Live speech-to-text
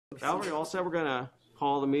Valerie, all set. We're going to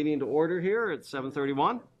call the meeting to order here at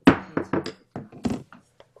 7:31. I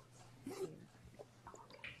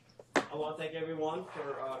want to thank everyone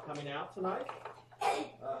for coming out tonight.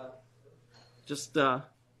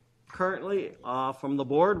 Currently from the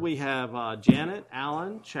board, we have Janet,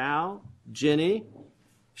 Alan, Chow, Ginny,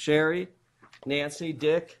 Sherry, Nancy,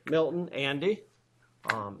 Dick, Milton, Andy.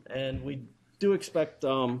 And we do expect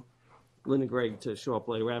Lynn and Greg to show up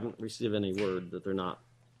later. We haven't received any word that they're not.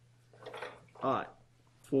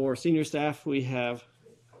 For senior staff, we have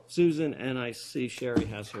Susan, and I see Sherry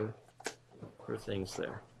has her things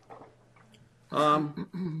there.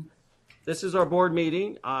 This is our board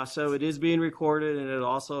meeting, so it is being recorded, and it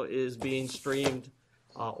also is being streamed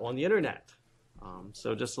on the internet.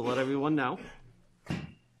 So just to let everyone know.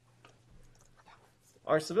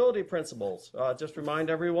 Our civility principles, just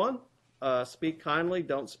remind everyone, speak kindly,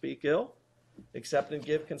 don't speak ill, accept and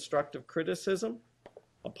give constructive criticism,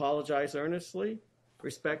 apologize earnestly,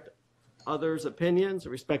 respect others' opinions,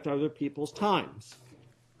 respect other people's times.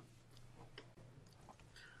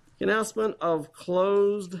 Announcement of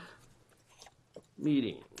closed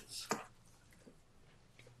meetings.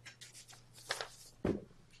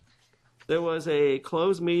 There was a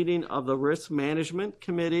closed meeting of the Risk Management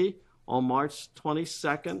Committee on March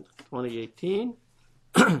 22nd, 2018.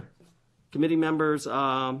 Committee members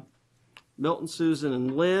Milton, Susan,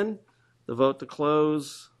 and Lynn. The vote to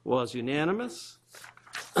close was unanimous.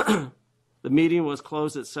 The meeting was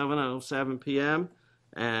closed at 7:07 p.m.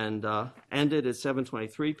 and ended at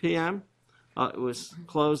 7:23 p.m. It was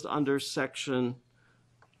closed under Section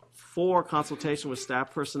 4, consultation with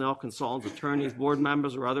staff, personnel, consultants, attorneys, board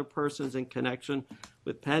members, or other persons in connection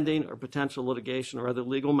with pending or potential litigation or other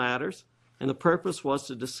legal matters. And the purpose was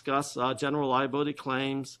to discuss general liability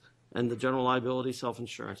claims and the general liability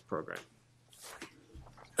self-insurance program.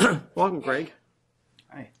 Welcome, Greg.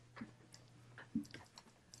 Hi.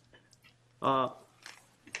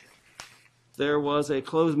 There was a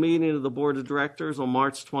closed meeting of the Board of Directors on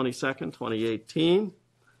March 22nd, 2018.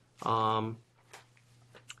 Let's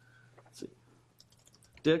see.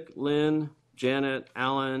 Dick, Lynn, Janet,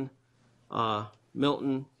 Alan,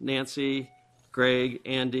 Milton, Nancy, Greg,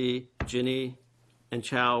 Andy, Ginny, and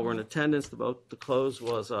Chow were in attendance. The vote to close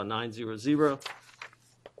was 9-0-0.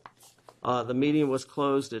 The meeting was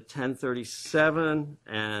closed at 10:37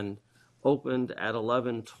 and opened at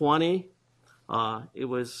 11:20. It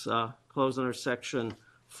was closed under Section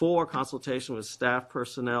 4, consultation with staff,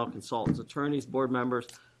 personnel, consultants, attorneys, board members,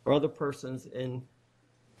 or other persons in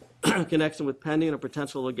connection with pending or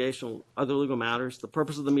potential litigation, other legal matters. The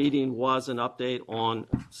purpose of the meeting was an update on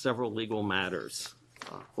several legal matters.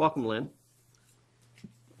 Welcome, Lynn.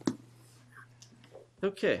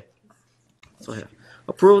 Okay. So yeah.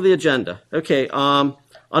 Approval of the agenda. Okay.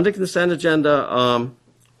 Under consent agenda, I'd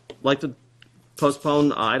like to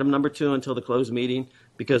postpone item number 2 until the closed meeting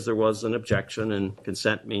because there was an objection, and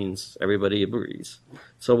consent means everybody agrees.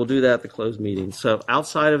 So we'll do that at the closed meeting. So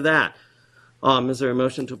outside of that, is there a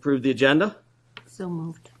motion to approve the agenda? So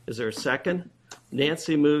moved. Is there a second?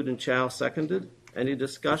 Nancy moved and Chow seconded. Any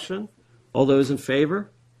discussion? All those in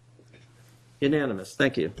favor? Unanimous.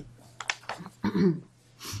 Thank you.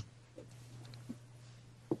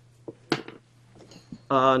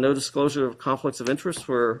 No disclosure of conflicts of interest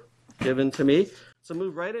were given to me. So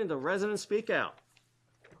move right into resident speak out.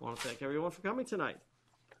 I want to thank everyone for coming tonight.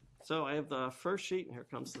 So I have the first sheet, and here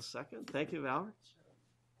comes the second. Thank you, Valerie.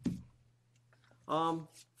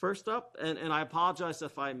 First up, and I apologize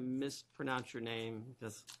if I mispronounce your name,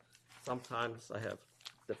 because sometimes I have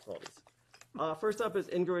difficulties. First up is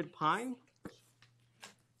Ingrid Pine.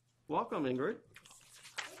 Welcome, Ingrid.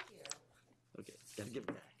 Thank you. Okay, gotta give it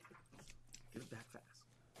back. Give it back fast.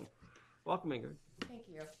 Welcome, Ingrid. Thank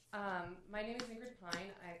you. My name is Ingrid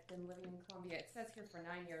Pine. I've been living in Columbia. It says here for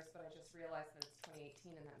 9 years, but I just realized that it's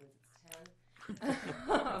 2018 and that means it's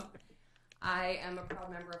 10. I am a proud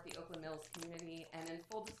member of the Oakland Mills community, and in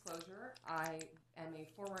full disclosure, I am a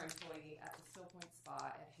former employee at the Still Point Spa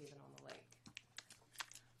at Haven on the Lake.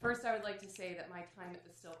 First, I would like to say that my time at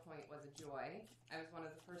the Still Point was a joy. I was one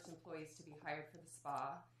of the first employees to be hired for the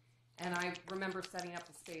spa, and I remember setting up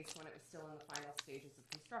the space when it was still in the final stages of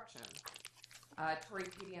construction. Tori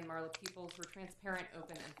Petey and Marla Peoples were transparent,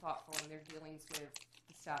 open, and thoughtful in their dealings with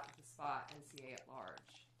the staff of the spa and CA at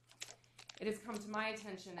large. It has come to my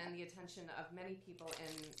attention and the attention of many people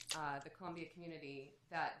in the Columbia community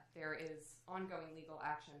that there is ongoing legal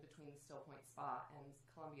action between the Still Point Spa and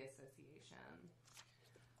Columbia Association.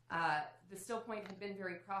 The Still Point had been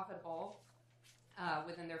very profitable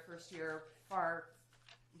within their first year, far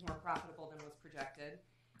more profitable than was projected.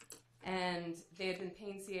 And they had been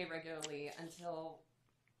paying CA regularly until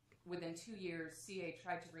within 2 years, CA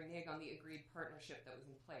tried to renege on the agreed partnership that was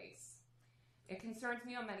in place. It concerns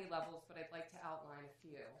me on many levels, but I'd like to outline a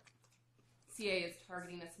few. CA is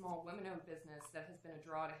targeting a small women-owned business that has been a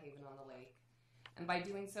draw to Haven on the Lake, and by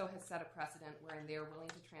doing so has set a precedent wherein they are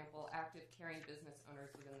willing to trample active, caring business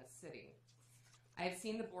owners within the city. I have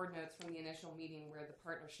seen the board notes from the initial meeting where the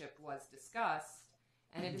partnership was discussed,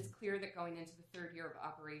 and it is clear that going into the third year of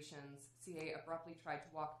operations, CA abruptly tried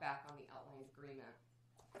to walk back on the outlined agreement.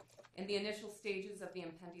 In the initial stages of the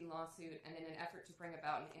impending lawsuit and in an effort to bring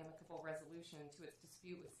about an amicable resolution to its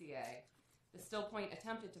dispute with CA, the Still Point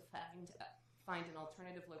attempted to find an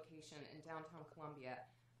alternative location in downtown Columbia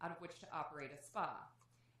out of which to operate a spa,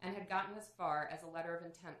 and had gotten as far as a letter of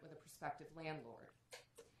intent with a prospective landlord.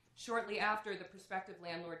 Shortly after, the prospective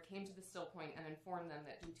landlord came to the Still Point and informed them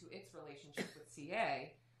that due to its relationship with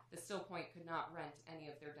CA, the Still Point could not rent any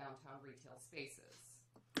of their downtown retail spaces.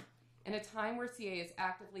 In a time where CA is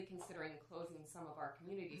actively considering closing some of our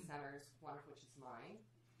community centers, one of which is mine,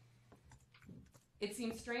 it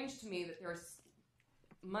seems strange to me that there's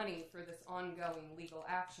money for this ongoing legal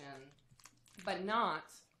action, but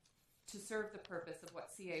not to serve the purpose of what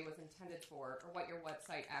CA was intended for, or what your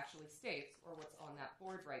website actually states, or what's on that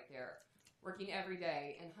board right there, working every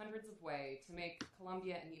day in hundreds of ways to make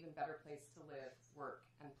Columbia an even better place to live, work,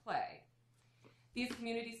 and play. These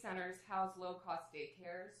community centers house low-cost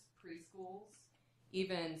daycares, preschools,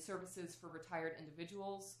 even services for retired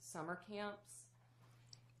individuals, summer camps,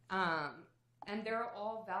 and they're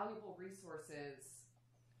all valuable resources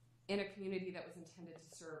in a community that was intended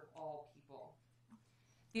to serve all people.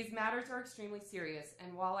 These matters are extremely serious,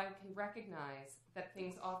 and while I can recognize that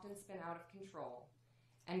things often spin out of control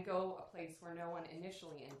and go a place where no one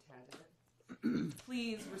initially intended,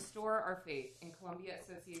 please restore our faith in Columbia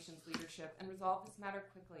Association's leadership and resolve this matter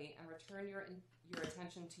quickly and return your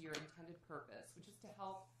attention to your intended purpose, which is to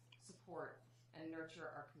help, support, and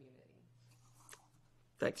nurture our community.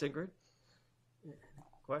 Thanks, Ingrid.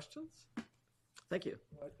 Questions? Thank you.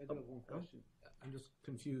 I do have one question. I'm just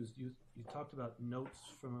confused. You talked about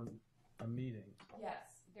notes from a meeting.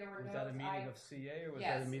 Yes, there were Was notes. that a meeting of CA, or was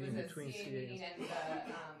yes, that a meeting it was between a CA CA meeting and and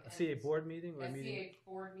a CA board meeting, or a a meeting? CA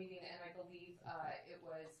board meeting, and I believe it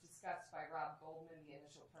was discussed by Rob Goldman, the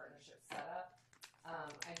initial partnership setup.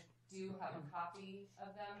 I do have a copy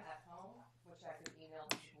of them at home, which I could email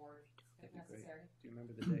to the board if That'd be great. necessary. Do you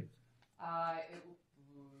remember the date? I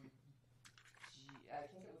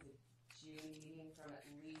think it was a June meeting from at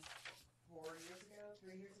least 4 years ago,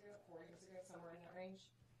 3 years ago, 4 years ago, somewhere in that range.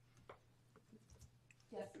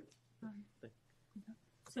 Yes.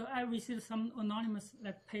 So I received some anonymous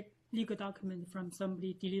legal document from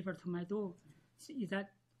somebody delivered to my door. So is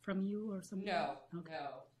that from you or something? No, Okay.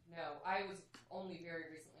 no. I was only very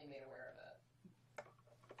recently made aware of it.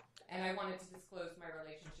 And I wanted to disclose my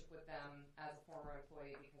relationship with them as a former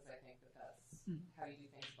employee because I think that that's how you do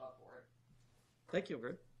things above board. Thank you,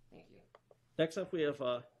 Ingrid. Thank you. Next up, we have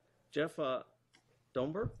Jeff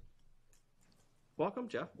Domber. Welcome,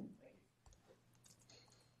 Jeff.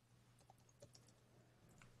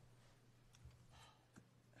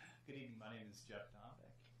 Good evening. My name is Jeff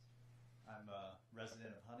Dombeck. I'm a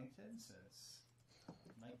resident of Huntington since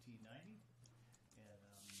 1990,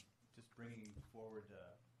 and just bringing forward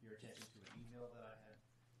your attention to an email that I had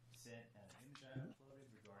sent and an image I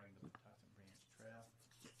uploaded regarding the Patuxent Branch Trail.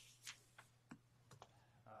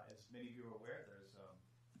 As many of you are aware, there's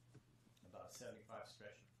about a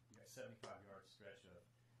 75-yard stretch of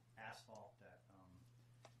asphalt that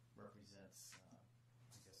represents, I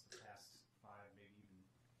guess, the past 5, maybe even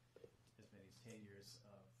as many as 10 years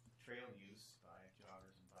of trail use by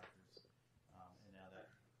joggers and bikers, and now that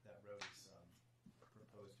road is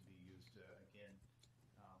proposed to be used again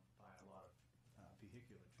by a lot of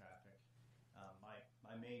vehicular traffic.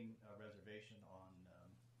 My main reservation on the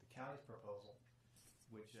county's proposal,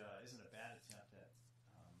 which isn't a bad attempt at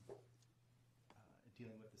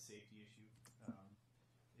dealing with the safety issue,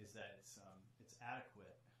 is that it's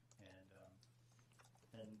adequate,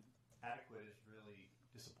 and adequate is really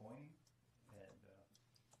disappointing. And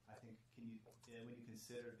I think when you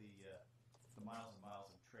consider the miles and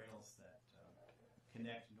miles of trails that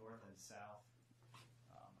connect north and south,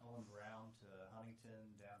 Owen Brown to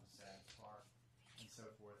Huntington, down to Savage Park, and so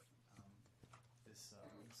forth, this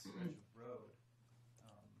stretch of road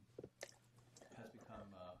has become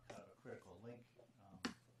kind of a critical link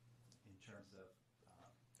in terms of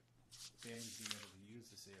families being able to use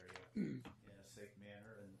this area in a safe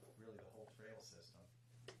manner, and really the whole trail system.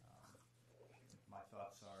 My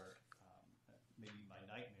thoughts are, maybe my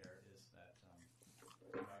nightmare is that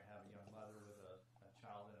you might have a young mother with a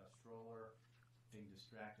child in a stroller being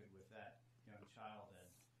distracted with that young child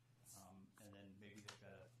and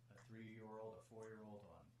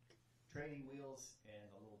training wheels, and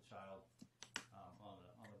the little child on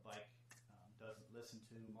the bike doesn't listen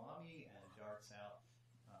to mommy and darts out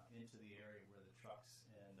into the area where the trucks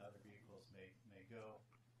and other vehicles may go,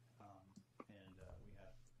 and we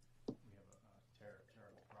have a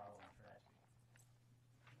terrible problem and tragedy.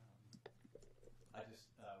 I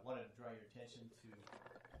just wanted to draw your attention to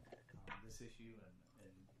this issue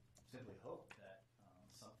and simply hope that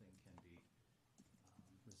something can be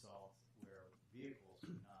resolved where vehicles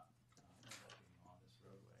do not end up being on this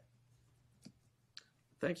roadway.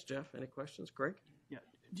 Thanks, Jeff. Any questions? Greg? Yeah.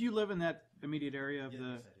 Do you live in that immediate area of Yes, the?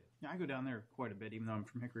 I do. Yeah, I go down there quite a bit, even though I'm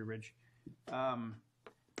from Hickory Ridge. I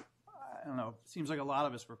don't know. It seems like a lot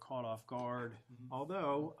of us were caught off guard. Mm-hmm.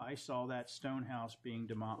 Although I saw that stone house being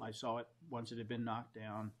demolished. I saw it once it had been knocked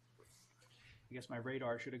down. I guess my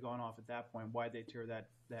radar should have gone off at that point. Why'd they tear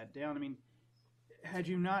that down? I mean, had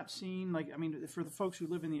you not seen, for the folks who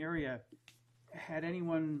live in the area, had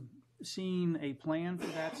anyone seen a plan for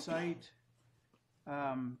that site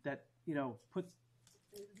that, put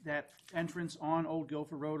that entrance on Old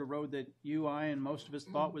Guilford Road, a road that you, I, and most of us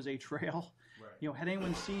thought was a trail? Right. Had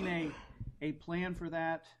anyone seen a plan for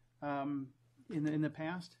that in the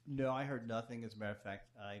past? No, I heard nothing. As a matter of fact,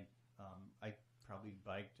 I probably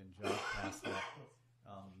biked and jogged past that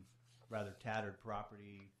rather tattered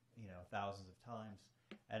property, thousands of times,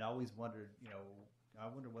 and I always wondered, I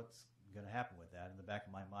wonder what's going to happen with that. In the back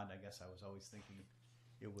of my mind, I guess I was always thinking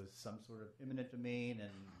it was some sort of eminent domain,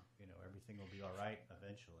 and everything will be all right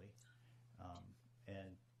eventually.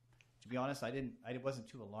 And to be honest, I wasn't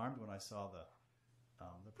too alarmed when I saw the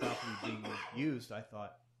property being used. I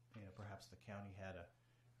thought, perhaps the county had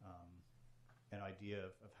an idea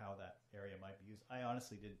of how that area might be used. I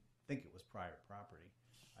honestly didn't think it was private property.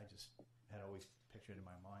 I just had always pictured in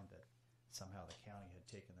my mind that somehow the county had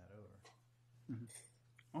taken that over.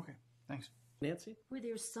 Mm-hmm. Okay, thanks. Nancy? Were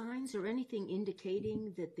there signs or anything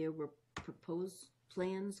indicating that there were proposed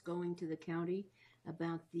plans going to the county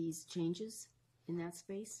about these changes in that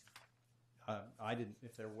space? I didn't.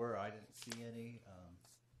 If there were, I didn't see any.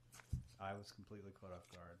 I was completely caught off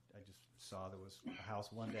guard. I just saw there was a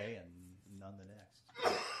house one day and none the next.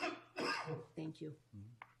 Thank you.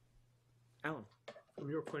 Alan? From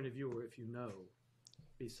your point of view, or if you know,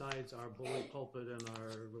 besides our bully pulpit and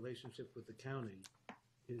our relationship with the county,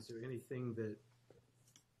 is there anything that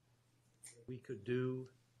we could do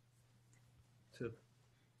to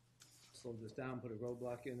slow this down, put a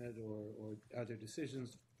roadblock in it, or are there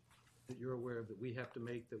decisions that you're aware of that we have to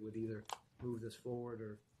make that would either move this forward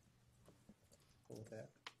or hold back?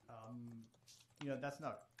 That's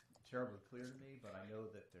not terribly clear to me, but I know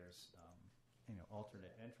that there's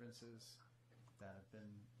alternate entrances that have been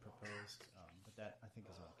proposed, but that I think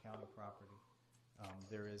is on county property.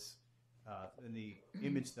 There is in the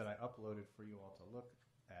image that I uploaded for you all to look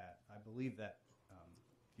at, I believe that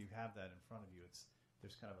if you have that in front of you,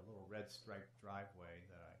 there's kind of a little red striped driveway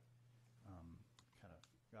that I kind of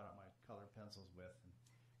got out my color pencils with. And,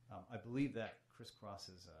 I believe that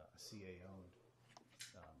crisscrosses a CA-owned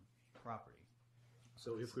property.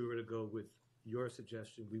 So if we were to go with your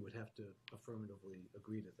suggestion, we would have to affirmatively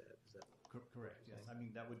agree to that. Is that Correct. Yes. I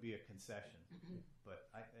mean, that would be a concession, but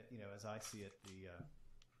as I see it,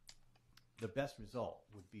 the best result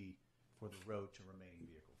would be for the road to remain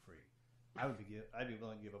vehicle free. I'd be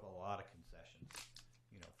willing to give up a lot of concessions,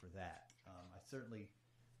 for that. I certainly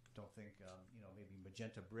don't think, maybe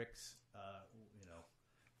magenta bricks,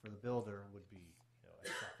 for the builder would be,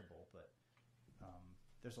 acceptable. But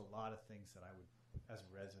there's a lot of things that I would, as a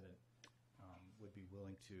resident, would be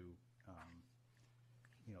willing to,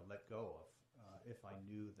 let go of if I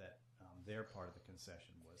knew that their part of the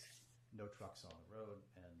concession was no trucks on the road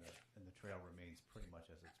and the trail remains pretty much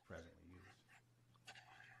as it's presently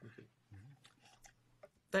used.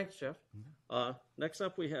 Thanks, Jeff. Next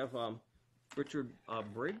up, we have Richard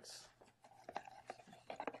Briggs.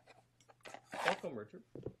 Welcome, Richard.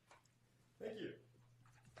 Thank you.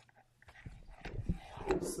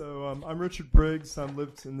 So I'm Richard Briggs. I've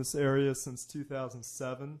lived in this area since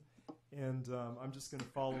 2007, and I'm just going to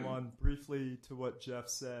follow on briefly to what Jeff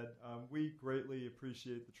said. We greatly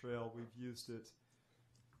appreciate the trail. We've used it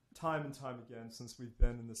time and time again since we've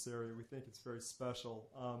been in this area. We think it's very special.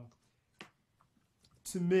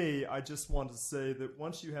 To me, I just want to say that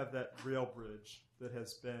once you have that rail bridge that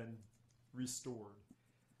has been restored,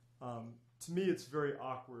 to me it's very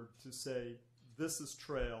awkward to say this is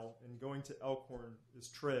trail and going to Elkhorn is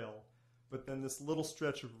trail, but then this little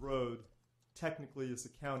stretch of road technically is a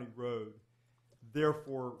county road.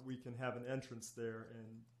 Therefore, we can have an entrance there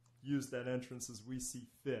and use that entrance as we see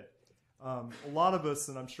fit. A lot of us,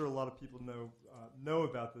 and I'm sure a lot of people know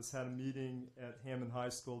about this, had a meeting at Hammond High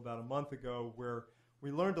School about a month ago where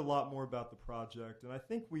we learned a lot more about the project. And I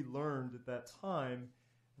think we learned at that time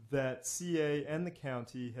that CA and the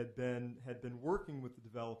county had been working with the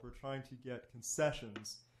developer trying to get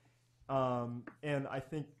concessions. And I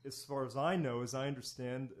think, as far as I know, as I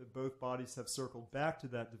understand, both bodies have circled back to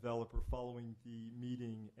that developer following the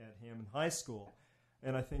meeting at Hammond High School.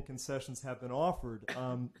 And I think concessions have been offered.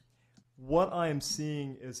 What I am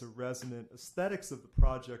seeing is a resident, aesthetics of the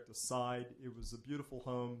project aside, it was a beautiful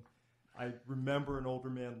home. I remember an older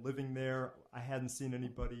man living there. I hadn't seen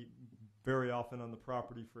anybody very often on the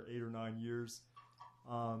property for 8 or 9 years.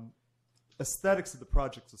 Aesthetics of the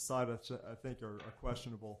project aside, I think are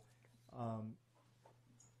questionable.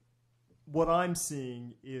 What I'm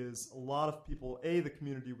seeing is a lot of people, the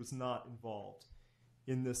community was not involved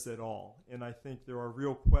in this at all. And I think there are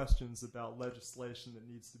real questions about legislation that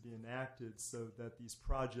needs to be enacted so that these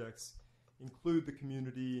projects include the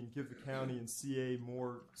community and give the county and CA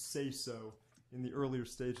more say-so in the earlier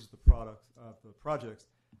stages of the projects.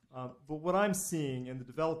 But what I'm seeing, and the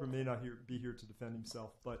developer may not be here to defend himself,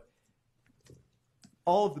 but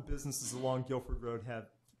all of the businesses along Guilford Road have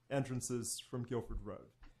entrances from Guilford Road.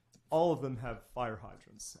 All of them have fire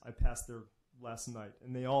hydrants. I passed there last night,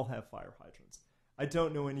 and they all have fire hydrants. I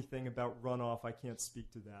don't know anything about runoff. I can't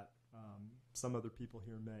speak to that. Some other people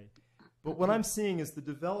here may. But what I'm seeing is the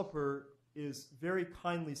developer is very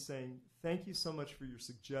kindly saying, thank you so much for your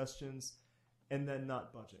suggestions, and then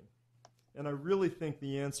not budging. And I really think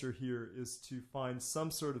the answer here is to find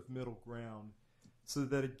some sort of middle ground so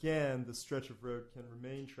that, again, the stretch of road can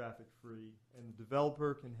remain traffic-free and the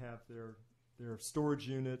developer can have their storage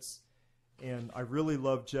units. And I really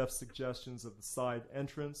love Jeff's suggestions of the side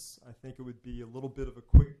entrance. I think it would be a little bit of a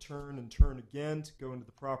quick turn and turn again to go into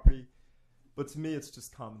the property. But to me, it's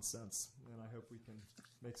just common sense, and I hope we can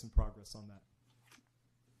make some progress on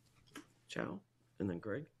that. Chow, and then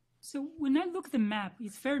Greg. So when I look at the map,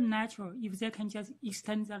 it's very natural if they can just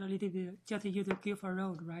extend that a little bit, just use the Guilford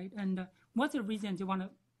Road, right? And what's the reason they want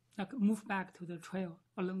to move back to the trail,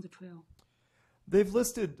 along the trail? They've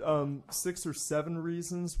listed 6 or 7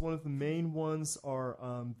 reasons. One of the main ones are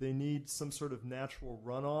they need some sort of natural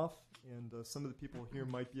runoff, and some of the people here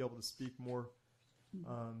might be able to speak more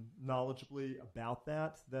knowledgeably about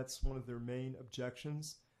that. That's one of their main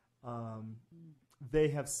objections. They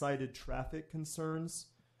have cited traffic concerns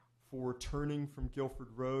for turning from Guilford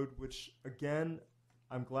Road, which, again,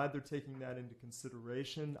 I'm glad they're taking that into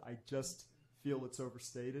consideration. I just feel it's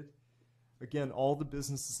overstated. Again, all the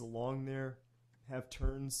businesses along there have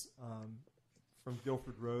turns from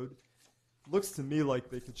Guilford Road. Looks to me like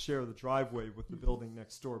they could share the driveway with the building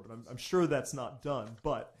next door, but I'm sure that's not done.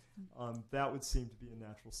 But that would seem to be a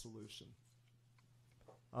natural solution.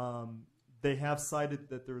 They have cited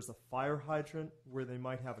that there's a fire hydrant where they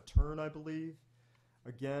might have a turn, I believe.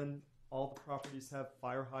 Again, all the properties have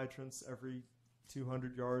fire hydrants every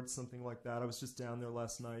 200 yards, something like that. I was just down there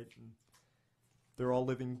last night, and they're all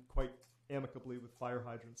living quite amicably with fire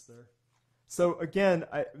hydrants there. So again,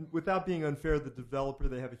 without being unfair to the developer,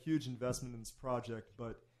 they have a huge investment in this project,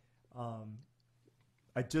 but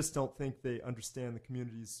I just don't think they understand the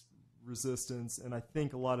community's resistance, and I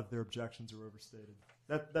think a lot of their objections are overstated.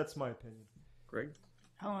 That's my opinion. Greg?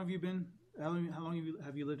 How long have you been? How long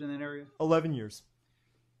have you lived in that area? 11 years.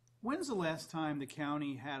 When's the last time the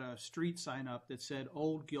county had a street sign up that said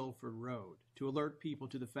Old Guilford Road to alert people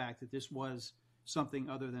to the fact that this was something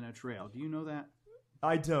other than a trail? Do you know that?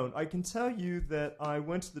 I don't. I can tell you that I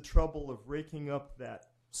went to the trouble of raking up that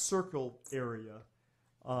circle area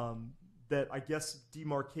that I guess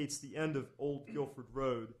demarcates the end of Old Guilford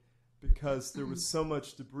Road, because there was so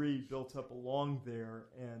much debris built up along there,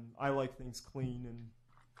 and I like things clean, and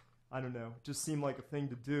I don't know, it just seemed like a thing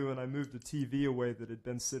to do, and I moved the TV away that had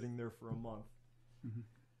been sitting there for a month. Mm-hmm.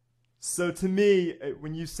 So to me,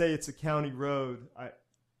 when you say it's a county road, I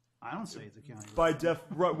don't say it's a county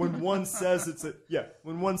road. When one says it's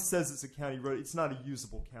a county road, it's not a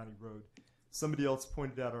usable county road. Somebody else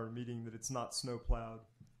pointed out at our meeting that it's not snow plowed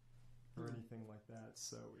or anything like that.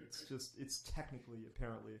 So it's technically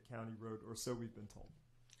apparently a county road, or so we've been told.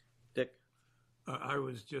 Dick? I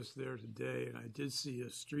was just there today, and I did see a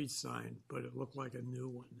street sign, but it looked like a new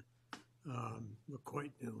one. Looked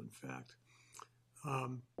quite new, in fact.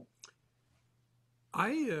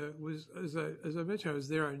 I was, as I mentioned, I was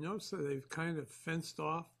there. I noticed that they've kind of fenced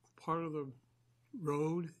off part of the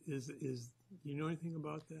road. Do you know anything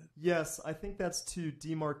about that? Yes, I think that's to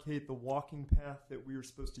demarcate the walking path that we were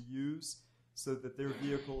supposed to use, so that their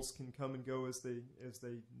vehicles can come and go as they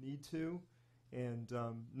need to, and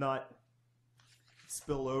not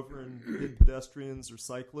spill over and hit pedestrians or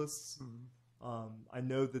cyclists. I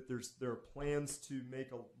know that there are plans to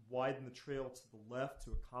widen the trail to the left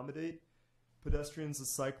to accommodate pedestrians and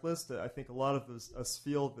cyclists. I think a lot of us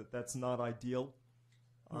feel that that's not ideal,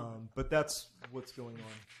 but that's what's going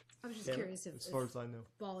on. I was just Yeah, curious as far as I know.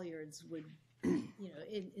 bollards would,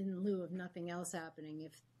 in lieu of nothing else happening,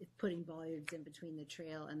 if putting bollards in between the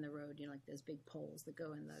trail and the road, like those big poles that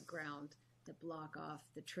go in the ground that block off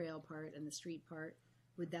the trail part and the street part,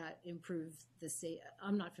 would that improve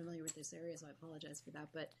I'm not familiar with this area, so I apologize for that,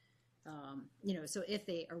 but, so if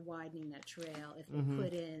they are widening that trail, if they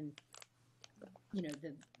put in,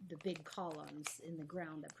 the big columns in the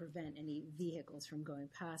ground that prevent any vehicles from going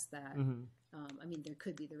past that, there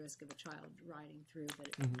could be the risk of a child riding through, but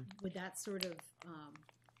would that sort of,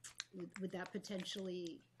 would that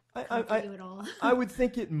potentially comfort you at all? I would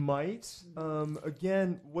think it might.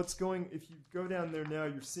 Again, if you go down there now,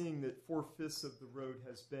 you're seeing that 4/5 of the road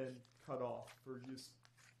has been cut off for use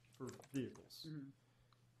for vehicles.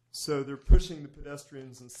 So they're pushing the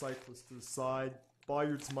pedestrians and cyclists to the side.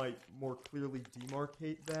 Bollards might more clearly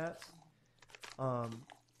demarcate that.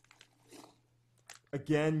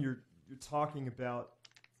 Again, you're talking about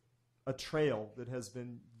a trail that has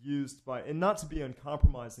been used by, and not to be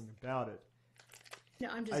uncompromising about it. No,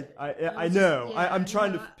 I'm just. I know. Yeah, I'm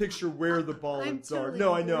trying to picture where the bollards are. totally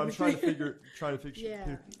No, I on know. board I'm with trying to you. picture.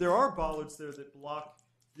 Yeah. There are bollards there that block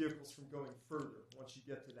vehicles from going further once you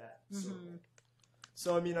get to that circle.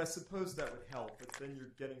 So I suppose that would help, but then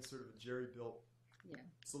you're getting sort of a jerry-built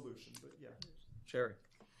solution. But yeah. Sherry.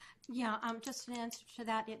 Yeah, just an answer to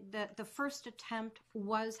that. The first attempt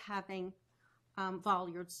was having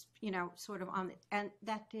bollards, sort of on it, and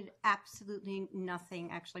that did absolutely nothing.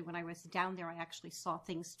 Actually, when I was down there, I actually saw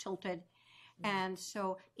things tilted, and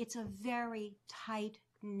so it's a very tight,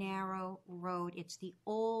 narrow road. It's the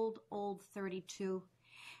old 32,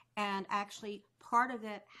 and actually part of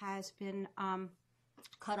it has been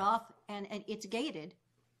cut off, and it's gated,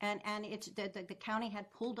 and it's the county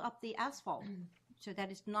had pulled up the asphalt. So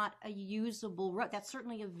that is not a usable road. That's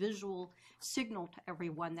certainly a visual signal to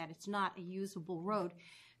everyone that it's not a usable road.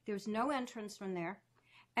 There's no entrance from there.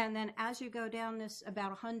 And then as you go down this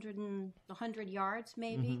about 100 yards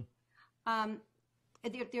maybe,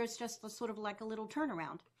 there's just sort of like a little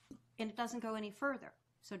turnaround. And it doesn't go any further.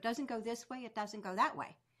 So it doesn't go this way, it doesn't go that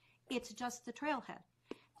way. It's just the trailhead.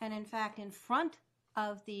 And in fact, in front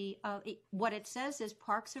of what it says is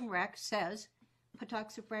Parks and Rec says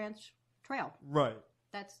Patuxent Branch Trail. Right.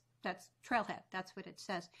 That's trailhead. That's what it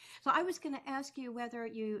says. So I was going to ask you whether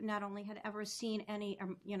you not only had ever seen any,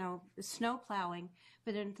 snow plowing,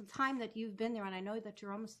 but in the time that you've been there, and I know that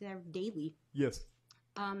you're almost there daily. Yes.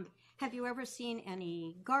 Have you ever seen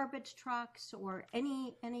any garbage trucks or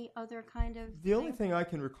any other kind of? The only thing I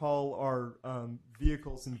can recall are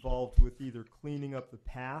vehicles involved with either cleaning up the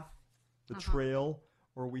path, the trail,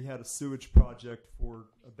 or we had a sewage project for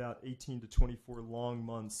about 18 to 24 long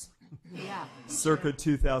months. Yeah. Circa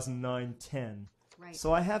 2009-10. Right.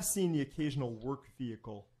 So I have seen the occasional work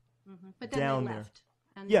vehicle but then down they there. left.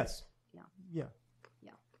 And Yes. Yeah. Yeah.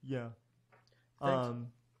 Yeah. Yeah.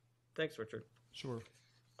 Thanks, Richard. Sure.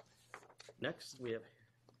 Next, we have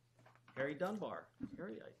Harry Dunbar.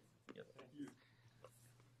 Harry, Thank you.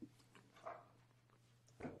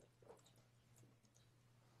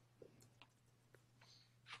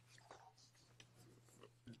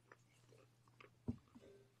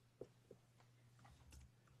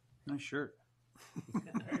 Nice shirt.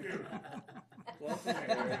 Welcome,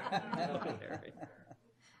 Harry. welcome, Harry.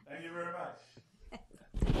 Thank you very much.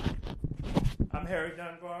 I'm Harry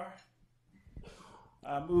Dunbar.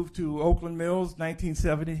 I moved to Oakland Mills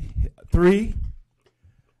 1973.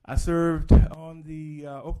 I served on the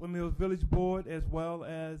Oakland Mills Village Board as well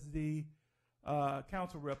as the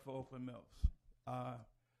council rep for Oakland Mills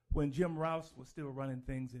when Jim Rouse was still running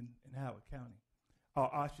things in Howard County,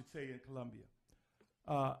 or I should say in Columbia.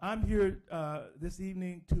 I'm here this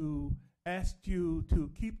evening to ask you to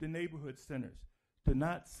keep the neighborhood centers, to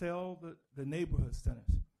not sell the neighborhood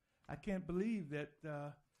centers. I can't believe that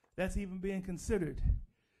that's even being considered.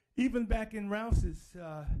 Even back in Rouse's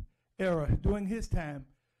era, during his time,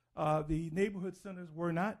 the neighborhood centers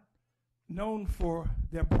were not known for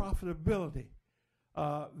their profitability.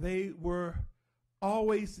 They were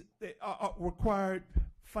always required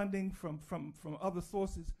funding from other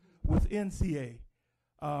sources within CA.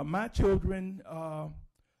 My children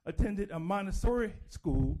attended a Montessori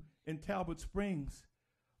school in Talbot Springs.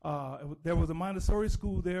 There was a Montessori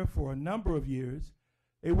school there for a number of years.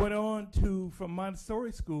 They went on from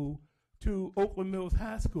Montessori school to Oakland Mills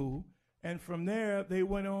High School, and from there they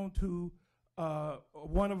went on to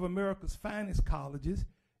one of America's finest colleges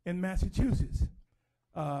in Massachusetts.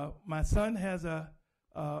 My son has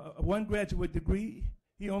one graduate degree.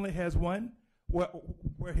 He only has one,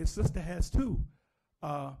 where his sister has two.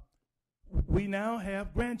 We now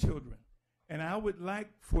have grandchildren, and I would like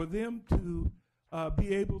for them to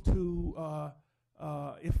be able to,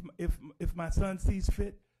 if my son sees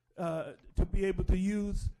fit, to be able to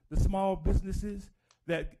use the small businesses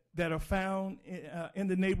that are found in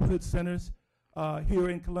the neighborhood centers here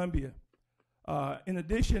in Columbia. In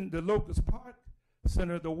addition, the Locust Park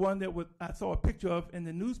Center, the one that I saw a picture of in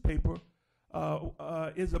the newspaper,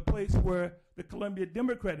 is a place where the Columbia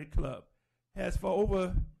Democratic Club has for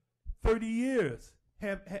over 30 years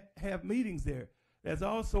have meetings there. There's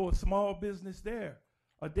also a small business there,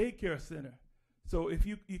 a daycare center. So if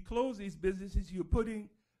you close these businesses, you're putting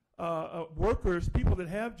workers, people that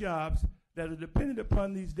have jobs that are dependent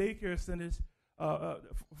upon these daycare centers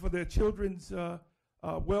for their children's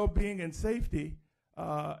well-being and safety,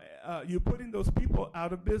 you're putting those people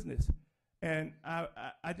out of business. And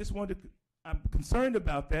I just I'm concerned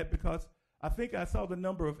about that because I think I saw the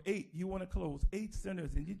number of 8. You want to close 8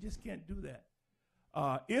 centers, and you just can't do that.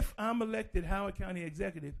 If I'm elected Howard County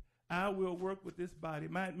Executive, I will work with this body.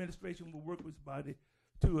 My administration will work with this body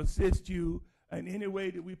to assist you in any way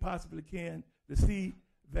that we possibly can to see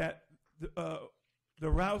that the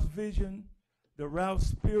Rouse vision, the Rouse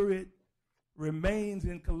spirit remains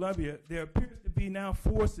in Columbia. There appears to be now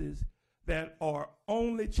forces that are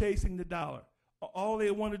only chasing the dollar. All they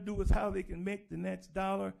want to do is how they can make the next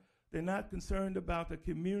dollar. They're not concerned about the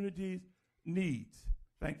community's needs.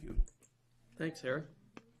 Thank you. Thanks, Harry.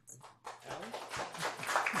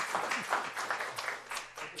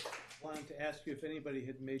 Wanted to ask you if anybody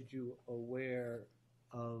had made you aware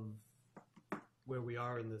of where we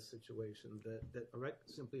are in this situation, that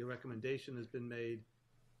simply a recommendation has been made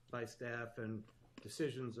by staff and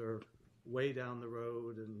decisions are way down the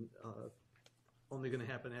road and only going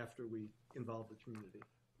to happen after we involve the community.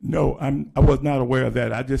 No, I was not aware of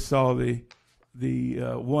that. I just saw the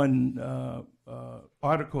one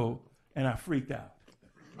article and I freaked out.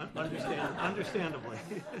 Understandably.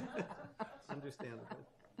 Understandably.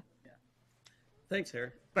 Thanks,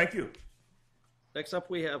 Harry. Thank you. Next up,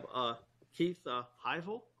 we have Keith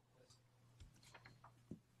Heifel.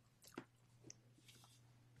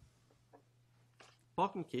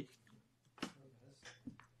 Welcome, Keith.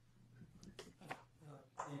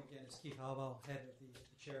 Name again is Keith Heifel, head of the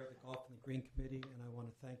chair of the Golf and the Green Committee, and I want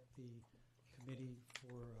to thank the committee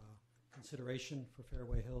for consideration for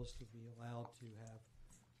Fairway Hills to be allowed to have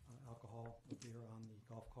alcohol or beer on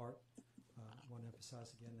the golf cart. I want to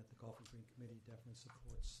emphasize again that the Golf and Green Committee definitely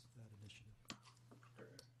supports that initiative.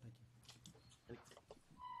 Thank you.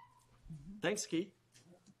 Thanks, Keith.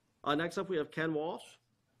 Next up, we have Ken Walsh.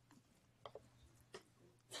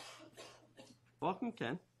 Welcome,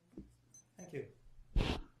 Ken. Thank you.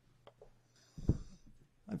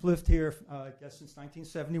 I've lived here, I guess, since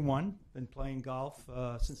 1971. Been playing golf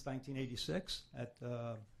since 1986 at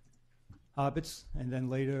Hobbits, and then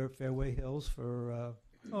later Fairway Hills for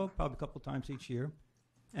probably a couple times each year.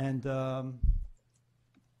 And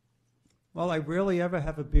while I rarely ever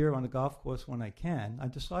have a beer on the golf course when I can, I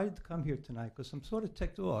decided to come here tonight because I'm sort of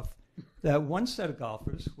ticked off that one set of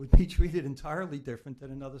golfers would be treated entirely different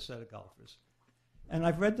than another set of golfers. And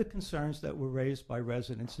I've read the concerns that were raised by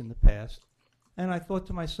residents in the past, and I thought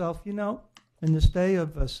to myself, you know, in this day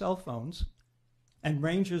of cell phones and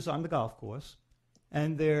rangers on the golf course,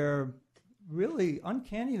 and their really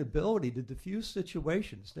uncanny ability to diffuse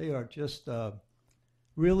situations, they are just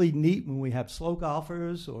really neat when we have slow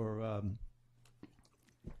golfers or,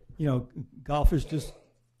 golfers just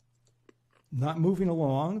not moving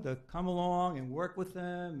along, to come along and work with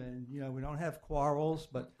them, and we don't have quarrels,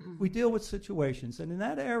 but we deal with situations. And in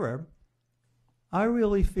that era, I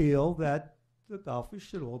really feel that the golfers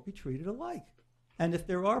should all be treated alike. And if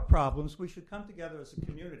there are problems, we should come together as a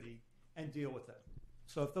community and deal with them.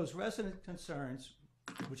 So if those resident concerns,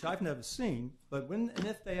 which I've never seen, but when and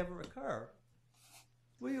if they ever occur,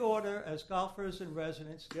 we ought, as golfers and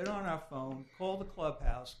residents, get on our phone, call the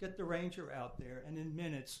clubhouse, get the ranger out there, and in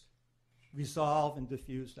minutes resolve and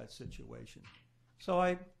diffuse that situation. So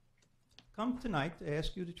I come tonight to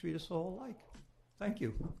ask you to treat us all alike. Thank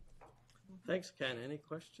you. Thanks, Ken. Any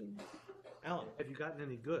questions? Alan, have you gotten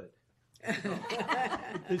any good?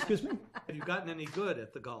 Excuse me? Have you gotten any good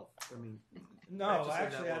at the golf? I mean, no,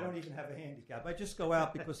 actually, I don't even have a handicap. I just go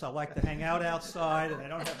out because I like to hang out outside, and I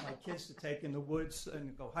don't have my kids to take in the woods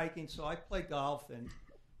and go hiking. So I play golf, and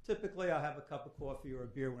typically I have a cup of coffee or a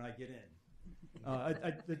beer when I get in.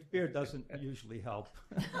 The beer doesn't usually help.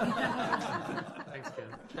 Thanks, Ken.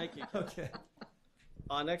 Thank you. Okay.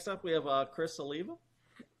 Next up, we have Chris Oliva.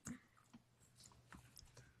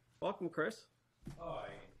 Welcome, Chris. Hi.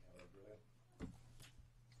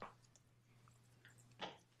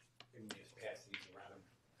 Can you just pass these around?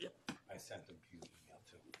 Yep. I sent them to you email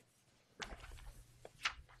too.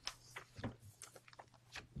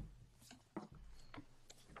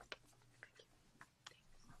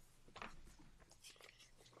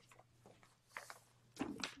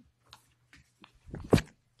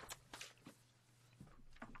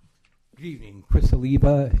 Good evening, Chris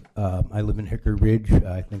Oliva. I live in Hickory Ridge.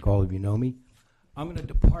 I think all of you know me. I'm going to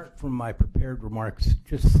depart from my prepared remarks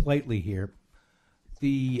just slightly here.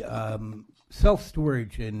 The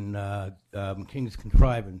self-storage in King's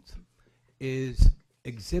Contrivance is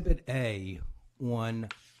Exhibit A on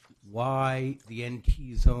why the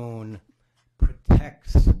NT zone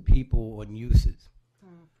protects people and uses.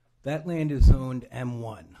 That land is zoned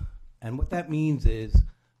M1. And what that means is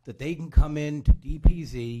that they can come into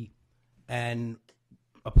DPZ and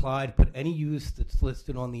apply to put any use that's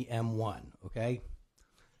listed on the M1, okay?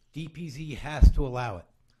 DPZ has to allow it.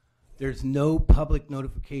 There's no public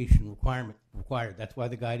notification required. That's why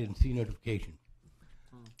the guy didn't see notification.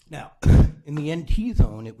 Now, in the NT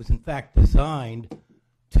zone, it was in fact designed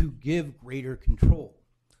to give greater control.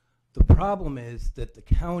 The problem is that the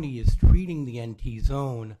county is treating the NT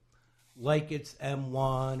zone like it's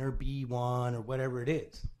M1 or B1 or whatever it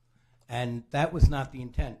is. And that was not the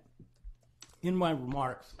intent. In my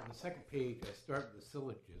remarks, on the second page, I start with a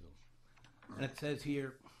syllogism. And it says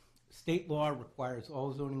here, state law requires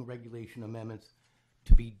all zoning regulation amendments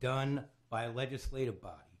to be done by a legislative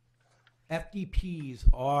body. FDPs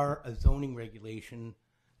are a zoning regulation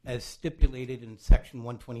as stipulated in Section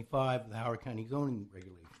 125 of the Howard County zoning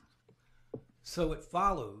regulations. So it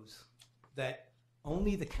follows that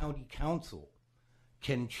only the county council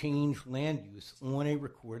can change land use on a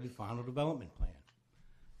recorded final development plan.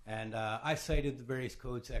 And I cited the various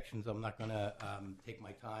code sections. I'm not going to take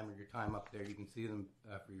my time or your time up there. You can see them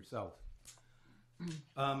for yourself.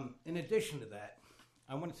 In addition to that,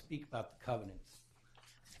 I want to speak about the covenants.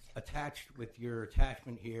 Attached with your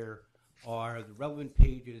attachment here are the relevant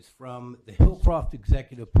pages from the Hillcroft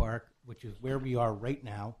Executive Park, which is where we are right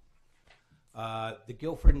now, the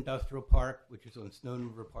Guilford Industrial Park, which is on Snowden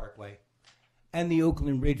River Parkway, and the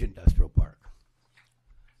Oakland Ridge Industrial Park.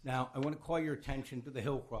 Now, I want to call your attention to the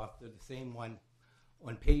Hillcroft. They're the same one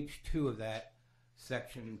on page 2 of that,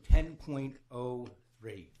 section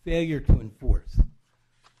 10.03, failure to enforce.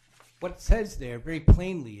 What it says there very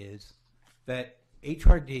plainly is that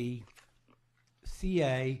HRD,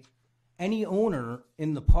 CA, any owner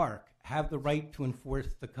in the park have the right to enforce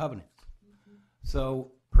the covenants.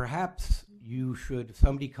 So perhaps you should, if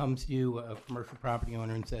somebody comes to you, a commercial property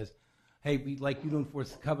owner, and says, hey, we'd like you to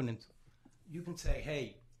enforce the covenants, you can say,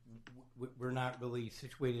 hey, we're not really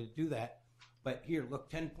situated to do that, but here, look,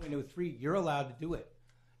 10.03, you're allowed to do it.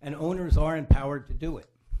 And owners are empowered to do it.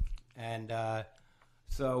 And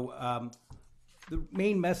so the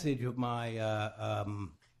main message of my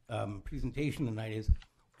presentation tonight is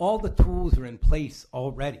all the tools are in place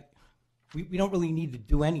already. We don't really need to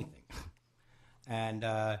do anything. And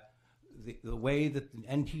the way that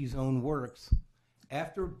the NT zone works,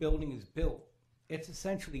 after a building is built, it's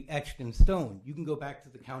essentially etched in stone. You can go back to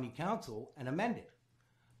the county council and amend it,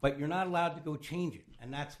 but you're not allowed to go change it,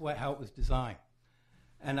 and that's how it was designed.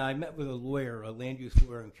 And I met with a lawyer, a land use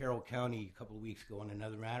lawyer in Carroll County a couple of weeks ago on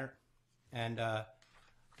another matter, and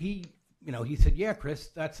he said, yeah, Chris,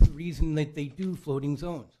 that's the reason that they do floating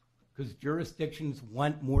zones, because jurisdictions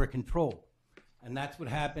want more control, and that's what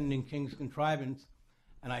happened in King's Contrivance,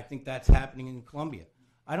 and I think that's happening in Columbia.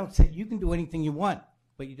 I don't say you can do anything you want,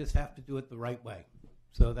 but you just have to do it the right way.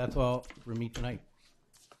 So that's all for me tonight.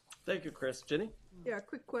 Thank you, Chris. Jenny? Yeah, a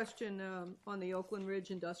quick question on the Oakland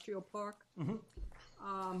Ridge Industrial Park.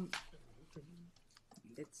 Mm-hmm.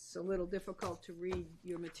 It's a little difficult to read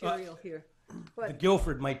your material here. But the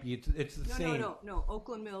Guilford might be, it's the same. No,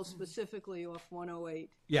 Oakland Mills specifically off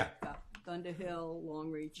 108. Yeah. Thunder Hill,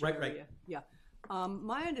 Long Reach right, area. Right. Yeah.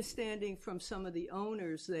 My understanding from some of the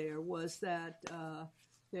owners there was that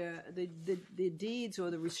the deeds or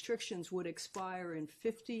the restrictions would expire in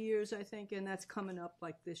 50 years, I think, and that's coming up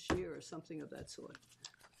like this year or something of that sort.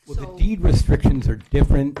 Well, so, the deed restrictions are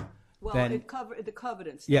different than... the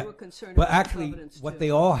covenants. Yeah. They were concerned well, about actually, the covenants, what too. they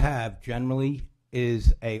all have generally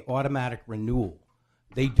is a automatic renewal.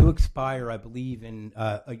 They do expire, I believe, in...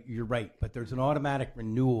 you're right, but there's an automatic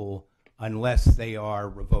renewal unless they are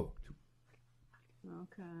revoked.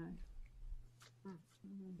 Okay.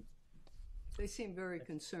 They seem very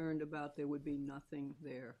concerned about there would be nothing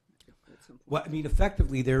there at some point. Well, I mean,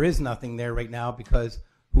 effectively, there is nothing there right now because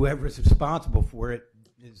whoever is responsible for it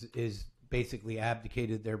is basically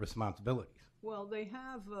abdicated their responsibilities. Well, they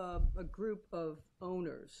have a group of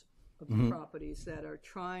owners of the Mhm. properties that are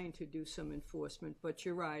trying to do some enforcement, but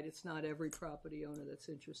you're right, it's not every property owner that's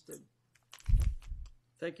interested.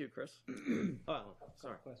 Thank you, Chris. Oh,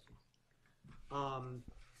 sorry. Questions. I'm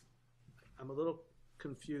a little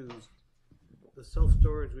confused. The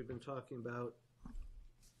self-storage we've been talking about,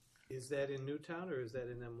 is that in Newtown or is that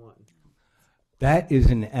in M1? That is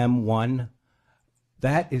an M1.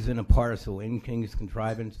 That is in a parcel in King's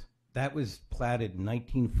Contrivance. That was platted in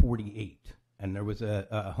 1948, and there was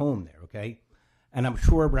a home there, okay? And I'm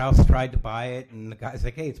sure Rouse tried to buy it, and the guy's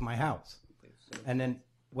like, hey, it's my house. And then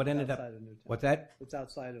what ended up, outside of Newtown. what's that? It's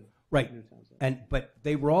outside of Right. Newtown. So. But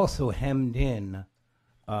they were also hemmed in,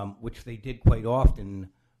 which they did quite often.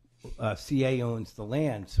 CA owns the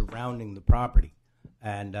land surrounding the property.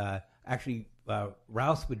 And actually,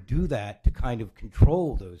 Rouse would do that to kind of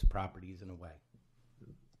control those properties in a way.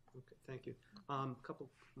 Okay, thank you. Couple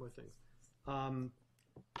more things.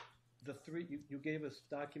 The three you gave us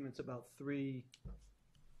documents about 3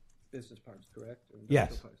 business parks, correct? Or industrial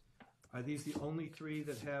Yes. parks. Are these the only 3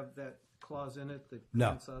 that have that clause in it that No.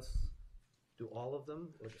 grants us? Do all of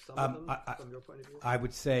them, or some of them, from your point of view? I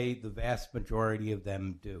would say the vast majority of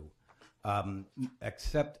them do,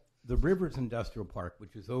 except the Rivers Industrial Park,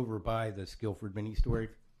 which is over by the Skilford Mini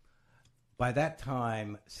Storage. By that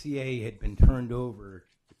time, CA had been turned over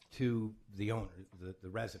to the owner, the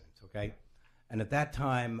residents, okay? And at that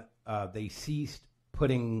time, they ceased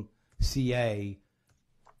putting CA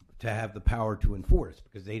to have the power to enforce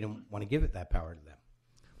because they didn't want to give it that power to them.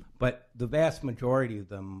 But the vast majority of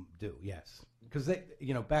them do, yes. Because they,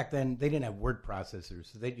 back then they didn't have word processors,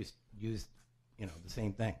 so they just used, the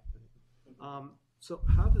same thing. So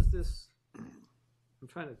how does this? I'm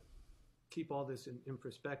trying to keep all this in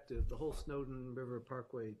perspective. The whole Snowden River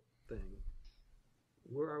Parkway thing.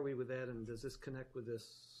 Where are we with that, and does this connect with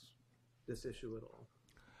this issue at all?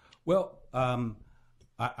 Well,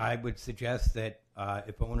 I would suggest that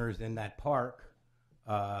if owners in that park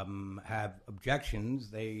have objections,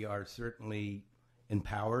 they are certainly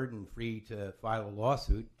empowered and free to file a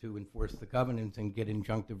lawsuit to enforce the covenants and get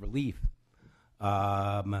injunctive relief.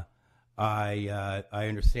 I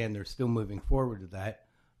understand they're still moving forward with that,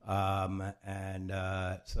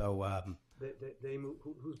 They move,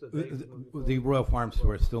 who's the they moving forward? the Royal Farm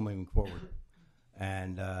Store is still moving forward,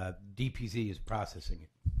 and DPZ is processing it.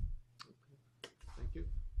 Thank you.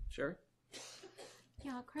 Sure.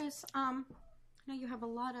 Yeah, Chris, you have a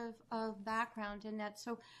lot of background in that.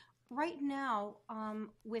 So right now,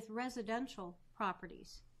 with residential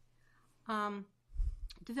properties,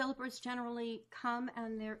 developers generally come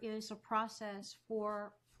and there is a process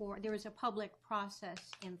there is a public process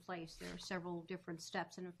in place. There are several different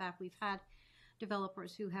steps. And in fact, we've had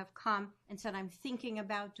developers who have come and said, I'm thinking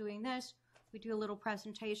about doing this. We do a little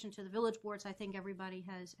presentation to the village boards. I think everybody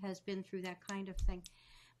has been through that kind of thing.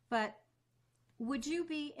 But would you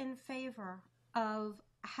be in favor of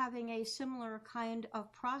having a similar kind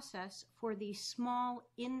of process for the small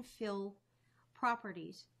infill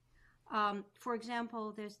properties? For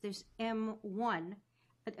example, there's M1.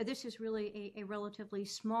 This is really a relatively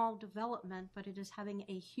small development, but it is having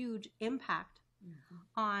a huge impact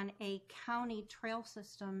on a county trail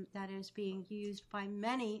system that is being used by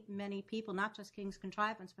many, many people, not just King's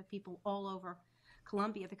Contrivance, but people all over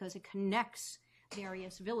Columbia, because it connects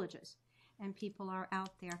various villages and people are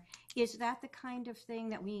out there. Is that the kind of thing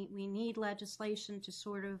that we need legislation to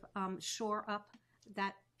sort of shore up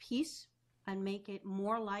that piece and make it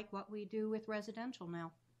more like what we do with residential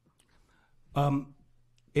now?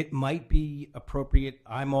 It might be appropriate.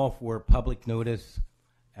 I'm all for public notice,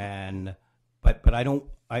 but I don't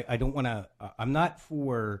want to. I'm not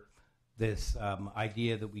for this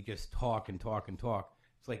idea that we just talk and talk and talk.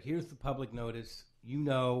 It's like, here's the public notice. You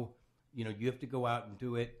have to go out and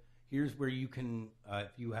do it. Here's where you can,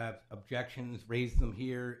 if you have objections, raise them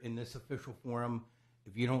here in this official forum.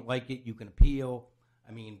 If you don't like it, you can appeal.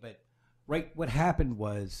 What happened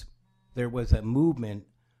was there was a movement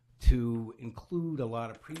to include a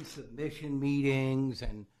lot of pre-submission meetings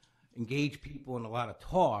and engage people in a lot of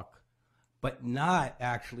talk, but not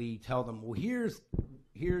actually tell them, well, here's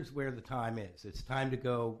where the time is. It's time to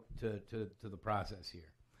go to the process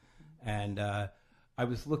here. And I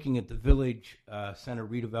was looking at the Village Center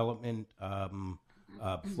redevelopment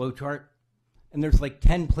flow chart, and there's like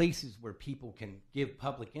 10 places where people can give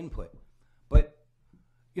public input. But,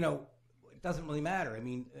 it doesn't really matter.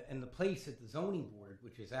 And the place at the zoning board,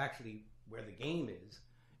 which is actually where the game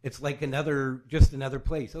it's like just another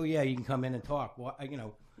place. Oh yeah, you can come in and talk. Well,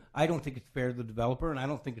 I don't think it's fair to the developer, and I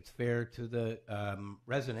don't think it's fair to the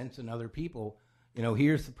residents and other people.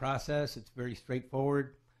 Here's the process. It's very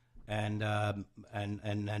straightforward, and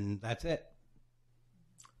that's it.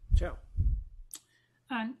 Joe.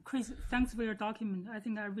 And Chris, thanks for your document. I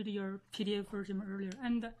think I read your PDF version earlier.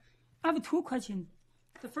 And I have two questions.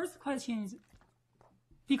 The first question is,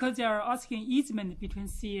 because they are asking easement between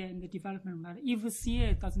CA and the development, right? If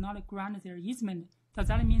CA does not grant their easement, does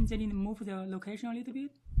that mean they need to move the location a little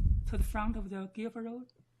bit to the front of the Guilford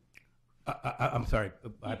Road? I'm sorry.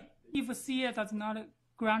 If CA does not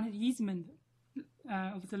grant easement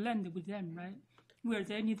of the land with them, right? Where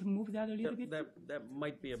they need to move that a little bit? That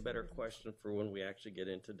might be a better question for when we actually get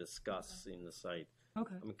into discussing the site.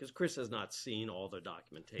 Okay. Because Chris has not seen all the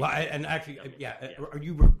documentation. Well, and actually, are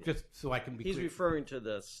you just so I can be He's clear? referring to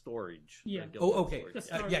the storage. Yeah. Okay.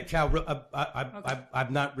 Storage. Yeah, Chow.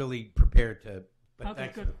 I'm not really prepared to. But Okay,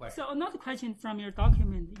 thanks good. for the question. So another question from your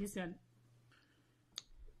document is that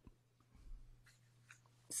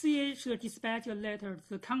CA should dispatch a letter to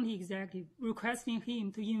the county executive requesting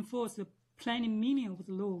him to enforce the plain meaning of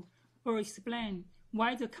the law or explain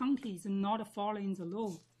why the county is not following the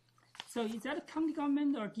law. So is that county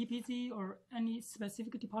government or DPC or any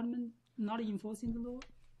specific department not enforcing the law?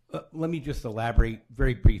 Let me just elaborate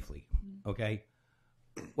very briefly, okay?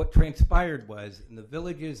 What transpired was in the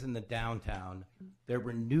villages in the downtown, there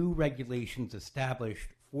were new regulations established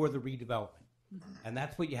for the redevelopment. And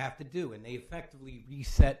that's what you have to do. And they effectively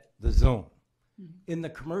reset the zone. In the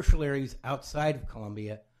commercial areas outside of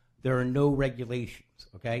Columbia, there are no regulations,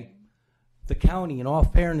 okay? The county, in all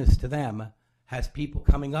fairness to them, has people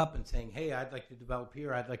coming up and saying, hey, I'd like to develop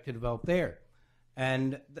here, I'd like to develop there.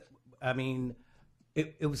 And,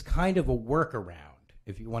 it was kind of a workaround,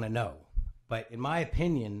 if you want to know. But in my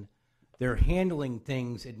opinion, they're handling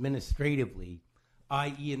things administratively,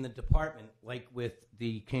 i.e. in the department, like with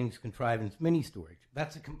the King's Contrivance mini storage.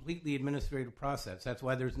 That's a completely administrative process. That's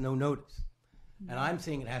why there's no notice. And I'm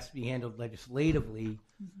saying it has to be handled legislatively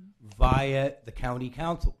via the county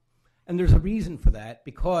council. And there's a reason for that,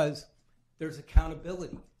 because there's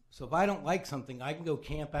accountability. So if I don't like something, I can go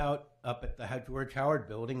camp out up at the George Howard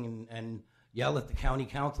building and yell at the county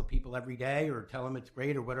council people every day or tell them it's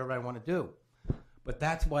great or whatever I want to do. But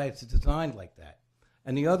that's why it's designed like that.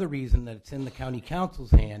 And the other reason that it's in the county council's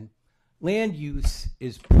hand, land use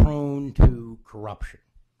is prone to corruption.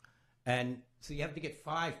 And so you have to get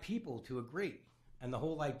 5 people to agree. And the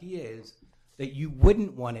whole idea is that you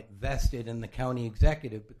wouldn't want it vested in the county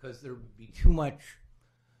executive because there would be too much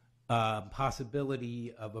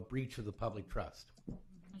possibility of a breach of the public trust.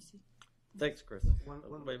 I see. Thanks, Chris. Wait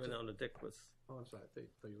a minute, on the Dick was. Oh, I'm sorry. I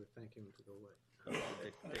thought you were thanking him to go away.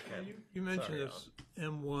 Dick had, You mentioned sorry, this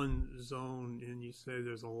M1 zone, and you say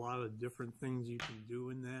there's a lot of different things you can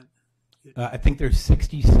do in that. I think there's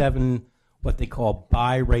 67 what they call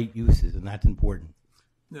by right uses, and that's important.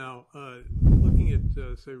 Now, looking at,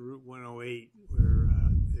 say, Route 108, where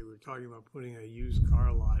they were talking about putting a used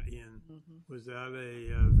car lot in, was that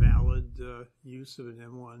a valid use of an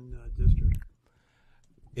M1 district?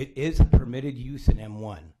 It is a permitted use in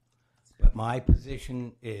M1, but my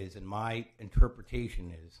position is, and my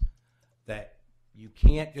interpretation is, that you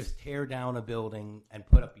can't just tear down a building and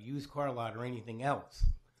put up a used car lot or anything else.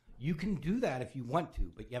 You can do that if you want to,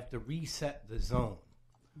 but you have to reset the zone.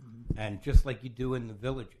 And just like you do in the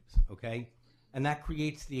villages, okay? And that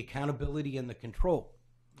creates the accountability and the control.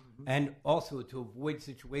 And also to avoid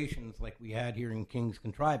situations like we had here in King's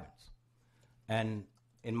Contrivance. And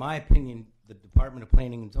in my opinion, the Department of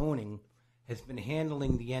Planning and Zoning has been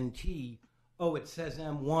handling the NT, oh, it says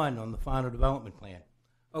M1 on the final development plan.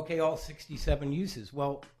 Okay, all 67 uses.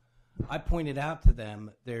 Well, I pointed out to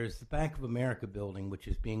them, there's the Bank of America building, which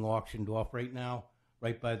is being auctioned off right now,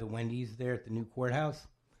 right by the Wendy's there at the new courthouse.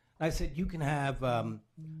 I said, you can have a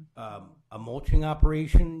mulching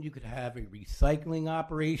operation, you could have a recycling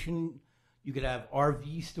operation, you could have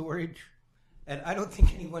RV storage, and I don't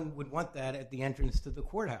think anyone would want that at the entrance to the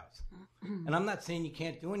courthouse. And I'm not saying you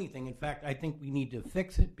can't do anything. In fact, I think we need to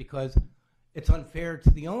fix it because it's unfair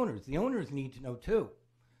to the owners. The owners need to know too.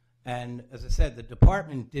 And as I said, the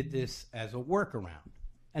department did this as a workaround,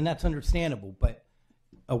 and that's understandable, but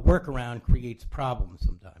a workaround creates problems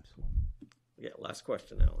sometimes. Yeah, last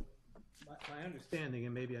question, Alan. My understanding,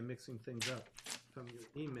 and maybe I'm mixing things up, from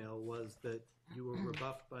your email was that you were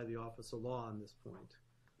rebuffed by the Office of Law on this point.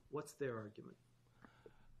 What's their argument?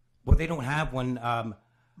 Well, they don't have one. They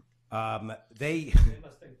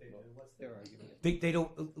must think they do. What's their argument? They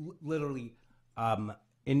don't literally.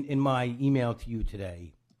 In my email to you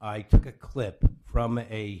today, I took a clip from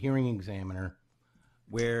a hearing examiner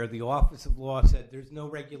where the Office of Law said there's no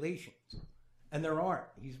regulations. And there aren't.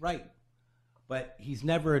 He's right. But he's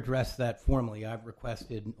never addressed that formally. I've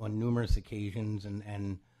requested on numerous occasions,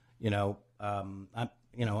 and I'm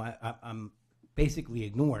basically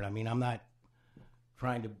ignored. I mean, I'm not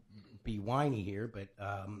trying to be whiny here, but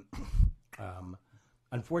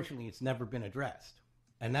unfortunately, it's never been addressed.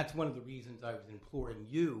 And that's one of the reasons I was imploring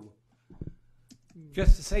you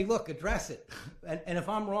just to say, look, address it. And if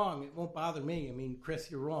I'm wrong, it won't bother me. I mean, Chris,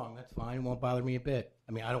 you're wrong. That's fine. It won't bother me a bit.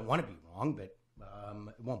 I mean, I don't want to be wrong, but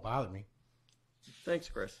it won't bother me. Thanks,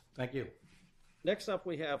 Chris. Thank you. Next up,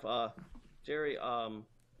 we have Jerry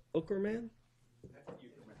Uckerman.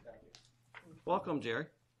 Welcome, Jerry.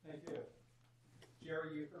 Thank you. Jerry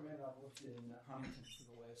Uckerman. I've lived in Huntington for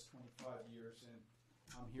the last 25 years, and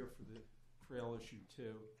I'm here for the trail issue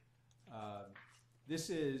too. This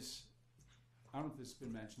is, I don't know if this has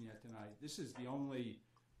been mentioned yet tonight, this is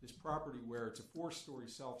this property where it's a 4-story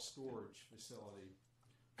self-storage facility,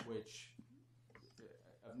 which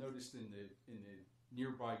I've noticed in the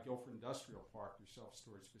nearby Guilford Industrial Park, there's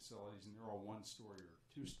self-storage facilities, and they're all 1 story or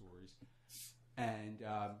 2 stories. And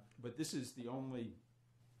but this is the only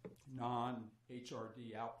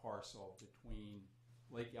non-HRD out parcel between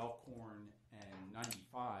Lake Elkhorn and 95,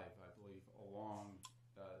 I believe, along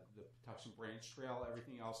the Patuxent Branch Trail.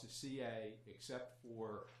 Everything else is CA except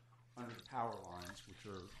for under the power lines, which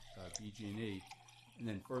are BG&E. And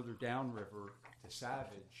then further downriver to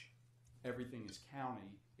Savage, everything is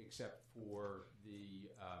county except for the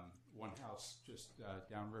one house just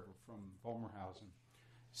downriver from Volmerhausen.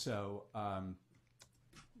 So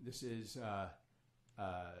this is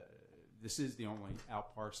the only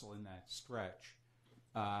out parcel in that stretch.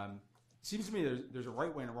 Seems to me there's a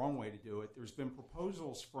right way and a wrong way to do it. There's been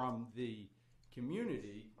proposals from the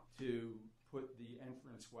community to put the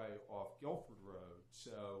entranceway off Guilford Road,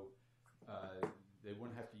 so they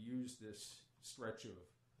wouldn't have to use this stretch of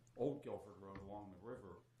Old Guilford Road along the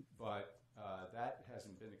river, but that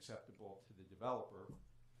hasn't been acceptable to the developer.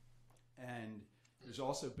 And there's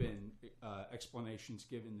also been explanations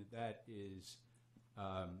given that is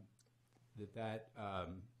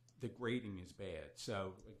the grading is bad.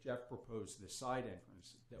 So like Jeff proposed the side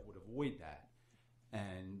entrance that would avoid that.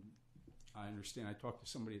 And I understand, I talked to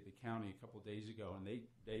somebody at the county a couple of days ago, and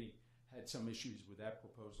they had some issues with that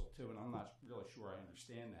proposal too, and I'm not really sure I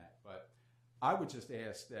understand that. But I would just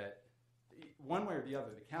ask that one way or the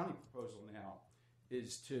other, the county proposal now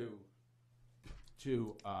is to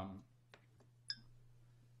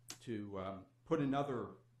put another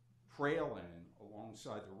trail in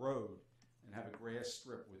alongside the road and have a grass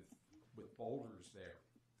strip with boulders there.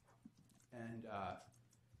 And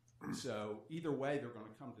so either way, they're going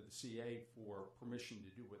to come to the CA for permission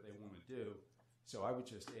to do what they want to do. So I would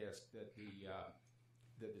just ask that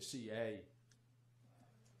the CA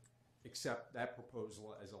accept that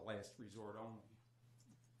proposal as a last resort only.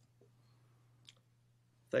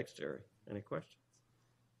 Thanks, Jerry. Any questions?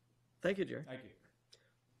 Thank you, Jerry. Thank you.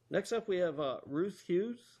 Next up, we have Ruth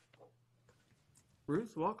Hughes.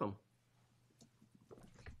 Ruth, welcome.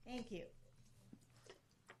 Thank you.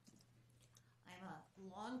 I'm a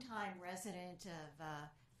longtime resident of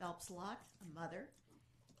Phelps Lock, a mother,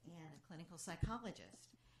 and a clinical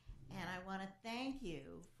psychologist. And I want to thank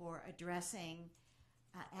you for addressing,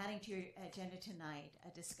 adding to your agenda tonight, a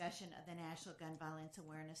discussion of the National Gun Violence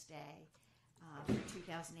Awareness Day for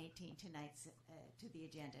 2018 tonight's to the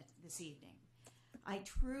agenda this evening. I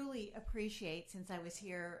truly appreciate, since I was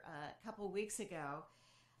here a couple weeks ago,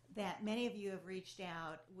 that many of you have reached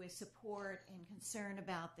out with support and concern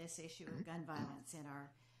about this issue of gun violence in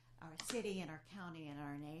our city and our county and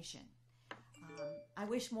our nation. I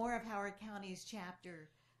wish more of Howard County's chapter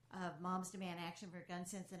of Moms Demand Action for Gun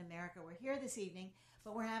Sense in America were here this evening,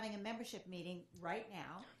 but we're having a membership meeting right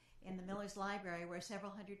now in the Miller's Library where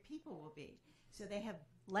several hundred people will be. So they have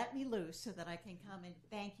let me loose so that I can come and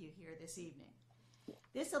thank you here this evening.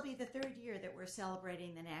 This will be the 3rd year that we're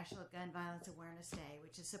celebrating the National Gun Violence Awareness Day,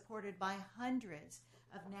 which is supported by hundreds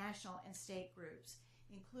of national and state groups,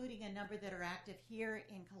 including a number that are active here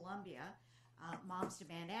in Columbia, Moms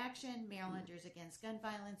Demand Action, Marylanders Against Gun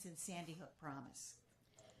Violence, and Sandy Hook Promise.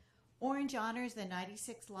 Orange honors the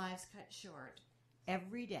 96 lives cut short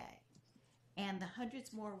every day, and the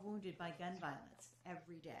hundreds more wounded by gun violence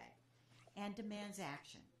every day, and demands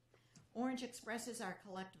action. Orange expresses our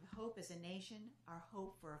collective hope as a nation, our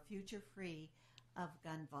hope for a future free of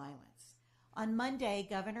gun violence. On Monday,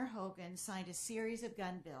 Governor Hogan signed a series of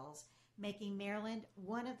gun bills, making Maryland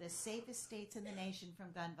one of the safest states in the nation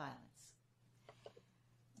from gun violence.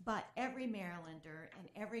 But every Marylander and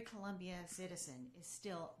every Columbia citizen is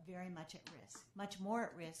still very much at risk, much more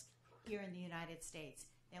at risk here in the United States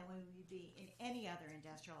than we would be in any other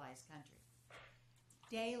industrialized country.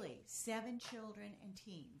 Daily, 7 children and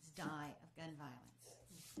teens die of gun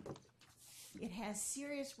violence. It has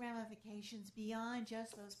serious ramifications beyond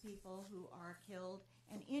just those people who are killed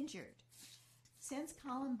and injured. Since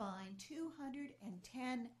Columbine,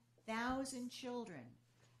 210,000 children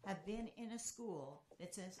have been in a school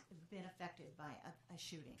that's been affected by a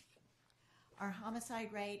shooting. Our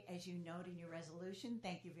homicide rate, as you note in your resolution,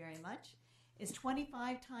 thank you very much, is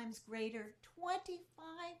 25 times greater, 25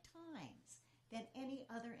 times, than any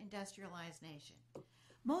other industrialized nation.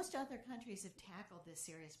 Most other countries have tackled this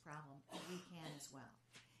serious problem, and we can as well.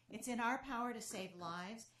 It's in our power to save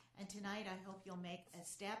lives, and tonight I hope you'll make a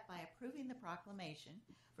step by approving the proclamation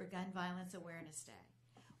for Gun Violence Awareness Day.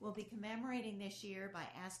 We'll be commemorating this year by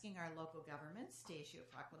asking our local governments to issue a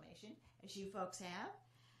proclamation, as you folks have,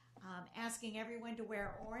 asking everyone to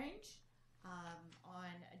wear orange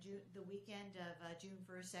on the weekend of June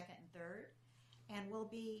 1st, 2nd, and 3rd, and we'll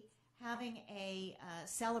be having a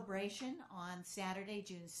celebration on Saturday,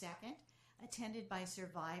 June 2nd, attended by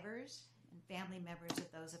survivors and family members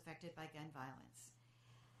of those affected by gun violence.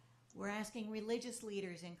 We're asking religious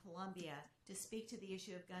leaders in Columbia to speak to the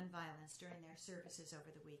issue of gun violence during their services over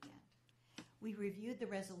the weekend. We reviewed the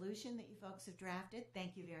resolution that you folks have drafted.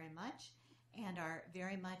 Thank you very much, and are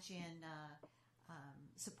very much in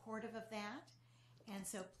supportive of that. And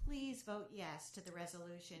so please vote yes to the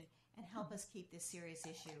resolution and help us keep this serious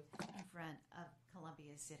issue in front of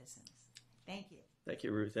Columbia's citizens. Thank you. Thank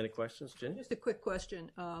you, Ruth. Any questions, Jenny? Just a quick question.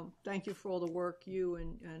 Thank you for all the work you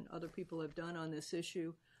and other people have done on this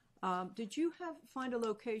issue. Did you find a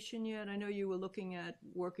location yet? I know you were looking at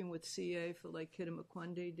working with CA for Lake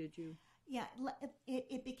Kittamaqundi. Did you? Yeah,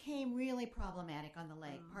 it became really problematic on the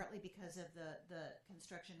lake, partly because of the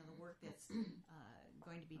construction of the work that's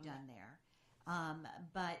going to be done there.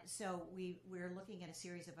 But so we're looking at a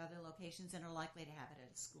series of other locations and are likely to have it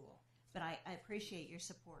at a school. But I appreciate your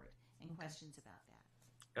support and questions about that.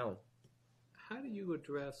 Alan. How do you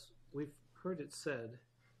address, we've heard it said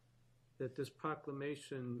that this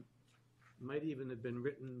proclamation might even have been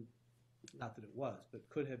written, not that it was, but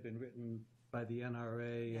could have been written by the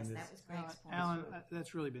NRA. Yes, and that was Greg's point. Alan,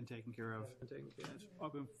 that's really been taken care of. It's all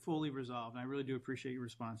been fully resolved, and I really do appreciate your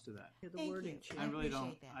response to that. The Thank wording you. change. I really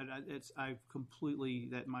don't. appreciate I've completely,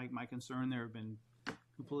 that my concern there have been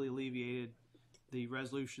completely alleviated. The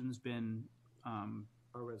resolution's been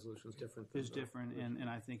Our resolution is different. is different, and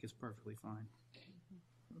I think it's perfectly fine.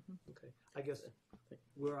 Okay. I guess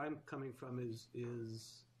where I'm coming from is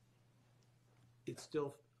it's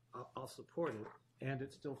still, I'll support it, and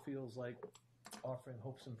it still feels like offering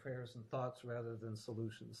hopes and prayers and thoughts rather than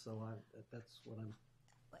solutions. So that's what I'm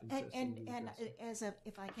interested in addressing.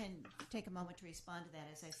 If I can take a moment to respond to that,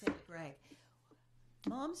 as I said to Greg,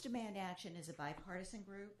 Moms Demand Action is a bipartisan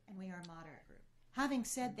group, and we are a moderate group. Having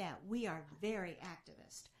said that, we are very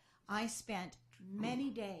activist. I spent many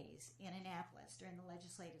days in Annapolis during the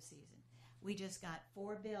legislative season. We just got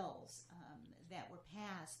 4 bills that were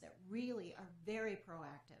passed that really are very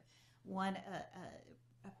proactive. One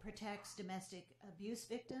protects domestic abuse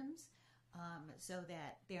victims, so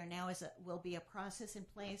that there now will be a process in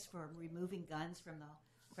place for removing guns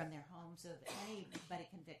from their homes of anybody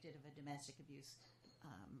convicted of a domestic abuse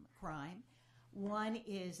crime. One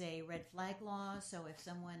is a red flag law, so if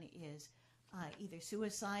someone is either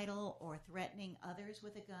suicidal or threatening others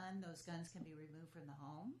with a gun, those guns can be removed from the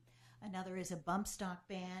home. Another is a bump stock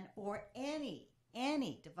ban, or any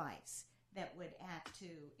device that would act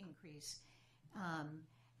to increase.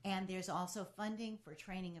 And there's also funding for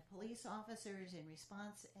training of police officers in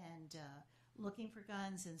response and looking for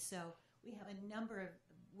guns. And so we have a number of,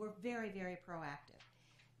 we're very, very proactive.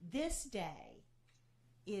 This day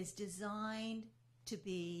is designed to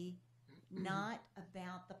be not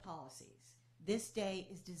about the policies. This day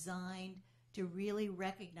is designed to really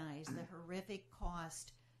recognize the horrific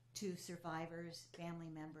cost to survivors, family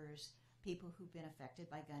members, people who've been affected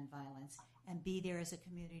by gun violence, and be there as a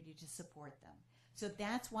community to support them. So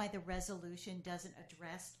that's why the resolution doesn't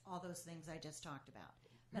address all those things I just talked about.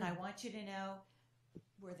 But I want you to know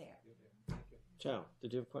we're there. Chow,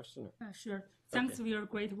 did you have a question? Sure. Thanks for your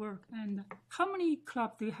great work. And how many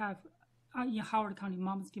clubs do you have in Howard County,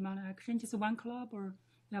 Moms Demand Action? Just one club, or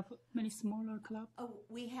you have many smaller clubs? Oh,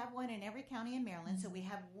 we have one in every county in Maryland. So we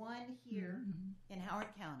have one here in Howard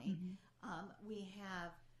County. We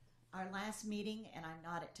have our last meeting, and I'm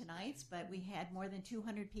not at tonight's, but we had more than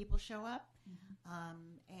 200 people show up.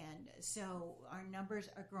 And so our numbers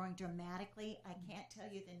are growing dramatically. I can't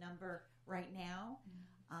tell you the number right now,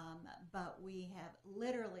 but we have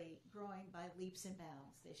literally growing by leaps and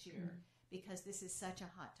bounds this year because this is such a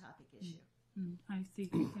hot topic issue. I see.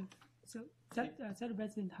 So that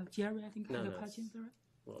resident, Jerry, I think, had a question, sorry?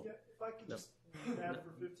 Well, Yeah, if I could just add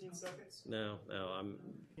for 15 seconds. no,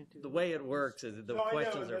 the way it works is the No,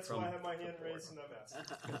 questions I know, are that's from. why I have my hand raised and I'm asking.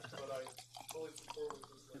 But I fully support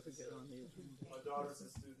what you're saying. My daughter's a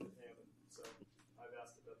student at Hammond, so I've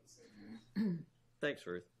asked about the same thing. Thanks,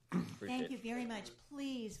 Ruth. Appreciate Thank you it. very much.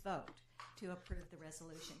 Please vote to approve the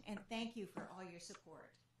resolution, and thank you for all your support.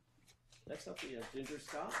 Next up, we have Ginger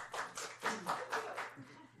Scott.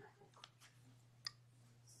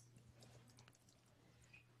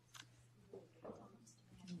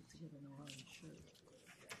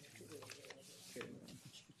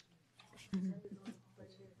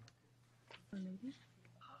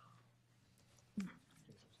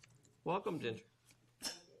 Welcome, Ginger.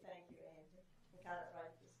 Thank you, Andy. I got it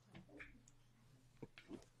right this time.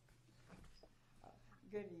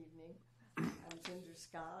 Good evening. I'm Ginger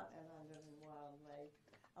Scott, and I live in Wild Lake.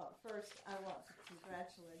 First, I want to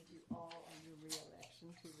congratulate you all on your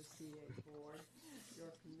re-election to the CA board.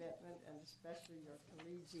 Your commitment and especially your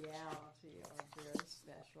collegiality are very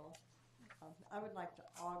special. I would like to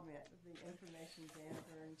augment the information Dan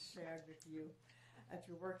Burns shared with you at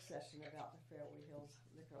your work session about the Fairway Hills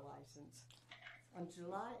liquor license. On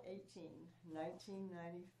July 18,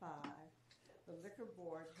 1995, the Liquor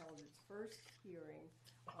Board held its first hearing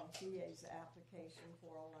on CA's application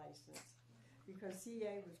for a license. Because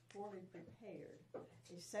CA was poorly prepared,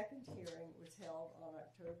 a second hearing was held on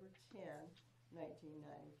October 10,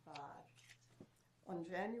 1995. On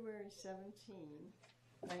January 17,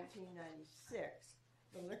 1996,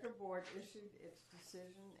 the Liquor Board issued its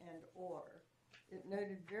decision and order. It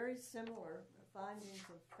noted very similar findings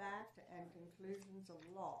of fact and conclusions of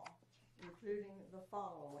law, including the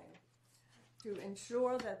following. To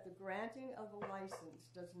ensure that the granting of a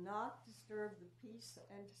license does not disturb the peace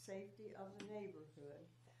and safety of the neighborhood,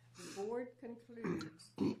 the board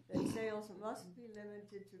concludes that sales must be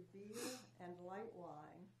limited to beer and light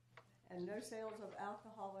wine, and no sales of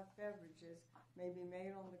alcoholic beverages may be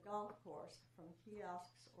made on the golf course from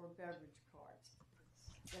kiosks or beverage carts.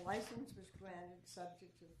 The license was granted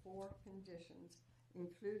subject to 4 conditions,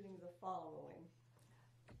 including the following: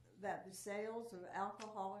 that the sales of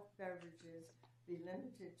alcoholic beverages be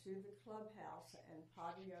limited to the clubhouse and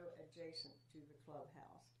patio adjacent to the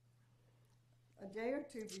clubhouse. A day or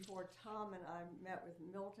two before Tom and I met with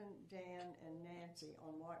Milton, Dan, and Nancy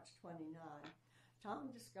on March 29, Tom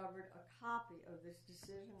discovered a copy of this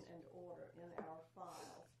decision and order in our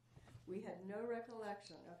files. We had no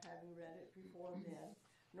recollection of having read it before then,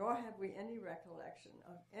 nor have we any recollection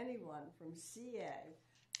of anyone from CA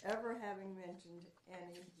ever having mentioned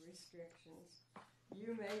any restrictions.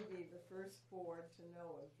 You may be the first board to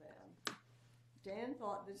know of them. Dan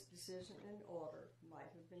thought this decision and order might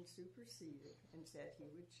have been superseded and said he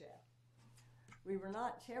would check. We were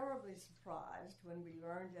not terribly surprised when we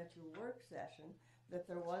learned at your work session that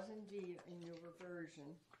there was indeed a newer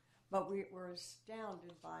version, but we were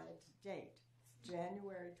astounded by its date,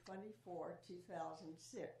 January 24,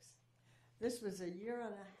 2006. This was a year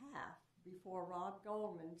and a half before Rob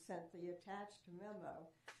Goldman sent the attached memo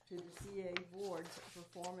to the CA Board's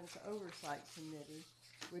Performance Oversight Committee,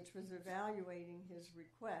 which was evaluating his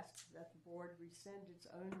request that the board rescind its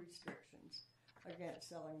own restrictions against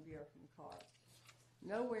selling beer from carts.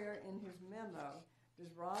 Nowhere in his memo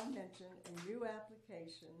does Rob mention a new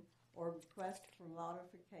application or request for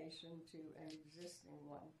modification to an existing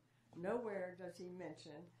one. Nowhere does he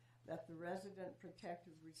mention that the resident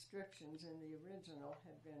protective restrictions in the original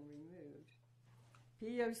had been removed.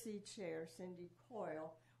 POC Chair Cindy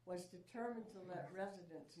Coyle was determined to let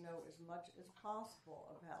residents know as much as possible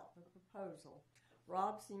about the proposal.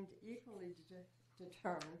 Rob seemed equally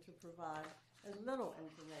determined to provide as little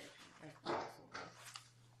information as possible.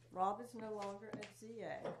 Rob is no longer at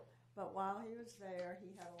CA, but while he was there,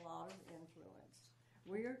 he had a lot of influence.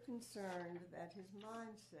 We are concerned that his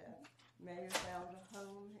mindset may have found a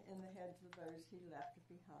home in the heads of those he left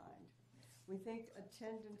behind. We think a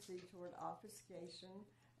tendency toward obfuscation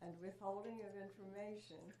and withholding of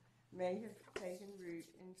information may have taken root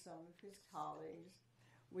in some of his colleagues.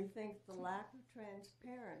 We think the lack of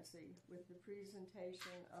transparency with the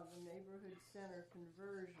presentation of the neighborhood center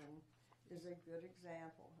conversion is a good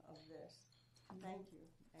example of this. Thank you,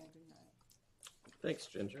 and good night. Thanks,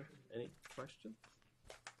 Ginger. Any questions?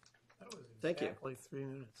 That was Thank you. exactly 3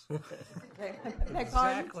 minutes.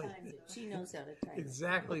 Exactly. She knows how to time it.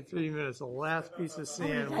 Exactly 3 minutes. The last piece of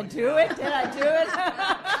sand. Did I do it? Did I do it?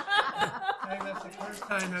 think that's the first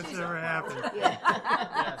time that's ever happened.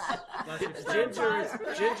 Yes.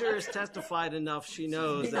 Ginger has testified enough. She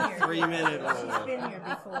knows that 3 minute rule. She's been here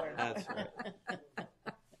before. That's right.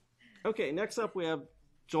 Okay, next up we have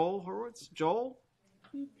Joel Horowitz. Joel?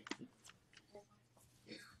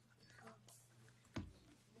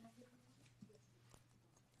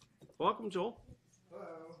 Welcome, Joel.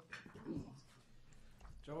 Hello.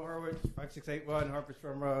 Joel Horowitz, 5681 Harper's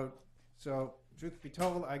Ferry Road. So, truth be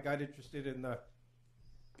told, I got interested in the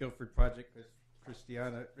Guilford project because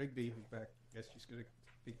Christiana Rigby, who's back, I guess she's going to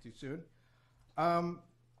speak too soon.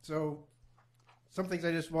 So, some things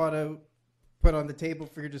I just want to put on the table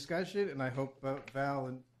for your discussion, and I hope Val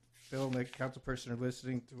and Phil and the council person are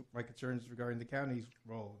listening to my concerns regarding the county's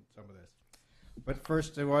role in some of this. But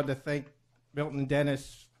first, I wanted to thank Milton and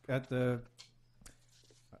Dennis at the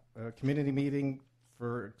community meeting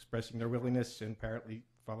for expressing their willingness and apparently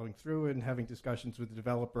following through and having discussions with the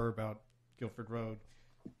developer about Guilford Road.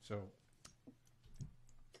 So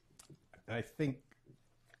I think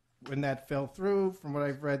when that fell through, from what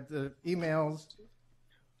I've read the emails,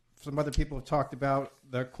 some other people have talked about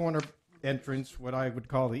the corner entrance, what I would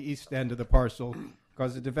call the east end of the parcel,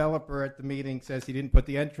 because the developer at the meeting says he didn't put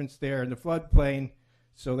the entrance there in the floodplain,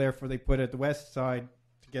 so therefore they put it at the west side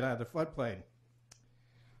to get out of the floodplain.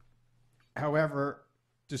 However,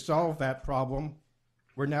 to solve that problem,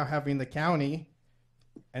 we're now having the county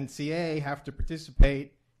and CA have to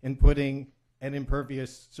participate in putting an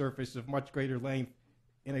impervious surface of much greater length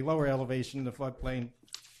in a lower elevation in the floodplain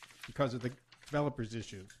because of the developer's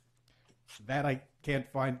issues. That I can't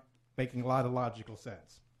find making a lot of logical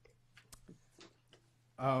sense.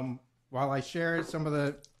 While I share some of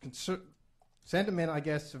the sentiment, I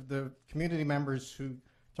guess, of the community members who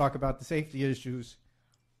talk about the safety issues,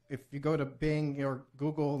 if you go to Bing or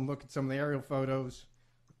Google and look at some of the aerial photos,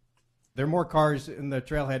 there are more cars in the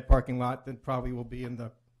trailhead parking lot than probably will be in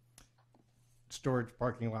the storage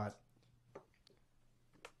parking lot.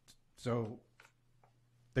 So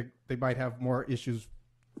they might have more issues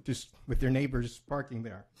just with their neighbors parking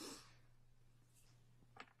there.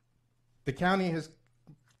 The county has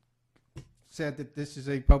said that this is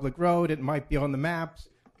a public road. It might be on the maps,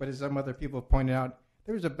 but as some other people have pointed out,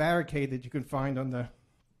 there's a barricade that you can find on the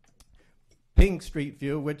Ping Street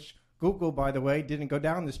view, which Google, by the way, didn't go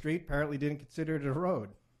down the street, apparently didn't consider it a road.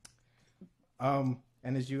 And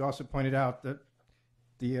as you also pointed out,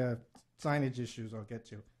 the signage issues I'll get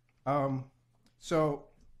to. So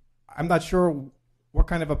I'm not sure what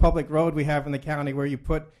kind of a public road we have in the county where you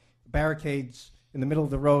put barricades in the middle of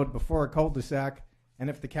the road before a cul-de-sac, and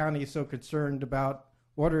if the county is so concerned about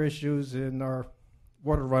water issues and our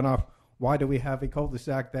water runoff, why do we have a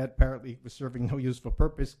cul-de-sac that apparently was serving no useful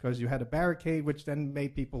purpose? Because you had a barricade, which then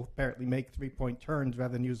made people apparently make three-point turns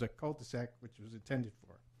rather than use a cul-de-sac, which was intended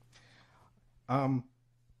for.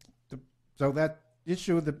 So that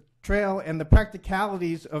issue of the trail and the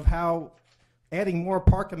practicalities of how adding more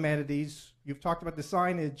park amenities, you've talked about the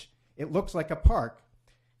signage, it looks like a park.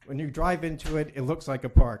 When you drive into it, it looks like a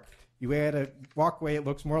park. You add a walkway, it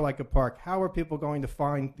looks more like a park. How are people going to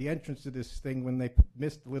find the entrance to this thing when they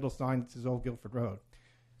missed the little sign that says Old Guilford Road?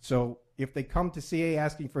 So if they come to CA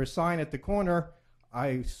asking for a sign at the corner, I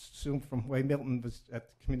assume from the way Milton was at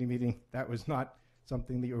the committee meeting, that was not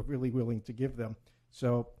something that you're really willing to give them.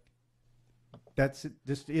 So that's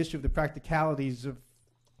just the issue of the practicalities of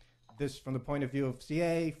this from the point of view of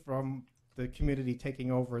CA, from the community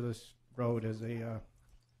taking over this road as a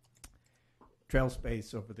trail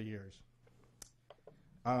space over the years.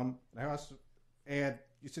 I also add,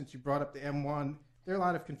 since you brought up the M1, there are a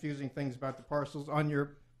lot of confusing things about the parcels. On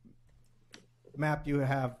your map, you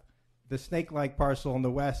have the snake-like parcel on the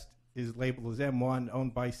west is labeled as M1,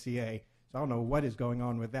 owned by CA. So I don't know what is going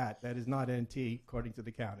on with that. That is not NT, according to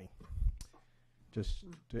the county. Just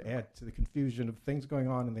to add to the confusion of things going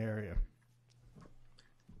on in the area.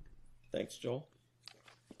 Thanks, Joel.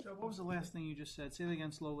 So what was the last thing you just said? Say it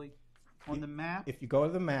again slowly. On the map? If you go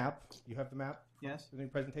to the map, you have the map? Yes. The new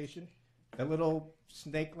presentation? That little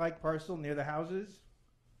snake-like parcel near the houses?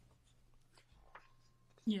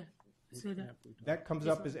 Yeah. So that comes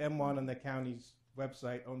up as M1 on the county's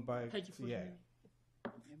website, owned by CA.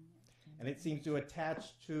 And it seems to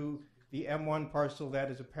attach to the M1 parcel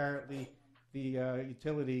that is apparently the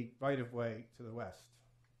utility right-of-way to the west.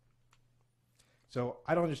 So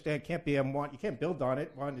I don't understand. It can't be M1. You can't build on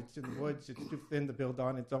it. One, it's in the woods. It's too thin to build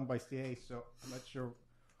on. It's owned by CA, so I'm not sure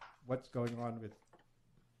what's going on with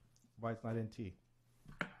why it's not NT.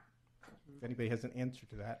 If anybody has an answer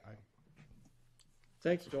to that,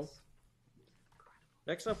 Thanks, Joel.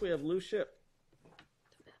 Next up, we have Lou Ship.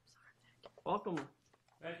 Welcome.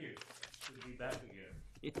 Thank you. Good to be back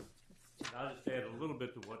again. I'll just add a little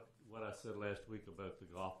bit to what I said last week about the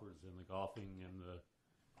golfers and the golfing and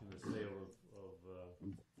the sale of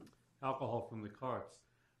alcohol from the carts.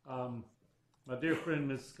 My dear friend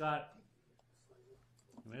Ms. Scott,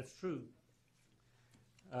 and that's true,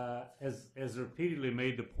 has repeatedly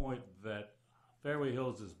made the point that Fairway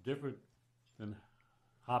Hills is different than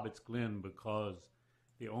Hobbit's Glen because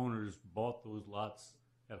the owners bought those lots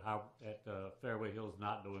at Fairway Hills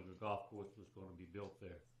not knowing a golf course was going to be built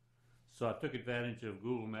there. So I took advantage of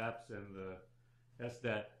Google Maps and the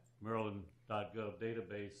SDAT Maryland.gov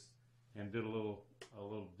database and did a little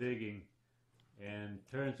digging, and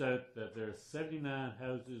turns out that there are 79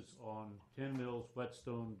 houses on 10 Mills,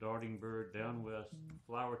 Whetstone, Darting Bird, Down West,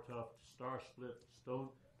 Flower Tuft, Star Split, Stone,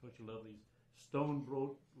 don't you love these? Stone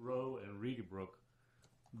Row and Reedy Brook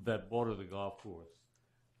that border the golf course.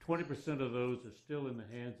 20% of those are still in the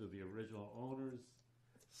hands of the original owners.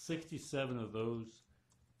 67 of those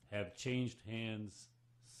have changed hands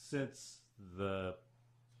since the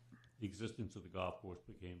existence of the golf course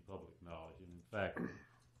became public knowledge. And in fact,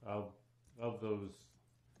 of those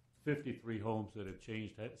 53 homes that have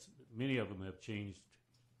changed, many of them have changed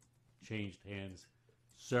hands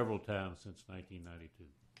several times since 1992.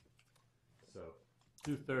 So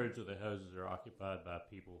 2/3 of the houses are occupied by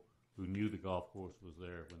people who knew the golf course was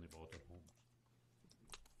there when they bought their homes.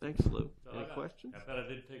 Thanks, Lou. So Any questions? I bet I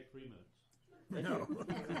didn't take 3 minutes. No.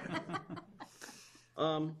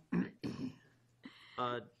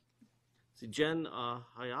 See, Jen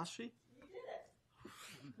Hayashi?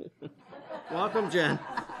 Welcome, Jen.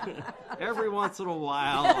 Every once in a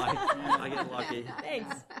while, I get lucky.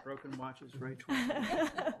 Thanks. Broken watches, right?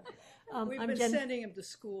 We've I'm been Jen. sending him to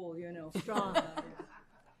school, you know. Strong.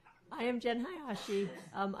 I am Jen Hayashi.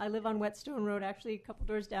 I live on Whetstone Road, actually a couple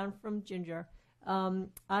doors down from Ginger.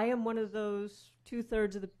 I am one of those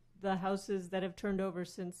 2/3 of the houses that have turned over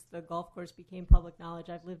since the golf course became public knowledge.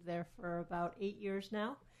 I've lived there for about 8 years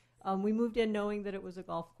now. We moved in knowing that it was a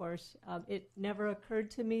golf course. It never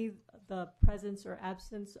occurred to me the presence or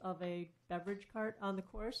absence of a beverage cart on the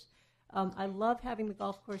course. I love having the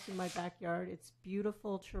golf course in my backyard. It's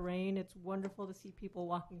beautiful terrain. It's wonderful to see people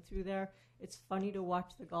walking through there. It's funny to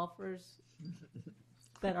watch the golfers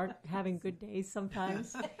that aren't having good days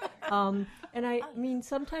sometimes. And I mean,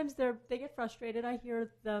 sometimes they get frustrated. I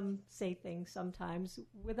hear them say things sometimes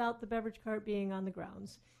without the beverage cart being on the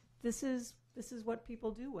grounds. This is what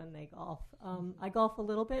people do when they golf. I golf a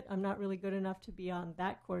little bit. I'm not really good enough to be on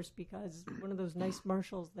that course because one of those nice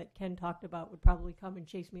Marshalls that Ken talked about would probably come and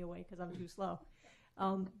chase me away because I'm too slow.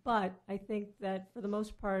 But I think that for the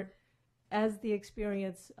most part, as the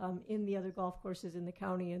experience in the other golf courses in the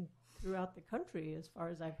county and throughout the country, as far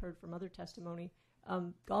as I've heard from other testimony,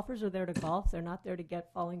 golfers are there to golf. They're not there to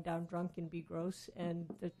get falling down drunk and be gross, and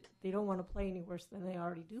they don't want to play any worse than they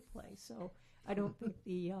already do play. So I don't think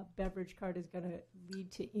the beverage cart is going to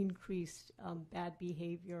lead to increased bad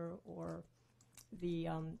behavior or the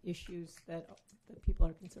issues that people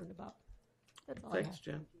are concerned about. That's all I Thanks, have.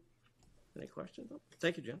 Jen. Any questions?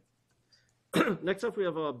 Thank you, Jen. Next up, we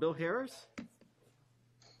have Bill Harris.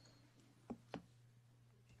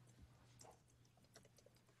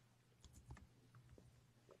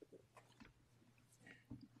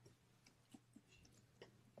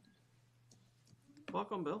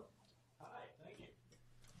 Welcome, Bill. Hi, thank you.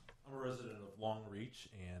 I'm a resident of Long Reach,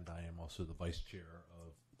 and I am also the vice chair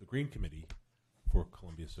of the Green Committee for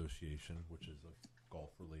Columbia Association, which is a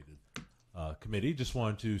golf-related committee. Just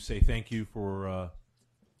wanted to say thank you for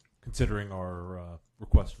considering our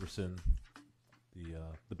request to rescind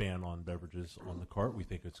the ban on beverages on the cart. We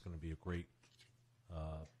think it's going to be a great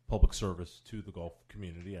public service to the golf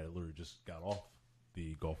community. I literally just got off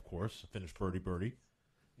the golf course, finished birdie.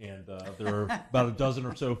 And there are about a dozen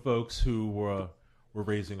or so folks who were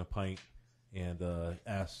raising a pint and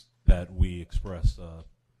asked that we express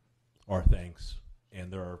our thanks.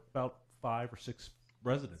 And there are about 5 or 6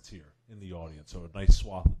 residents here in the audience. So a nice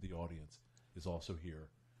swath of the audience is also here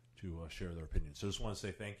to share their opinions. So just want to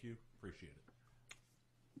say thank you. Appreciate it.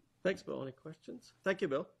 Thanks, Bill. Any questions? Thank you,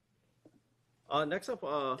 Bill. Next up,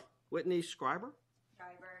 Whitney Schreiber.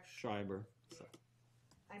 Schreiber.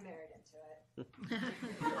 I'm married into it.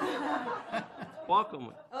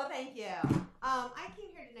 Welcome. Oh, thank you. I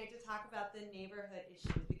came here tonight to talk about the neighborhood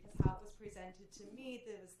issues because how it was presented to me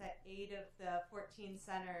was that 8 of the 14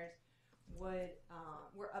 centers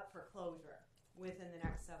were up for closure within the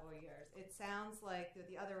next several years. It sounds like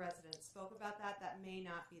the other residents spoke about that. That may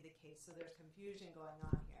not be the case, so there's confusion going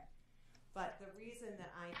on here. But the reason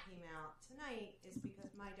that I came out tonight is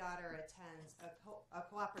because my daughter attends a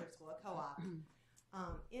cooperative school, a co-op,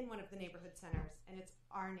 in one of the neighborhood centers, and it's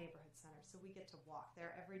our neighborhood center, so we get to walk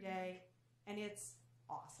there every day. and it's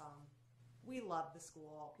awesome. We love the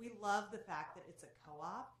school. We love the fact that it's a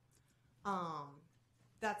co-op.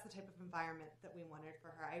 That's the type of environment that we wanted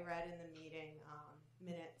for her. I read in the meeting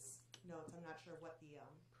minutes, notes, I'm not sure what the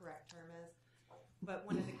correct term is, but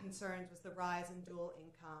one of the concerns was the rise in dual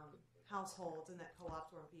income households and that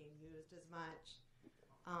co-ops weren't being used as much.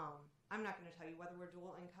 I'm not going to tell you whether we're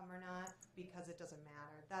dual income or not because it doesn't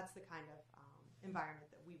matter. That's the kind of environment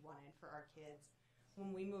that we wanted for our kids.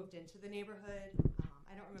 When we moved into the neighborhood,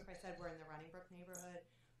 I don't remember if I said we're in the Runningbrook neighborhood,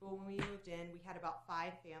 but when we moved in, we had about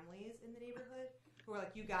 5 families in the neighborhood who were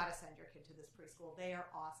like, you got to send your kid to this preschool. They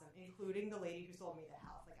are awesome, including the lady who sold me the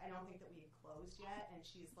house. Like, I don't think that we had closed yet, and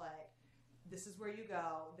she's like, this is where you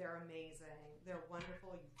go. They're amazing. They're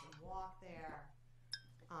wonderful. You can walk there.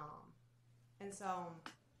 And so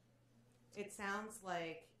it sounds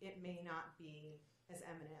like it may not be as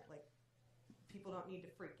eminent. Like, people don't need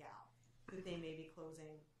to freak out that they may be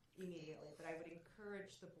closing immediately. But I would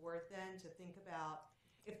encourage the board then to think about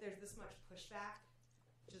if there's this much pushback,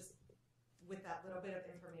 just with that little bit of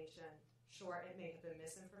information. Sure, it may have been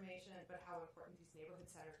misinformation, but how important these neighborhood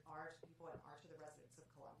centers are to people and are to the residents of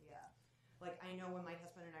Columbia. Like, I know when my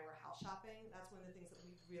husband and I were house shopping, that's one of the things that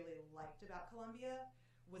we really liked about Columbia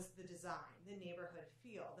was the design, the neighborhood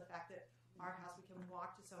feel, the fact that our house, we can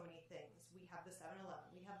walk to so many things. We have the 7-Eleven,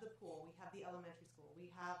 we have the pool, we have the elementary school, we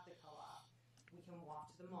have the co-op, we can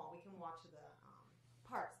walk to the mall, we can walk to the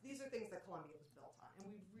parks. These are things that Columbia was built on, and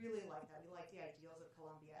we really like that. We like the ideals of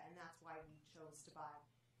Columbia, and that's why we chose to buy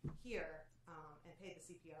here and pay the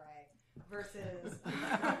CPRA versus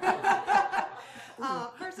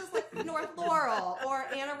versus like North Laurel or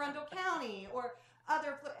Anne Arundel County or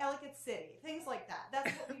other Ellicott City, things like that.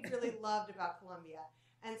 That's what we really loved about Columbia.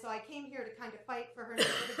 And so I came here to kind of fight for her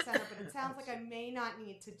neighborhood center, but it sounds like I may not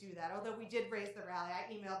need to do that. Although we did raise the rally.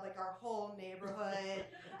 I emailed like our whole neighborhood,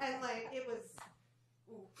 and like it was.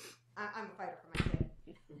 Ooh, I'm a fighter for my kid.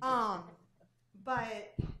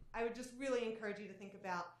 But I would just really encourage you to think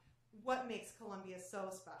about what makes Columbia so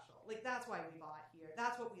special. Like, that's why we bought here.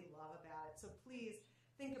 That's what we love about it. So please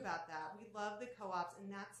think about that. We love the co-ops,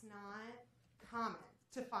 and that's not common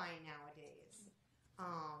to find nowadays.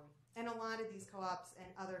 And a lot of these co-ops and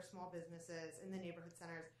other small businesses in the neighborhood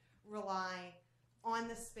centers rely on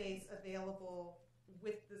the space available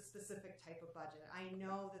with the specific type of budget. I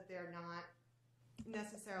know that they're not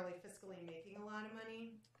necessarily fiscally making a lot of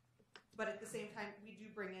money, but at the same time, we do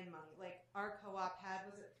bring in money. Like, our co-op had,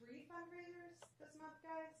 was it 3 fundraisers this month,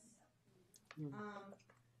 guys?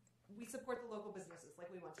 We support the local businesses. Like,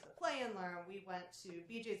 we went to the Play and Learn, we went to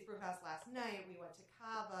BJ's Brewhouse last night, we went to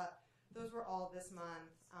Cava. Those were all this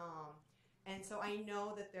month. And so I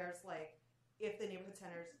know that there's like, if the neighborhood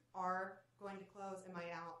centers are going to close, am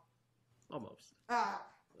I out? Almost. But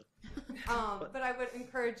I would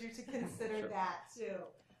encourage you to consider Sure. that too.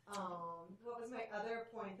 What was my other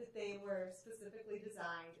point? That they were specifically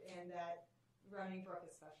designed, and that Runningbrook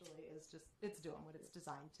especially is just, it's doing what it's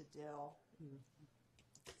designed to do. So.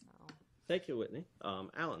 Thank you, Whitney.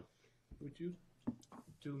 Alan. Would you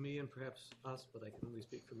do me and perhaps us, but I can only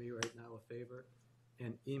speak for me right now, a favor,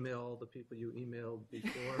 and email the people you emailed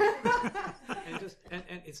before?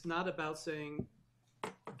 and it's not about saying,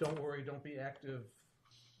 don't worry, don't be active,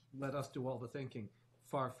 let us do all the thinking.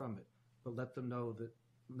 Far from it. But let them know that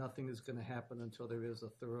nothing is going to happen until there is a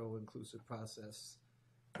thorough, inclusive process.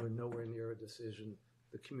 We're nowhere near a decision.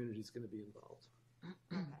 The community's going to be involved.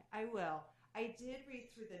 Okay, I will. I did read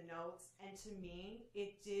through the notes, and to me,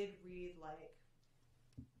 it did read like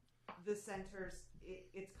the centers,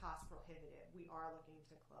 it's cost prohibitive. We are looking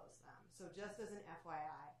to close them. So just as an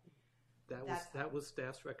FYI. That was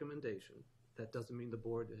staff's recommendation. That doesn't mean the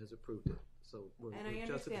board has approved it. So we're And I just at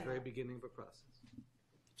the understand very that. beginning of a process.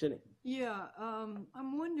 Jenny. Yeah,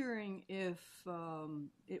 I'm wondering if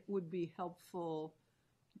it would be helpful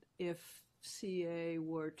if CA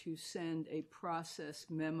were to send a process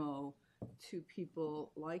memo to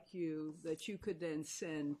people like you that you could then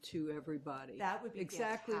send to everybody. That would be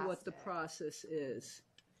exactly what the fantastic. process is,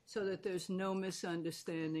 so that there's no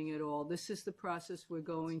misunderstanding at all. This is the process we're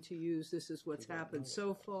going to use. This is what's happened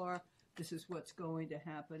so far. This is what's going to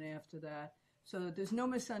happen after that, so that there's no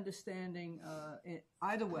misunderstanding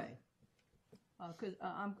either way. Because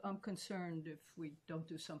I'm concerned if we don't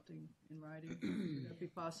do something in writing. Would that be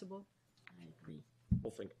possible? I agree.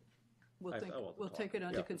 We'll think. We'll I think. want to We'll talk. take it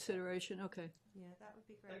under Yeah. consideration. Okay. Yeah, that would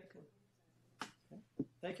be great.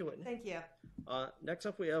 Thank you, Whitney. Thank you. Next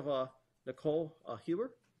up, we have Nicole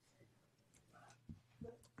Huber.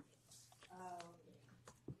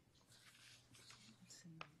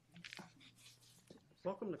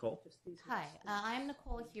 Welcome, Nicole. Hi, I'm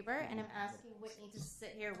Nicole Huber, and I'm asking Whitney to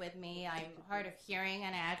sit here with me. I'm hard of hearing,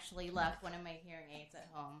 and I actually left one of my hearing aids at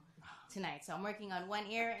home tonight. So I'm working on one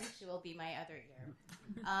ear, and she will be my other ear.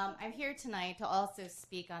 I'm here tonight to also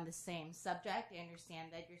speak on the same subject. I understand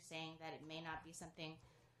that you're saying that it may not be something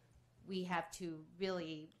we have to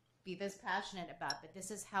really be this passionate about, but this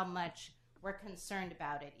is how much we're concerned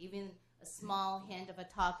about it. Even a small hint of a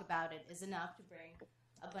talk about it is enough to bring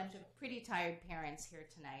a bunch of pretty tired parents here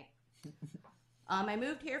tonight. I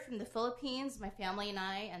moved here from the Philippines, my family and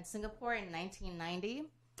I, and Singapore in 1990.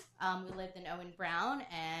 We lived in Owen Brown,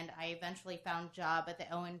 and I eventually found a job at the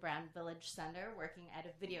Owen Brown Village Center, working at a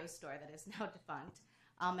video store that is now defunct.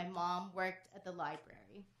 My mom worked at the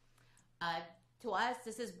library. To us,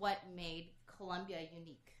 this is what made Columbia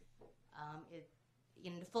unique.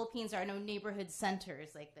 In the Philippines, there are no neighborhood centers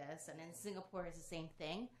like this, and in Singapore, it's the same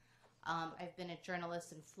thing. I've been a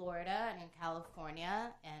journalist in Florida and in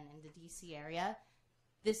California and in the DC area.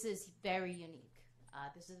 This is very unique.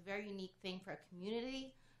 This is a very unique thing for a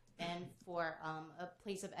community and for a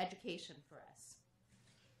place of education for us.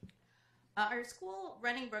 Our school,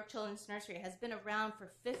 Running Brook Children's Nursery, has been around for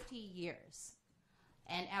 50 years.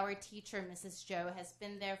 And our teacher, Mrs. Joe, has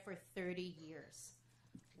been there for 30 years.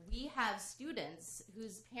 We have students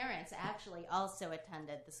whose parents actually also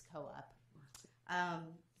attended this co-op.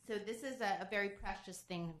 So this is a very precious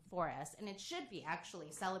thing for us, and it should be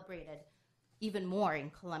actually celebrated even more in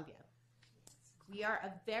Columbia. We are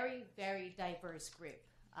a very, very diverse group.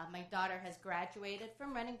 My daughter has graduated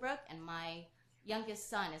from Running Brook, and my youngest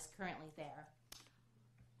son is currently there.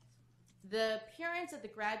 The parents of the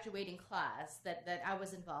graduating class that I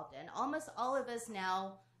was involved in, almost all of us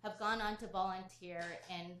now have gone on to volunteer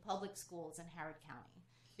in public schools in Howard County,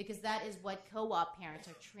 because that is what co-op parents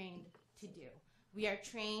are trained to do. We are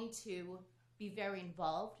trained to be very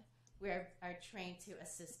involved. We are trained to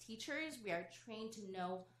assist teachers. We are trained to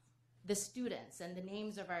know the students and the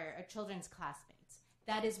names of our children's classmates.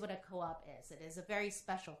 That is what a co-op is. It is a very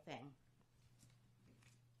special thing.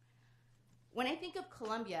 When I think of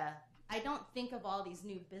Columbia, I don't think of all these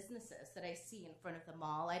new businesses that I see in front of the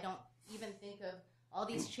mall. I don't even think of all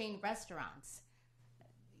these chain restaurants.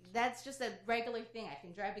 That's just a regular thing. I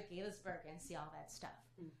can drive to Gaithersburg and see all that stuff.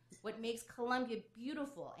 What makes Columbia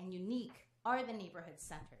beautiful and unique are the neighborhood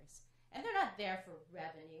centers. And they're not there for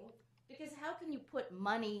revenue, because how can you put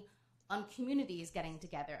money on communities getting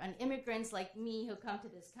together, on immigrants like me who come to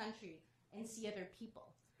this country and see other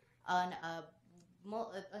people, on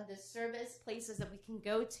the service places that we can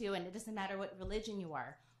go to, and it doesn't matter what religion you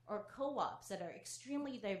are, or co-ops that are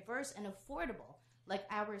extremely diverse and affordable, like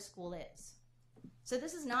our school is. So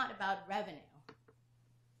this is not about revenue.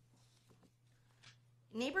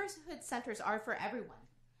 Neighborhood centers are for everyone.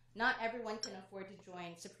 Not everyone can afford to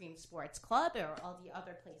join Supreme Sports Club or all the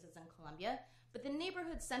other places in Columbia, but the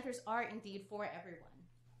neighborhood centers are indeed for everyone.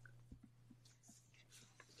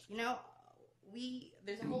 You know,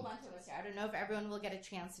 there's a whole bunch of us here. I don't know if everyone will get a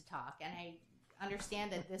chance to talk, and I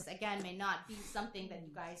understand that this, again, may not be something that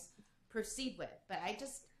you guys proceed with, but I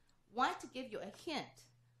just want to give you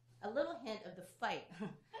a little hint of the fight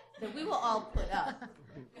that we will all put up.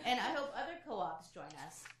 And I hope other co-ops join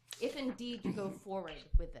us, if indeed you go forward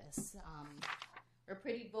with this. We're a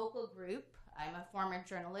pretty vocal group. I'm a former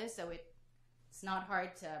journalist, so it's not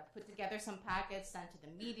hard to put together some packets, send to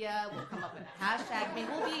the media. We'll come up with a hashtag. I mean,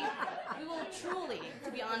 we will truly,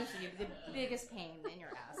 to be honest with you, be the biggest pain in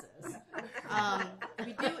your asses.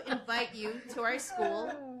 We do invite you to our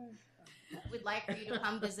school. We'd like for you to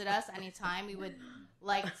come visit us anytime. We would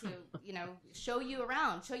like to, show you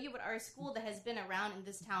around, show you what our school that has been around in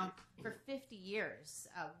this town for 50 years,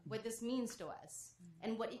 what this means to us,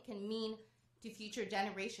 and what it can mean to future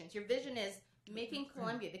generations. Your vision is making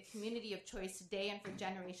Columbia the community of choice today and for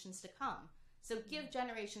generations to come. So give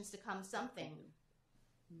generations to come something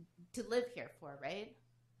to live here for, right?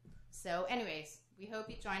 So anyways, we hope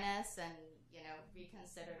you join us and,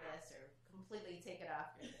 reconsider this or completely take it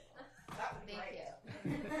off your table. Thank you.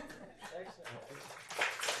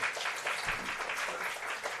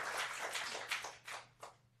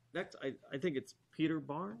 Next, I think it's Peter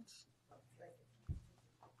Barnes.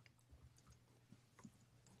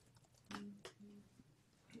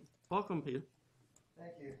 Welcome, Peter.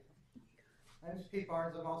 Thank you. My name is Pete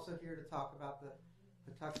Barnes. I'm also here to talk about the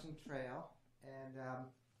Patuxent Trail and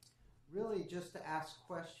really just to ask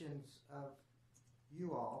questions of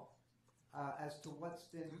you all as to what's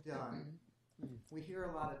been done. We hear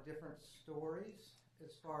a lot of different stories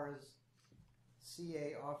as far as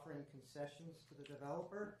CA offering concessions to the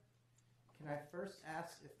developer. Can I first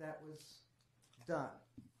ask if that was done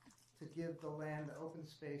to give the land open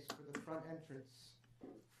space for the front entrance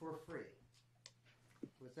for free.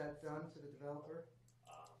 Was that done to the developer?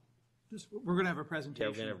 We're going to have a Yeah,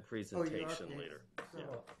 presentation. we're gonna have a presentation okay. later.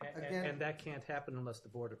 So, Yeah. again, And that can't happen unless the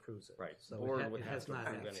board approves it. Right. So The board it, would it have has to not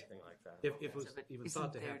approve happened. anything like that. If it was even Isn't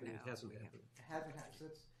thought to there happen, it now. hasn't happened. It hasn't happened. So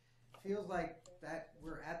it feels like that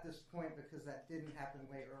we're at this point because that didn't happen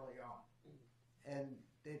way early on. And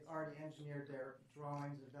they've already engineered their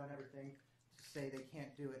drawings and done everything to say they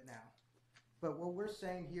can't do it now. But what we're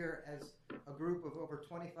saying here as a group of over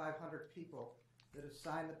 2,500 people that have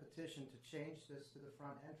signed the petition to change this to the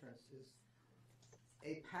front entrance is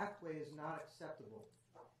a pathway is not acceptable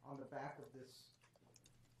on the back of this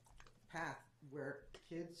path where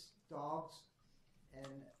kids, dogs,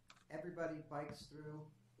 and everybody bikes through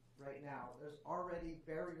right now. There's already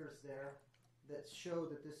barriers there that show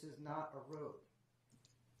that this is not a road.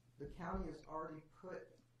 The county has already put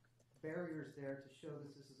barriers there to show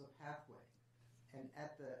that this is a pathway. And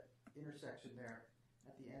at the intersection there,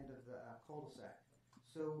 at the end of the cul-de-sac.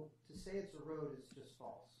 So to say it's a road is just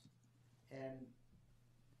false. And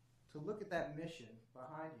to look at that mission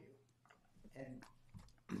behind you and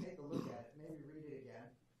take a look at it, maybe read it again,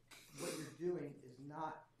 what you're doing is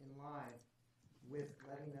not in line with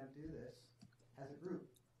letting them do this as a group.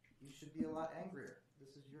 You should be a lot angrier.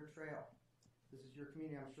 This is your trail. This is your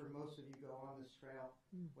community. I'm sure most of you go on this trail,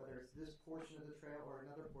 whether it's this portion of the trail or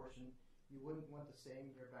another portion, you wouldn't want the same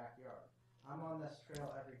in your backyard. I'm on this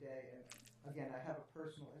trail every day, and again, I have a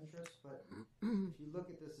personal interest, but if you look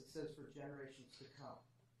at this, it says for generations to come.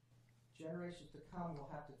 Generations to come will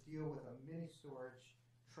have to deal with a mini storage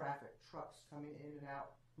traffic, trucks coming in and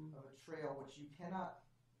out of a trail, which you cannot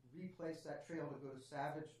replace that trail to go to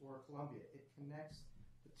Savage or Columbia. It connects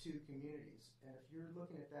the two communities. And if you're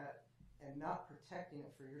looking at that and not protecting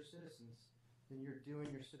it for your citizens, then you're doing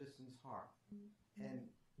your citizens harm. And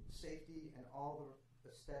safety and all the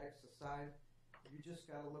aesthetics aside, you just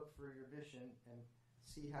got to look for your mission and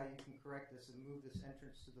see how you can correct this and move this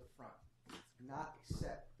entrance to the front, not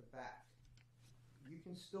accept the back. You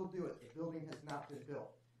can still do it. The building has not been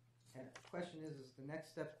built. And the question is the next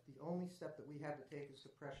step, the only step that we have to take is to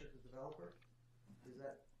pressure the developer? Is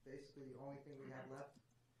that basically the only thing we have left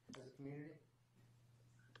as a community?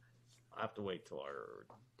 I have to wait till our.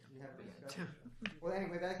 You have a discussion? Well,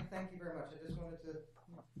 anyway, thank you very much. I just wanted to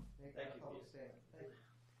make that public statement. Thank you.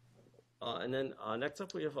 And then next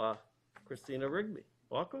up we have Christina Rigby.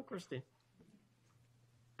 Welcome, Christine.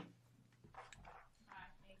 Thank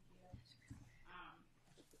you.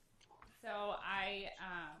 So I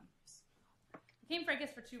came for, I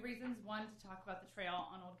guess, for two reasons. One, to talk about the trail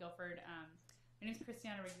on Old Guilford. My name is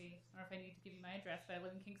Christiana Rigby. I don't know if I need to give you my address, but I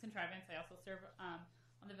live in Kingston Trivance. I also serve on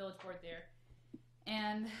the village board there.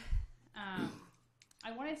 And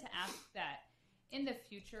I wanted to ask that in the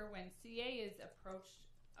future, when CA is approached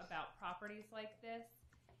about properties like this,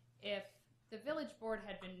 if the village board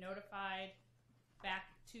had been notified back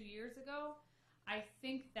 2 years ago, I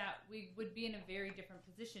think that we would be in a very different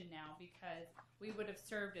position now, because we would have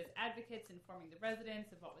served as advocates informing the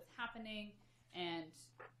residents of what was happening, and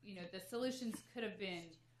the solutions could have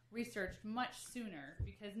been researched much sooner,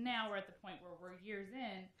 because now we're at the point where we're years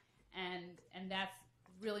in, and that's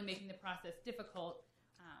really making the process difficult,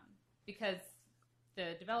 because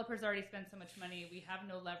the developer's already spent so much money. We have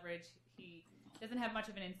no leverage. He doesn't have much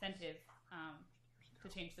of an incentive to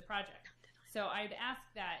change the project. So I'd ask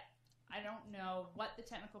that, I don't know what the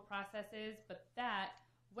technical process is, but that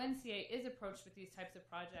when CA is approached with these types of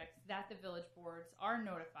projects, that the village boards are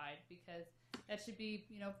notified, because that should be,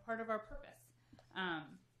 part of our purpose.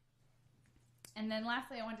 And then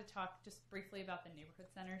lastly, I wanted to talk just briefly about the neighborhood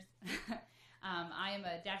centers. I am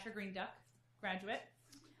a Dasher Green Duck graduate,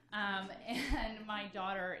 and my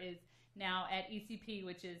daughter is now at ECP,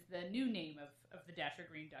 which is the new name of the Dasher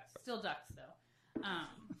Green Ducks. Still Ducks, though.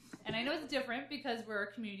 And I know it's different because we're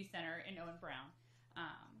a community center in Owen Brown.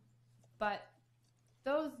 But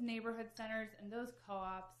those neighborhood centers and those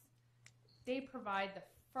co-ops, they provide the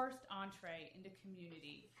first entree into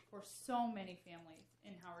community for so many families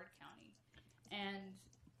in Howard County. And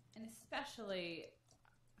especially,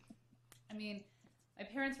 my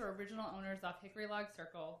parents were original owners off Hickory Log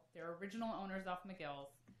Circle. They were original owners off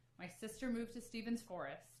McGill's. My sister moved to Stevens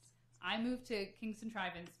Forest. I moved to Kingston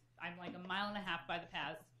Trivance. I'm like a mile and a half by the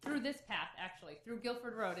path. Through this path, actually. Through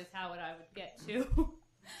Guilford Road is how I would get to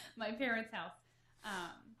my parents' house.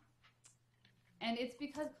 And it's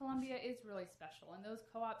because Columbia is really special. And those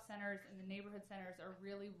co-op centers and the neighborhood centers are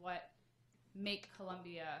really what make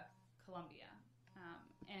Columbia, Columbia.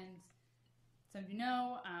 And some of you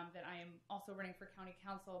know that I am also running for county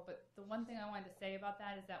council. But the one thing I wanted to say about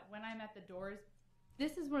that is that when I'm at the doors,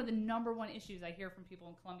 this is one of the number one issues I hear from people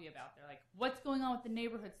in Columbia about. They're like, what's going on with the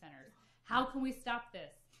neighborhood centers? How can we stop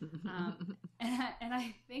this? And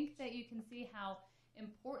I think that you can see how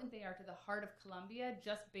important they are to the heart of Columbia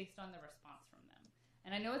just based on the response from them.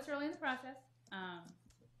 And I know it's early in the process,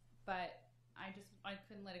 but I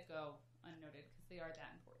couldn't let it go unnoted because they are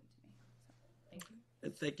that important to me. So, thank you.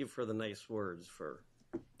 And thank you for the nice words for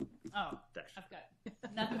Dash. I've got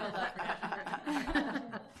nothing but love for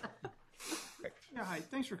Dash. Yeah, hi.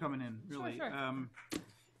 Thanks for coming in, really. Sure.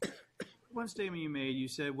 One statement you made, you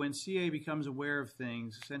said when CA becomes aware of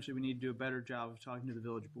things, essentially we need to do a better job of talking to the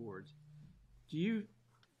village boards. Do you...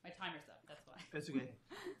 My timer's up, that's why. That's okay.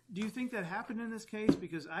 Do you think that happened in this case?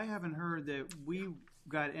 Because I haven't heard that we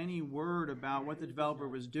got any word about what the developer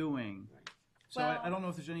was doing. So Well- I don't know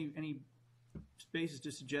if there's any basis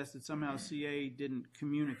to suggest that somehow CA didn't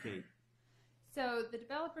communicate. So the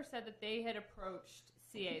developer said that they had approached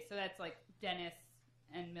CA, so that's like Dennis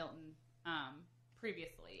and Milton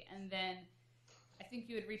previously, and then I think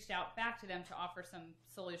you had reached out back to them to offer some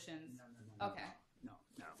solutions. No. Okay.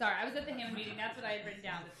 No. Sorry, I was at the Hammond meeting. That's what I had written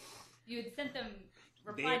down. You had sent them,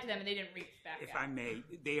 replied to them, and they didn't reach back If out. I may,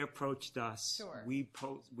 they approached us. Sure. We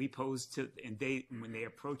posed to, and when they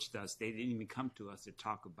approached us, they didn't even come to us to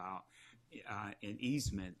talk about an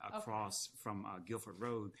easement across from Guilford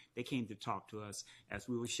Road. They came to talk to us, as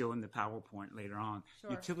we will show in the PowerPoint later on,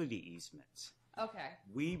 Sure. utility easements. Okay.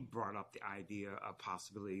 We brought up the idea of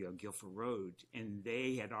possibility of Guilford Road, and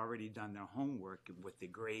they had already done their homework with the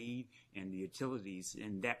grade and the utilities,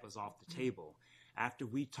 and that was off the table. After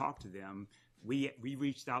we talked to them, we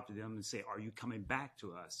reached out to them and said, "Are you coming back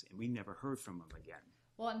to us?" And we never heard from them again.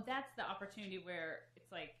 Well, and that's the opportunity where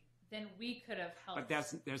it's like, then we could have helped.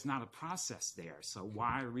 But there's not a process there. So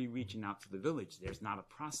why are we reaching out to the village? There's not a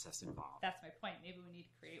process involved. That's my point. Maybe we need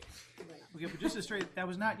to create one. Okay, but just to straight, that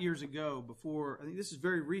was not years ago before. I think this is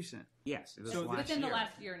very recent. Yes, it was So last Within the year.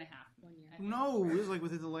 last year and a half. 1 year. No, it was like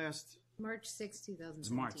within the last... March 6, 2017. It's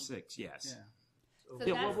March 6th, yes. Yeah. So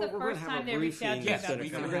that's the first time they reached out to you Yes, about we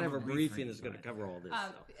it. can We're going to have a briefing that's going to cover all this.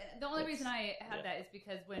 The only reason I had that is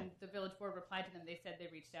because when the village board replied to them, they said they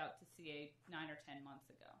reached out to CA 9 or 10 months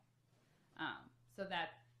ago. So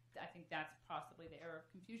that, I think that's possibly the error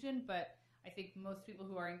of confusion, but I think most people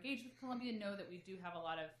who are engaged with Columbia know that we do have a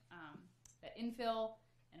lot of, that infill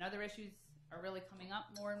and other issues are really coming up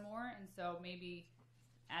more and more, and so maybe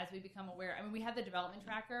as we become aware, I mean, we have the development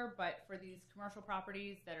tracker, but for these commercial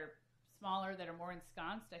properties that are smaller, that are more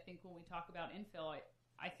ensconced, I think when we talk about infill,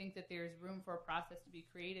 I think that there's room for a process to be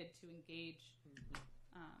created to engage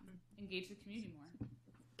the community more.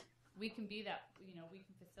 We can be that, we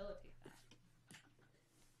can facilitate that.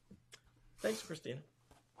 Thanks, Christina.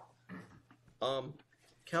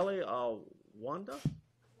 Kelly, Wanda?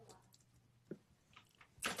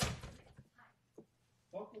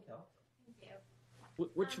 Welcome, Kelly. Thank you.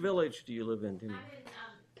 Which village do you live in? I'm in,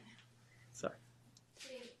 Sorry.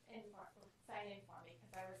 sign in for me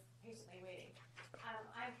because I was patiently waiting.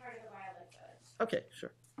 I'm part of the Violet Village. Okay,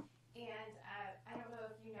 sure. And I don't know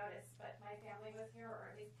if you noticed, but my family was here,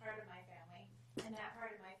 or at least part of my family. And that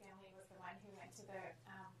part of my family was the one who went to the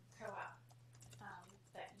co-op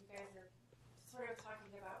that you guys are sort of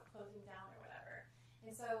talking about closing down or whatever.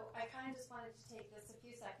 And so I kind of just wanted to take this a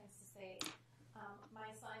few seconds to say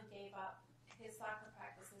my son gave up his soccer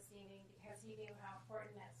practice this evening because he knew how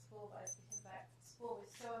important that school was, because that school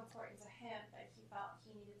was so important to him that he felt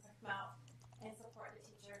he needed to come out and support the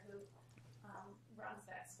teacher who runs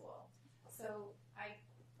that school. So I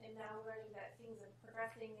am now learning that things are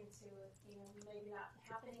progressing into, maybe not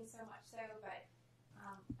happening so much so, but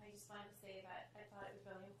I just wanted to say that I thought it was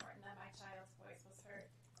really important that my child's voice was heard.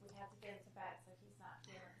 We had to get him to bed, so he's not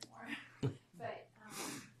here anymore. But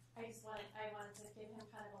I wanted to give him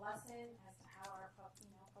kind of a lesson as to how our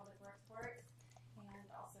public works works, and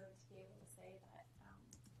also to be able to say that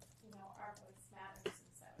our voice matters.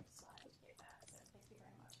 And so I just wanted to give that. So thank you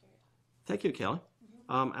very much for your time. Thank you, Kelly.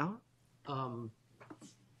 Alan?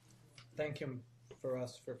 Thank him for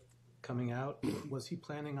us for coming out. Was he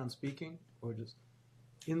planning on speaking, or just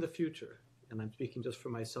in the future? And I'm speaking just for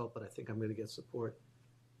myself, but I think I'm going to get support.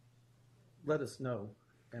 Let us know,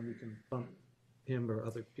 and we can bump him or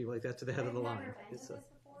other people like that to the head of the line. I've never been to this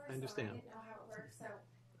before, I understand. So I didn't know how it works. So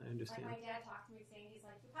I understand. Like my dad talked to me saying, he's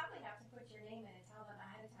like, you probably have to put your name in and tell them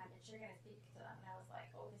ahead of time that you're going to speak to them. And I was like,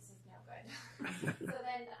 oh, this is no good. So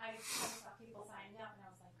then I saw people signing up, and I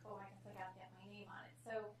was like, oh, I guess I got to get my name on it.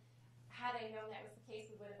 So had I known that was the case,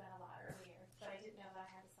 we would have been a lot earlier. But I didn't know that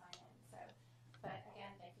I had to sign in. So, but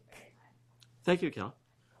again, thank you for your time. Thank you, Kelly.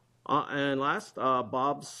 And last,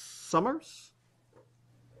 Bob Summers.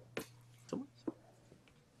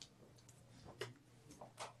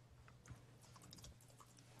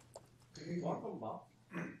 Welcome, Bob.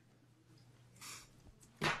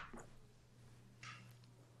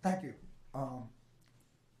 Thank you.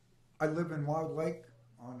 I live in Wild Lake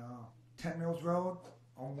on 10 Mills Road,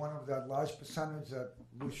 on one of that large percentage that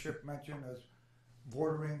Lou Ship mentioned as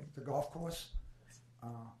bordering the golf course.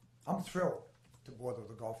 I'm thrilled to border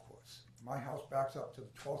the golf course. My house backs up to the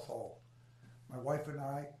 12th hole. My wife and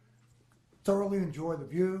I thoroughly enjoy the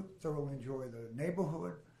view, thoroughly enjoy the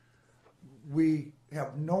neighborhood. We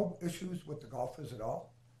have no issues with the golfers at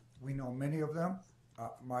all. We know many of them.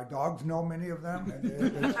 My dogs know many of them.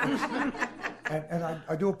 And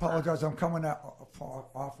I do apologize. I'm coming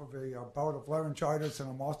off of a bout of laryngitis, and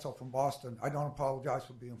I'm also from Boston. I don't apologize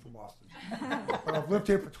for being from Boston. But I've lived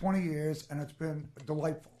here for 20 years, and it's been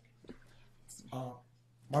delightful.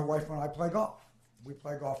 My wife and I play golf. We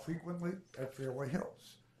play golf frequently at Fairway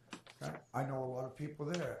Hills. Okay? I know a lot of people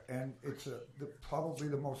there, and it's probably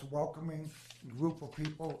the most welcoming group of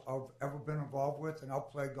people I've ever been involved with, and I'll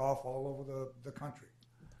play golf all over the country.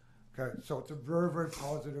 Okay, so it's a very, very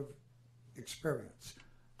positive experience.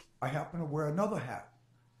 I happen to wear another hat.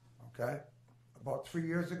 Okay, about 3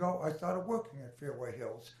 years ago, I started working at Fairway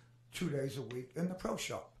Hills 2 days a week in the pro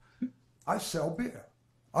shop. I sell beer.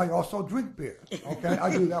 I also drink beer. Okay, I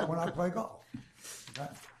do that when I play golf.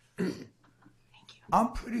 Okay?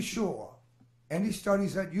 I'm pretty sure any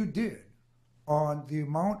studies that you did on the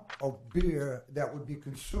amount of beer that would be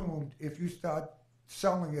consumed if you start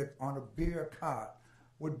selling it on a beer cart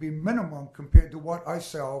would be minimum compared to what I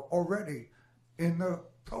sell already in the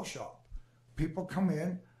pro shop. People come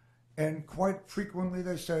in, and quite frequently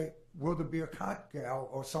they say, will there be a cart gal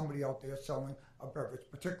or somebody out there selling a beverage,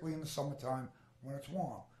 particularly in the summertime when it's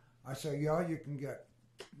warm? I say, yeah, you can get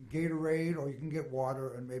Gatorade or you can get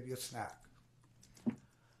water and maybe a snack.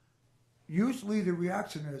 Usually the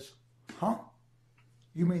reaction is, huh?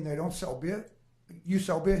 You mean they don't sell beer? You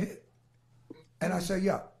sell beer here? And I say,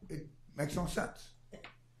 yeah, it makes no sense.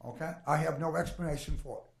 Okay? I have no explanation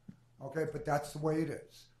for it. Okay? But that's the way it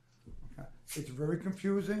is. Okay? It's very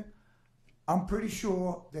confusing. I'm pretty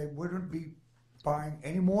sure they wouldn't be buying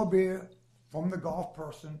any more beer from the golf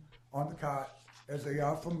person on the cart as they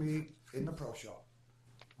are from me in the pro shop.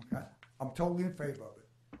 Okay? I'm totally in favor of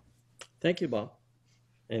it. Thank you, Bob.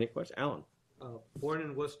 Any questions? Alan? Born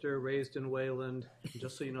in Worcester, raised in Wayland.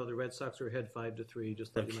 Just so you know, the Red Sox are ahead 5-3.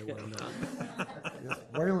 Just that you might want to know. Yes,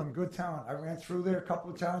 Wayland, good town. I ran through there a couple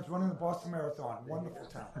of times running the Boston Marathon. Wonderful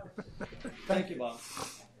town. Thank you, Bob.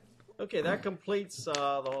 Okay, that completes the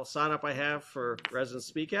whole sign-up I have for Resident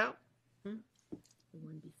Speak Out. In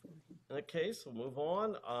that case, we'll move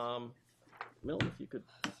on. Milton, if you could.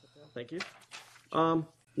 Thank you.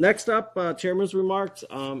 Next up, Chairman's remarks.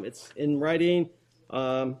 It's in writing.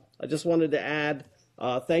 I just wanted to add,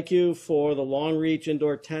 thank you for the Long Reach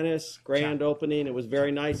indoor tennis grand opening. It was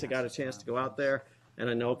very nice. I got a chance to go out there, and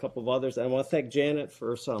I know a couple of others. And I want to thank Janet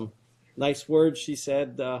for some nice words she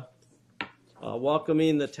said,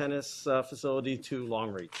 welcoming the tennis facility to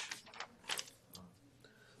Long Reach.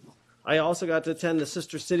 I also got to attend the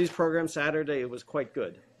Sister Cities program Saturday. It was quite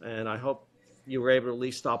good, and I hope you were able to at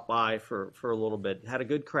least stop by for a little bit. Had a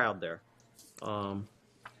good crowd there.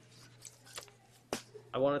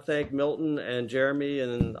 I want to thank Milton and Jeremy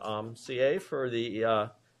and CA for the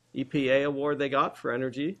EPA award they got for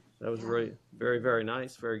energy. That was really very, very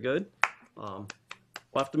nice, very good. We'll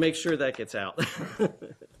have to make sure that gets out.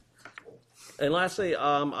 And lastly,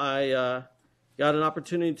 I got an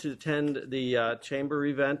opportunity to attend the chamber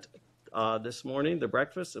event this morning, the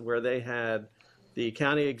breakfast, where they had the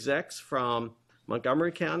county execs from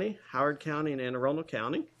Montgomery County, Howard County, and Anne Arundel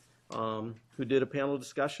County, who did a panel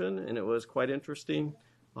discussion, and it was quite interesting.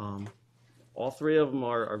 All three of them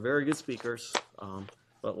are very good speakers,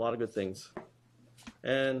 but a lot of good things.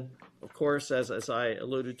 And of course, as I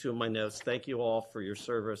alluded to in my notes, thank you all for your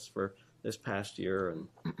service for this past year,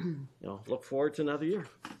 and look forward to another year.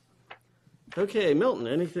 Okay, Milton,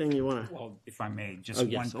 anything you want to? Well, if I may, just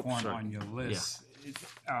one point on your list.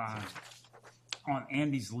 Yeah. On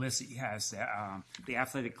Andy's list, he has the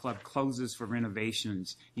athletic club closes for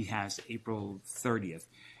renovations. He has April 30th.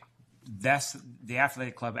 The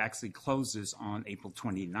athletic club actually closes on April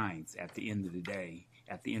 29th at the end of the day.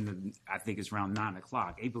 At the end of, I think it's around 9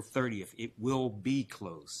 o'clock. April 30th, it will be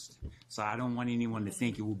closed. So I don't want anyone to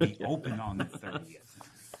think it will be open on the 30th.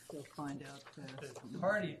 We'll find out fast.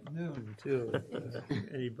 Party at noon, too.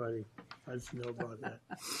 Anybody wants to know about that.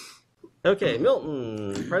 Okay,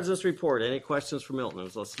 Milton, President's report. Any questions for Milton? It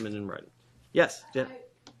was all submitted in writing. Yes, Jen.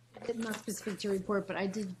 Not specific to report, but I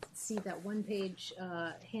did see that one-page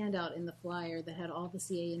handout in the flyer that had all the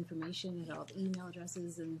CA information, had all the email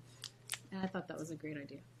addresses, and I thought that was a great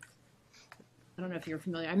idea. I don't know if you're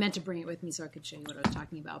familiar. I meant to bring it with me so I could show you what I was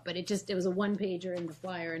talking about. But it was a one pager in the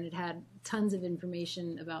flyer, and it had tons of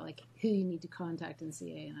information about like who you need to contact in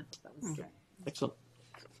CA, and I thought that was Excellent.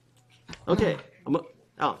 Okay,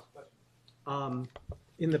 Alan.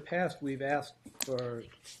 In the past, we've asked for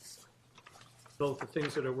both the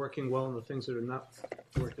things that are working well and the things that are not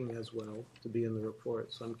working as well to be in the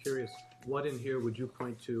report. So I'm curious, what in here would you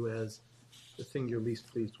point to as the thing you're least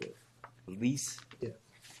pleased with? Least? Yeah.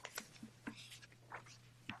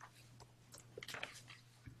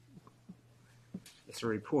 It's a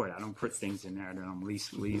report. I don't put things in there that I'm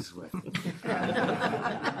least pleased with.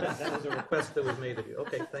 That was a request that was made of you.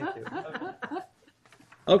 Okay, thank you.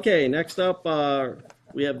 Okay, next up,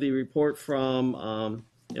 we have the report from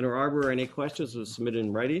Inner Arbor. Any questions was submitted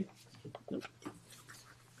in writing?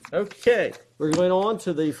 Okay, we're going on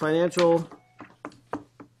to the financial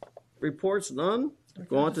reports. None?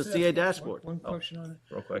 Go on to CA dashboard. One question on it.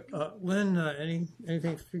 Real quick. Lynn,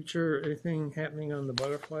 anything future, anything happening on the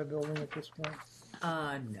Butterfly Building at this point?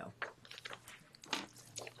 No.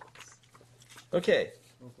 Okay,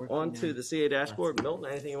 on to the CA dashboard. Milton,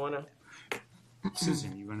 anything you want to?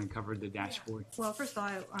 Susan, you want to cover the dashboard? Well, first of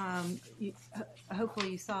all,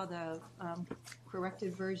 hopefully you saw the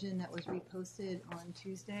corrected version that was reposted on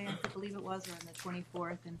Tuesday, I believe it was, or on the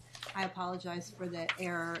 24th, and I apologize for the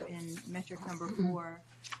error in metric number 4.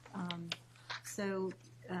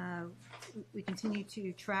 We continue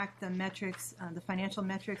to track the metrics, the financial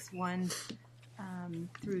metrics 1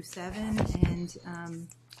 through 7, and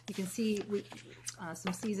you can see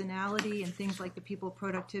some seasonality and things like the people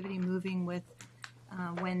productivity moving with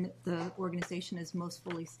when the organization is most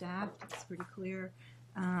fully staffed. It's pretty clear.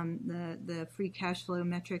 The free cash flow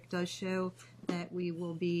metric does show that we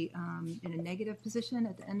will be in a negative position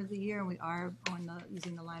at the end of the year, and we are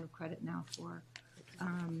using the line of credit now for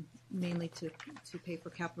mainly to pay for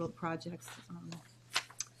capital projects.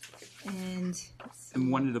 And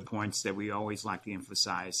one of the points that we always like to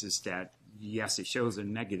emphasize is that yes, it shows a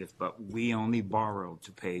negative, but we only borrow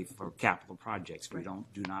to pay for capital projects. We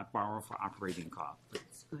do not borrow for operating costs.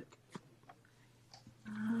 That's good.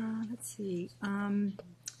 Let's see.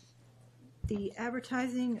 The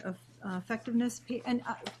advertising of effectiveness, and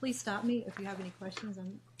please stop me if you have any questions.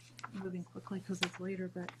 I'm moving quickly because it's later,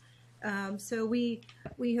 but so we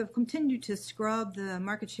have continued to scrub the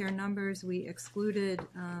market share numbers. We excluded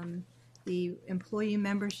the employee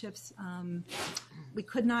memberships. We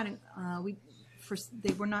could not.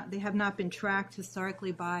 They have not been tracked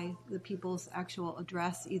historically by the people's actual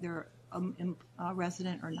address, either a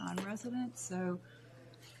resident or non-resident. So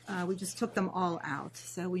we just took them all out.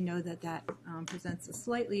 So we know that presents a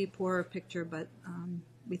slightly poorer picture, but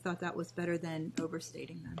we thought that was better than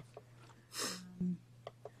overstating them.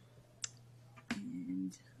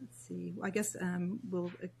 And let's see. I guess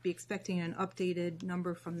we'll be expecting an updated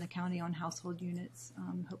number from the county on household units,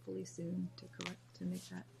 hopefully soon, to make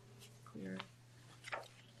that clearer.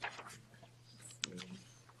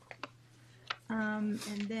 And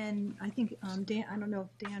then I think Dan. I don't know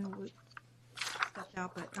if Dan would stepped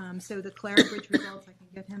out, but so the Clara Bridge results, I can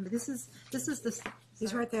get him. But this is the.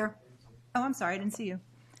 He's right there. Oh, I'm sorry, I didn't see you.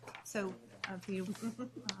 So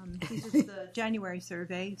this is the January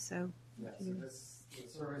survey. So yeah, so the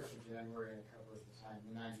survey for January and covers the time,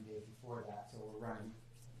 the 90 days before that. So we're running.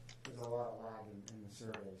 There's a lot of lag in the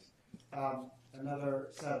surveys. Another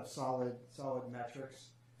set of solid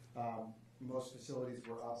metrics. Most facilities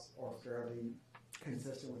were up or fairly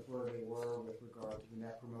consistent with where they were with regard to the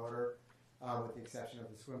net promoter, with the exception of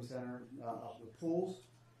the swim center of the pools.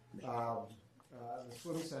 The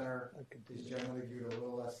swim center is generally viewed a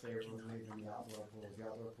little less favorably than the outdoor pools. The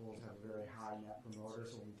outdoor pools have a very high net promoter,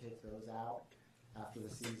 so when we take those out after the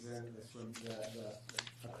season, the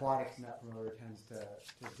aquatics net promoter tends to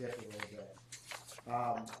dip a little bit.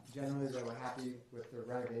 Generally, they were happy with the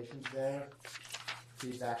renovations there.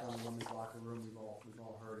 Feedback on the women's locker room, we've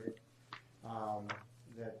all heard it.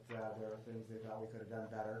 That there are things they thought we could have done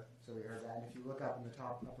better, so we heard that. And if you look up in the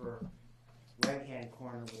top upper right-hand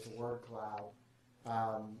corner with the word cloud,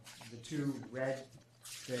 the two red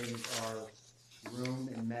things are room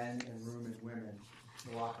in men and room in women,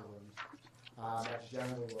 the locker rooms. That's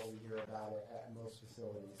generally what we hear about it at most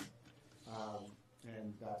facilities.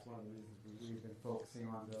 And that's one of the reasons we've been focusing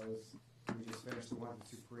on those. We just finished the one at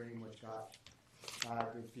Supreme, which got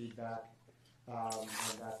good feedback. And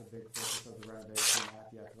that's a big focus of the renovation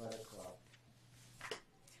at the athletic club.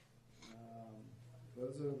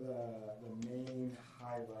 Those are the main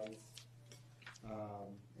highlights.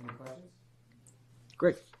 Any questions?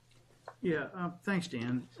 Great. Yeah, thanks,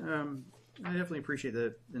 Dan. I definitely appreciate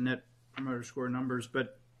the net promoter score numbers,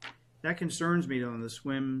 but that concerns me on the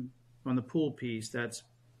swim on the pool piece, that's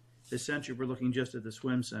essentially, we're looking just at the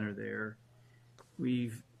swim center there.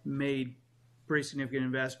 We've made pretty significant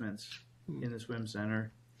investments in the swim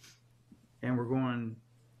center, and we're going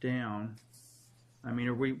down. I mean,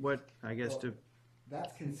 are we, what, I guess to...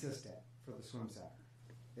 That's consistent for the swim center.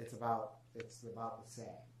 It's about the same.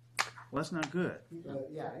 Well, that's not good.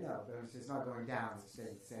 Yeah, I know, but it's not going down, it's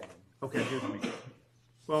staying the same. Okay, good for me.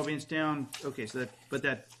 Well, I mean, it's down, okay, so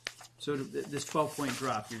this 12-point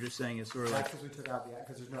drop, you're just saying is sort of like... That's because we took out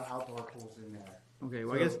because there's no outdoor pools in there. Okay,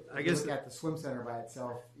 well, So I guess look at the swim center by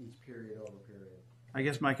itself, each period over period. I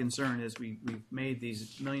guess my concern is we've made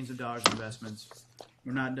these millions of dollars investments.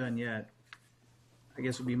 We're not done yet. I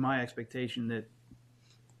guess it would be my expectation that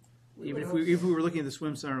even if we were looking at the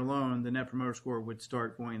swim center alone, the Net Promoter Score would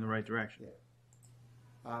start going in the right direction.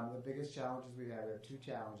 Yeah. The biggest challenges we have, there are two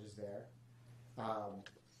challenges there.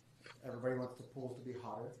 Everybody wants the pools to be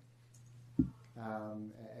hotter.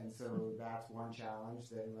 And so that's one challenge,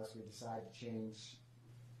 that unless we decide to change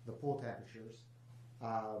the pool temperatures,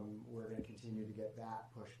 we're going to continue to get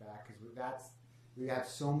that pushed back, because we have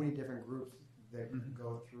so many different groups that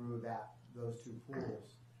go through those two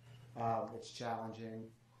pools. It's challenging.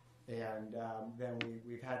 And then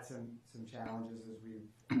we've had some challenges, as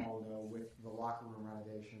we all know, with the locker room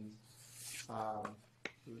renovations.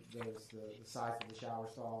 There's the size of the shower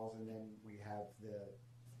stalls, and then we have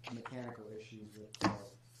the mechanical issues with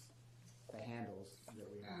the handles that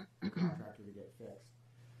we have a contractor to get fixed.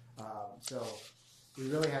 So we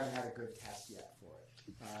really haven't had a good test yet for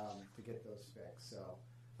it to get those fixed. So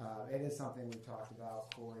it is something we've talked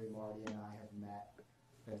about. Corey, Marty, and I have met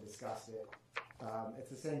and discussed it. It's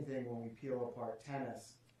the same thing when we peel apart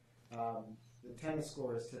tennis. The tennis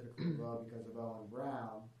score is typically low because of Owen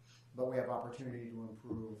Brown, but we have opportunity to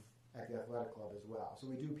improve at the athletic club as well. So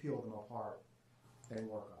we do peel them apart and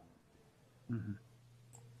work on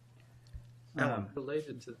them.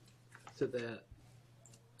 Related to that,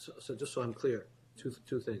 so just so I'm clear,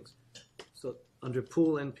 two things. So under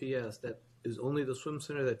pool NPS, that is only the swim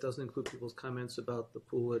center, that doesn't include people's comments about the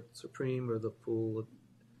pool at Supreme or the pool at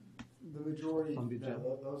The majority, Columbia Gym?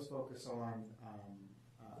 those focus on,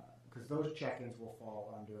 because those check-ins will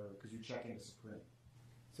fall under, because you check into Supreme.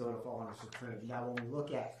 So it'll fall under Supreme. Now, when we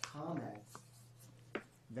look at comments,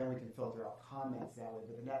 then we can filter out comments that way,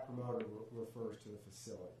 but the Net Promoter refers to the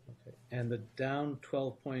facility. Okay. And the down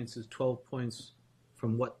 12 points is 12 points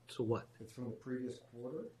from what to what? It's from the previous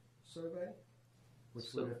quarter survey, which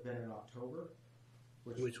So- would have been in October.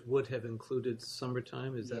 Which would have included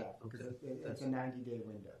summertime, is Yeah, that, okay? because it's That's- a 90-day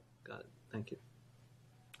window. Got it, thank you.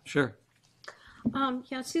 Sure.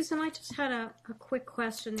 Yeah, Susan, I just had a quick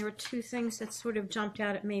question. There were two things that sort of jumped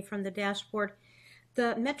out at me from the dashboard.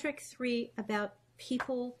 The metric 3 about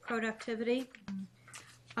people productivity,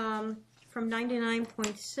 from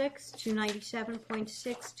 99.6 to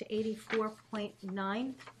 97.6 to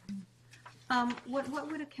 84.9.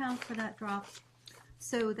 What would account for that drop?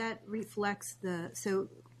 So that reflects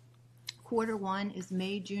quarter one is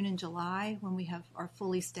May, June, and July, when we are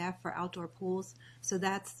fully staffed for outdoor pools. So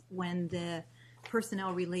that's when the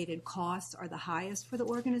personnel-related costs are the highest for the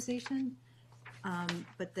organization.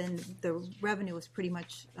 But then the revenue is pretty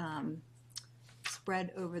much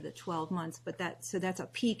spread over the 12 months. But that's a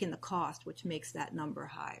peak in the cost, which makes that number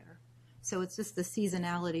higher. So it's just the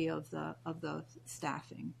seasonality of the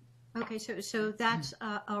staffing. Okay, so that's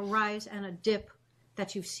a rise and a dip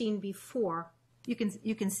that you've seen before. You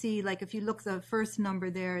can see, like, if you look, the first number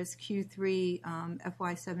there is Q3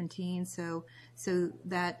 FY17, so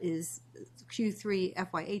that is Q3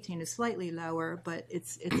 FY18 is slightly lower, but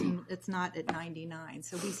it's not at 99.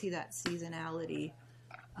 So we see that seasonality,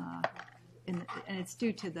 and it's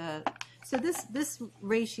due to the. So this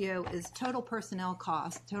ratio is total personnel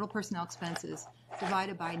cost, total personnel expenses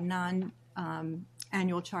divided by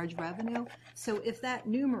annual charge revenue. So if that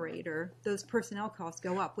numerator, those personnel costs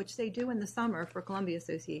go up, which they do in the summer for Columbia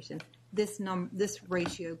Association, this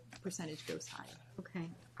ratio percentage goes higher. Okay.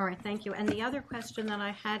 All right. Thank you. And the other question that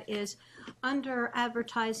I had is under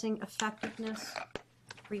advertising effectiveness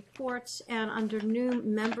reports and under new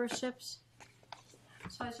memberships.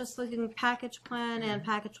 So I was just looking at Package Plan and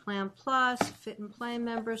Package Plan Plus, Fit and Play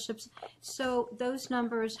memberships. So those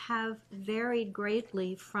numbers have varied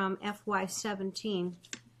greatly from FY17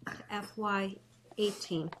 to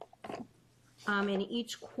FY18. In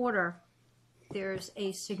each quarter, there's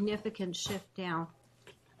a significant shift down.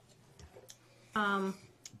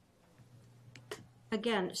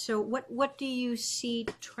 Again, so what do you see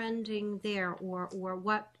trending there, or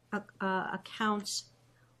what accounts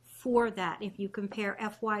for that if you compare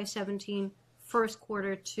FY17 first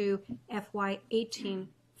quarter to FY18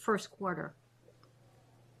 first quarter?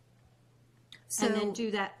 and then So-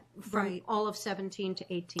 do that from Right. all of 17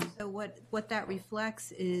 to 18. So what that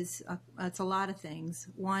reflects is, it's a lot of things.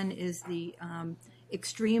 One is the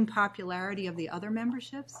extreme popularity of the other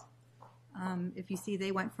memberships. If you see,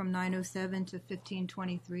 they went from 907 to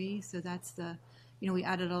 1523, so that's we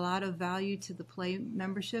added a lot of value to the play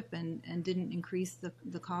membership and didn't increase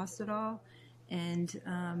the cost at all. And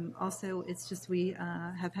also, it's just we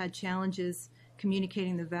have had challenges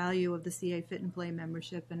communicating the value of the CA Fit and Play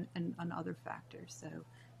membership and other factors. So,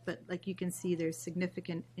 but like you can see, there's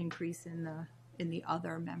significant increase in the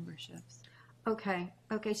other memberships. Okay.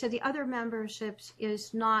 So the other memberships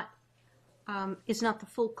is not the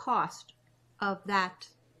full cost of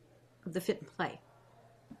the Fit and Play.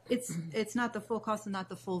 It's not the full cost and not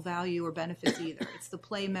the full value or benefits either. It's the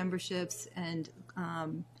play memberships and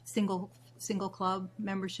single club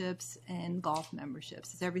memberships and golf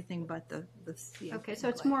memberships. It's everything but the CA Okay, Fit so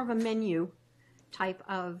and it's Play. more of a menu type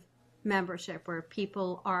of membership where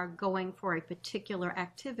people are going for a particular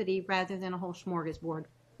activity rather than a whole smorgasbord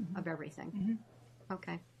of everything.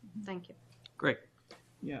 Okay, thank you. Great.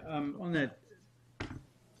 Yeah, on that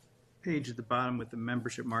page at the bottom with the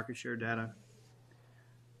membership market share data.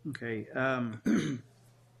 Okay,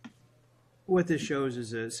 what this shows is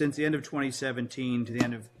that since the end of 2017 to the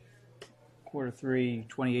end of quarter 3,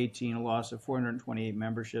 2018, a loss of 428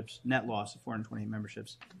 memberships, net loss of 428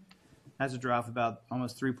 memberships. That's a drop of about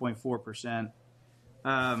almost 3.4%.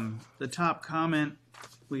 The top comment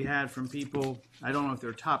we had from people, I don't know if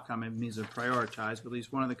their top comment means to prioritize, but at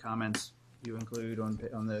least one of the comments you include on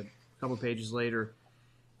the couple pages later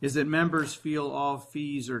is that members feel all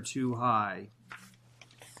fees are too high.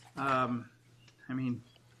 I mean,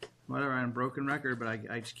 whatever, I'm a broken record, but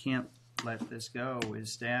I just can't let this go.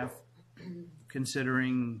 Is staff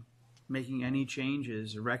considering making any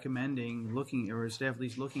changes or recommending or is staff at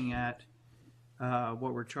least looking at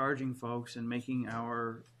what we're charging folks and making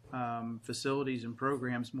our facilities and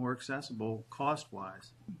programs more accessible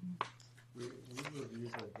cost-wise? We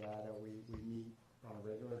review the data. We meet on a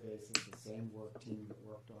regular basis. The same work team that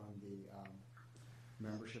worked on the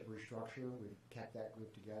membership restructure. We've kept that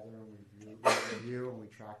group together and we review and we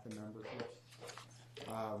track the memberships.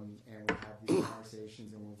 And we have these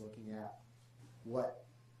conversations and we're looking at what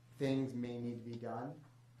things may need to be done.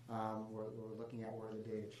 We're looking at where the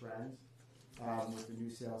data trends. With the new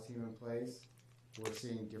sales team in place, we're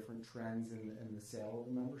seeing different trends in the sale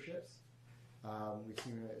of the memberships. We've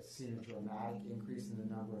seen a dramatic increase in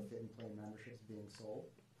the number of Fit and Play memberships being sold.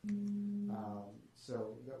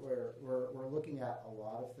 So that we're looking at a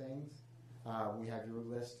lot of things. We have your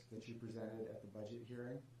list that you presented at the budget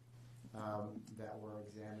hearing. That we're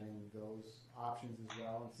examining those options as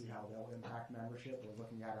well and see how they'll impact membership. We're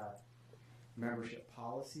looking at our membership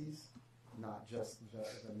policies, not just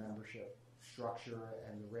the membership structure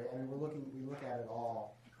and the rate. I mean, we look at it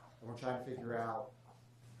all, and we're trying to figure out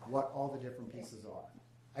what all the different pieces are.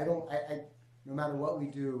 No matter what we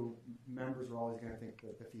do, members are always going to think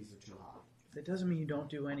that the fees are too high. That doesn't mean you don't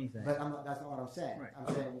do anything. But that's not what I'm saying. Right.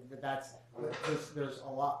 I'm saying that there's a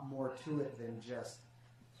lot more to it than just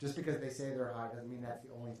because they say they're high doesn't mean that's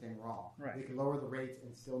the only thing wrong. Right. We can lower the rates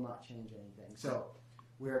and still not change anything. So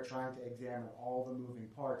we are trying to examine all the moving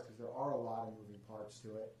parts because there are a lot of moving parts to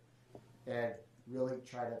it, and really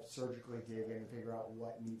try to surgically dig in and figure out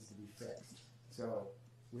what needs to be fixed. So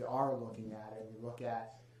we are looking at it. We look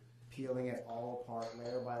at peeling it all apart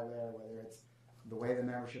layer by layer, whether it's the way the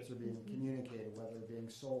memberships are being communicated, whether they're being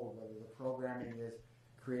sold, whether the programming is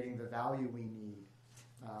creating the value we need.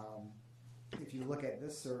 If you look at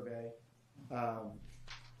this survey, is it on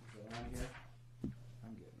here?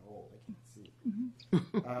 I'm getting old, I can't see.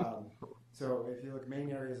 So if you look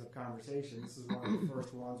main areas of conversation, this is one of the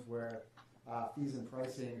first ones where fees and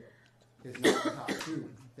pricing is not the top two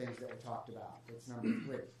things that we talked about. It's number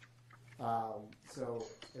 3. So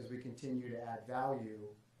as we continue to add value,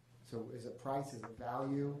 so is it price, is it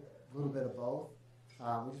value, a little bit of both?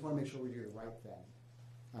 We just want to make sure we do the right thing.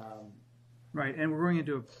 Right, and we're going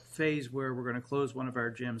into a phase where we're going to close one of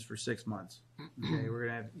our gyms for 6 months. Okay, we're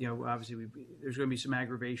going to have, obviously there's going to be some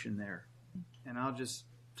aggravation there. And I'll just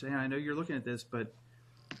say, I know you're looking at this, but,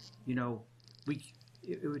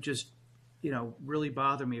 it would just, really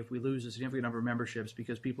bother me if we lose a significant number of memberships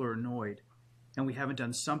because people are annoyed. And we haven't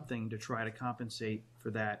done something to try to compensate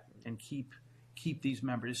for that and keep these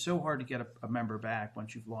members. It's so hard to get a member back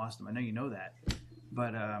once you've lost them. I know you know that.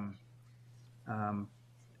 But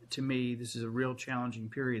to me, this is a real challenging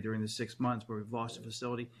period during the 6 months where we've lost a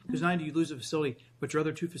facility. Because not only do you lose a facility, but your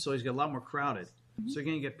other 2 facilities get a lot more crowded. So you're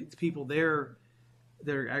going to get people there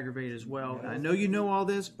that are aggravated as well. And I know you know all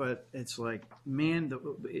this, but it's like, man,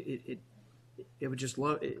 it would just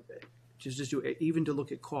just do, even to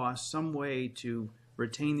look at costs, some way to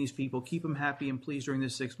retain these people, keep them happy and pleased during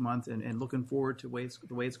this 6 months, and looking forward to the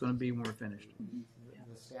way it's going to be when we're finished.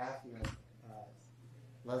 The staff,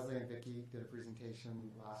 Leslie and Vicki did a presentation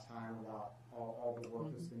last time about all the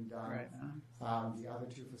work that's been done. Right. The other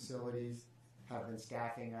two facilities have been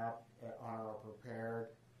staffing up and are prepared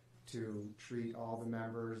to treat all the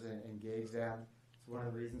members and engage them. It's one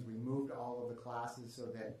of the reasons we moved all of the classes so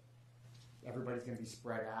that everybody's going to be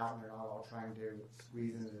spread out and they're not all trying to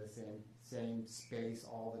squeeze into the same space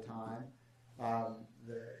all the time.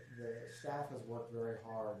 The staff has worked very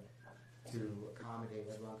hard to accommodate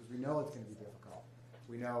everyone because we know it's going to be difficult.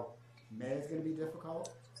 We know May is going to be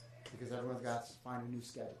difficult because everyone's got to find a new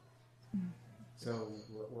schedule. So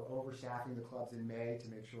we're overstaffing the clubs in May to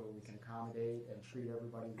make sure we can accommodate and treat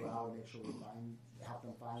everybody well and make sure we help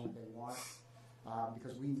them find what they want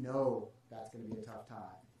because we know that's going to be a tough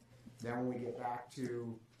time. Then when we get back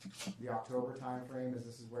to the October time frame, as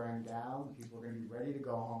this is wearing down, people are going to be ready to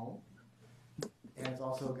go home. And it's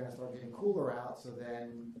also going to start getting cooler out, so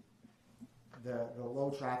then the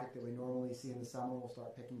low traffic that we normally see in the summer will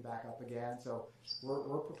start picking back up again. So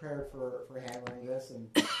we're prepared for handling this.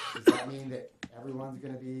 And does that mean that everyone's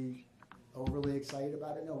going to be overly excited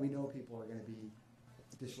about it? No, we know people are going to be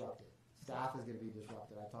disrupted. Staff is going to be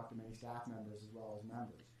disrupted. I talked to many staff members as well as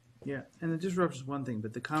members. Yeah, and the disruption is one thing,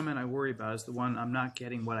 but the comment I worry about is the one, I'm not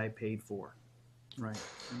getting what I paid for, right?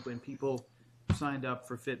 And when people signed up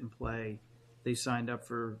for Fit and Play, they signed up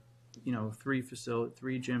for,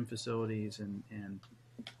 3 gym facilities, and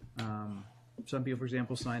some people, for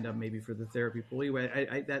example, signed up maybe for the therapy pool.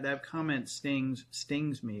 Anyway, that comment stings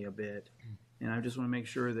me a bit, and I just want to make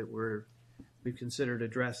sure that we've considered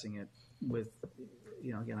addressing it with,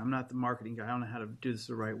 again, I'm not the marketing guy. I don't know how to do this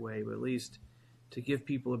the right way, but at least to give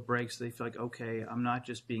people a break so they feel like, okay, I'm not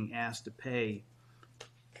just being asked to pay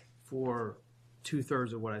for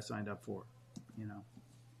 2/3 of what I signed up for, Anyway.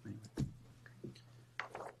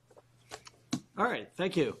 All right,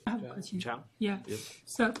 thank you. I have a question. Chow? Yeah. Yep.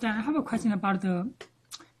 So then I have a question about the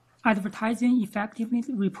advertising effectiveness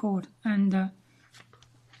report. And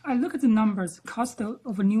I look at the numbers, cost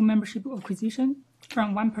of a new membership acquisition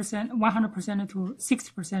from 100% to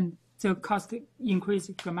 60%. The cost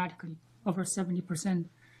increased dramatically, over 70%.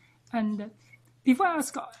 And before I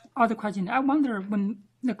ask other questions, I wonder when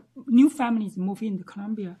new families move into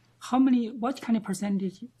Columbia, what kind of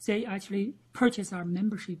percentage they actually purchase our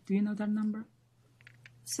membership? Do you know that number?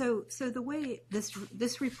 So the way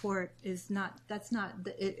this report is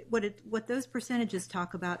what those percentages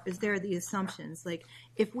talk about is there are the assumptions. Like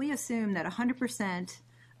if we assume that 100%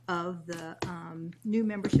 of the new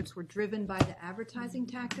memberships were driven by the advertising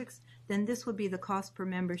tactics, then this would be the cost per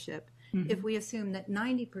membership. Mm-hmm. If we assume that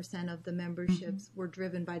 90% of the memberships were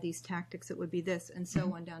driven by these tactics, it would be this, and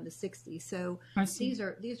so on down to 60. So these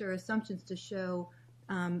are assumptions to show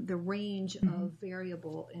the range of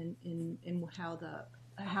variable in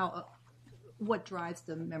what drives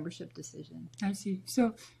the membership decision. I see.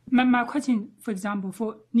 So my question, for example,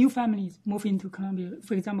 for new families moving to Columbia,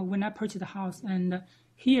 for example, when I purchased a house and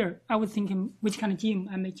here I was thinking which kind of gym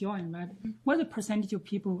I may join, right? Mm-hmm. What the percentage of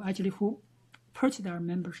people actually who purchase their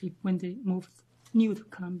membership when they move new to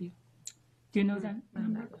Columbia? Do you know that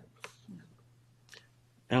number?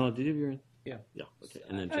 Alan, did you have your... Yeah. Yeah, okay.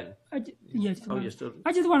 And then Jen. Yes. Oh, you still...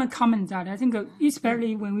 I just want to comment that I think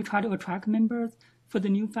especially when we try to attract members for the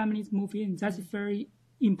new families move in, that's a very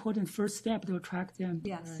important first step to attract them.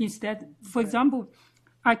 Yes. Instead, for example,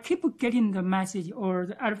 I keep getting the message or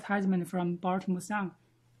the advertisement from Baltimore Sun.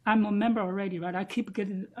 I'm a member already, right? I keep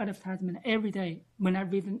getting advertisement every day when I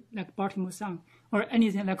read like Baltimore Sun or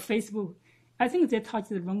anything like Facebook. I think they touch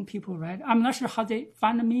the wrong people, right? I'm not sure how they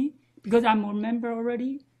find me because I'm a member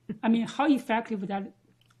already. I mean, how effective that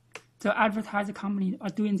the advertising company are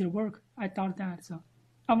doing their work? I doubt that. So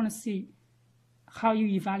I want to see how you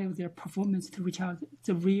evaluate their performance to reach out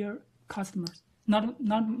the real customers, not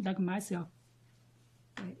like myself.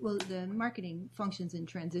 Right. Well, the marketing functions in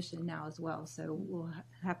transition now as well, so we'll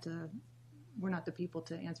have to. We're not the people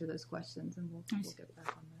to answer those questions, and we'll get back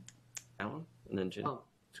on that. Alan, and then Jen.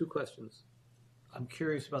 Two questions. I'm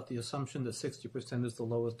curious about the assumption that 60% is the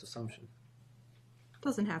lowest assumption.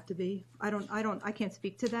 Doesn't have to be. I can't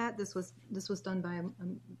speak to that. This was done by a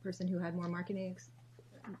person who had more marketing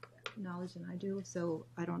knowledge than I do, so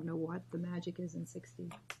I don't know what the magic is in 60.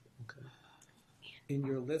 Okay. In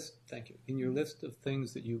your list, thank you. In your list of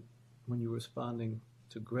things that when you're responding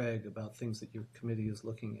to Greg about things that your committee is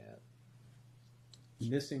looking at,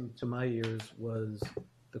 missing to my ears was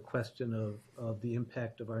the question of the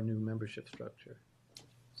impact of our new membership structure.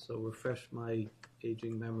 So refresh my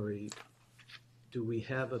aging memory. do we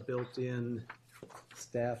have a built-in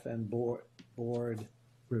staff and board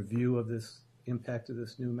review of this impact of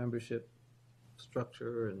this new membership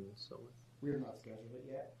structure and so on? We have not scheduled it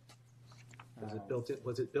yet. Was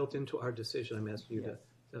it built into our decision? I'm asking you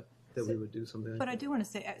that we would do something like But that. I do want to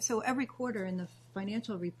say, so every quarter in the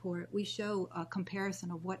financial report, we show a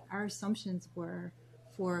comparison of what our assumptions were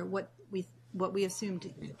for what we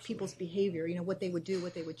assumed people's behavior, what they would do,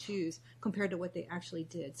 what they would choose, compared to what they actually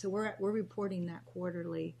did. So we're reporting that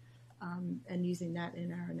quarterly and using that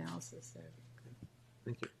in our analysis there.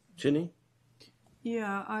 Thank you. Ginny?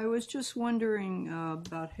 Yeah, I was just wondering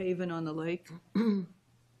about Haven on the Lake.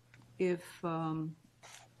 If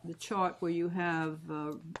the chart where you have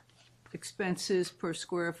expenses per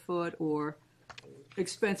square foot or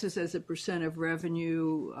expenses as a percent of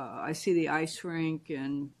revenue, I see the ice rink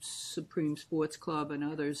and Supreme Sports Club and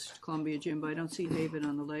others, Columbia Gym, but I don't see Haven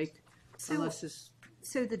on the Lake unless it's...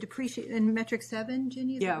 So the depreciation in metric 7,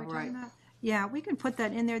 Ginny, is Yeah, what we're talking right. about? Yeah, we can put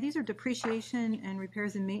that in there. These are depreciation and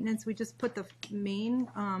repairs and maintenance. We just put the main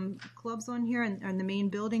clubs on here and the main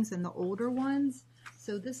buildings and the older ones.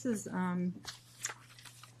 So this is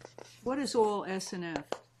What is all S&F?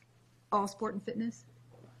 all sport and fitness.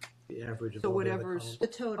 The average of So all the other whatever's... columns. The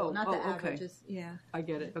total, not the okay. averages. Yeah. I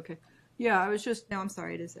get it, okay. Yeah, I was just... No, I'm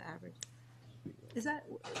sorry, it is the average. Is that,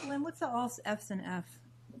 Lynn, what's the all F's and F?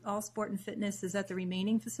 All sport and fitness, is that the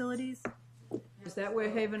remaining facilities? Is that where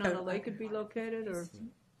Haven on the Lake could be located, or?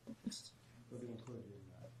 It's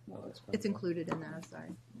included in that, I'm sorry.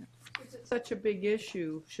 Is it such a big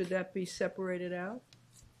issue? Should that be separated out?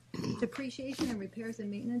 Depreciation and repairs and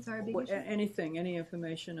maintenance are a big issue? Anything, any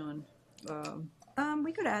information on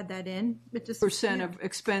We could add that in, but just. percent of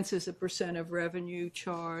expenses, a percent of revenue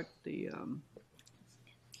chart, the,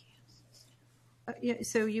 Yeah,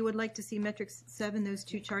 so you would like to see metrics 7, those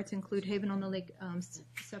two charts include Haven on the Lake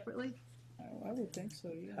separately? I would think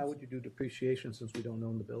so, yes. How would you do depreciation since we don't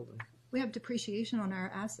own the building? We have depreciation on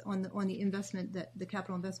our on the investment that the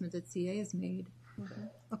capital investment that CA has made. The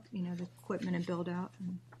equipment and build out.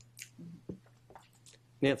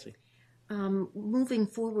 Nancy? Moving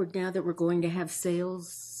forward, now that we're going to have a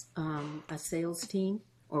sales team,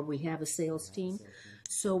 or we have a sales team,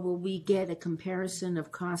 so will we get a comparison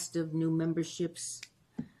of cost of new memberships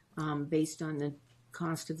based on the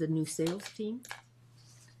cost of the new sales team?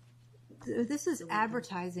 This is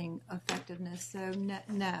advertising effectiveness, so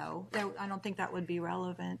no, I don't think that would be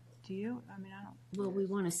relevant. Do you? I mean, I don't. Well, we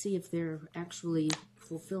want to see if they're actually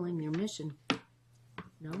fulfilling their mission.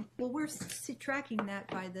 No? Well, we're tracking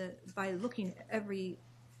that by looking at every,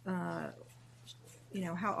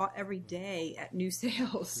 every day at new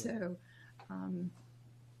sales. So,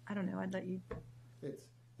 I don't know. I'd let you.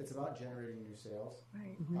 It's about generating new sales.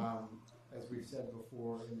 Right. As we've said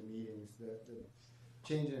before in the meetings, the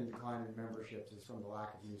change in decline in memberships is from the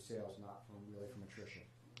lack of new sales, not from attrition.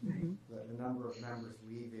 Right. The number of members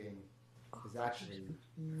leaving is actually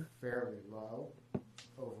fairly low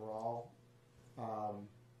overall,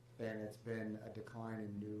 and it's been a decline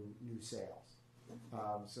in new sales.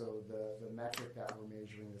 So the metric that we're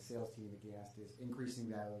measuring the sales team against is increasing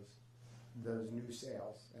those new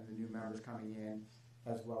sales and the new members coming in,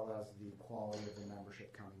 as well as the quality of the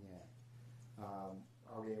membership coming in.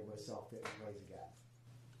 Are we able to sell Fit and Plays again?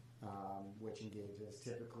 Which engages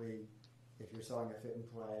typically, if you're selling a Fit and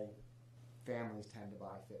Play, families tend to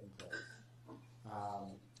buy Fit and Plays.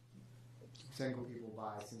 Single people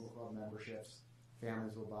buy single club memberships.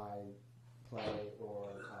 Families will buy Play or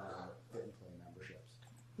Fit and Play memberships.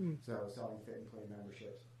 So selling Fit and Play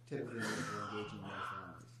memberships typically means we're engaging more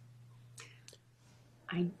families.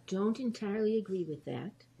 I don't entirely agree with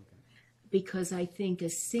that, because I think a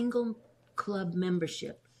single club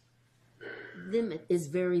membership limit is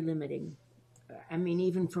very limiting. I mean,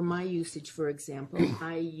 even for my usage, for example,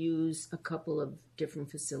 I use a couple of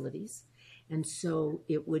different facilities, and so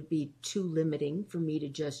it would be too limiting for me to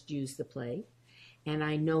just use the Play. And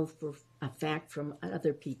I know for a fact from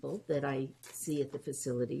other people that I see at the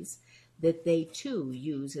facilities that they too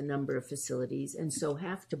use a number of facilities and so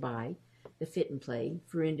have to buy the Fit and Play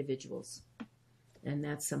for individuals. And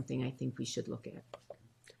that's something I think we should look at.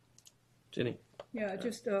 Ginny? Yeah,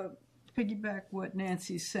 just piggyback what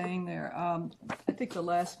Nancy's saying there. I think the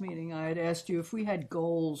last meeting I had asked you if we had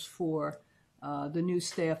goals for the new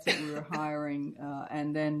staff that we were hiring,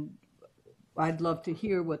 and then I'd love to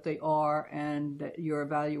hear what they are and your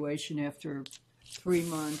evaluation after 3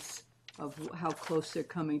 months of how close they're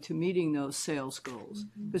coming to meeting those sales goals.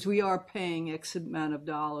 Because we are paying X amount of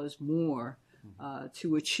dollars more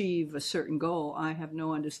to achieve a certain goal. I have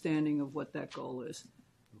no understanding of what that goal is.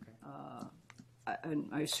 And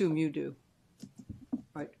I assume you do,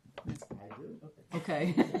 right? I do.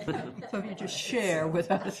 Okay. So if you just share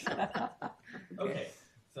with us. Okay,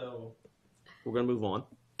 so we're going to move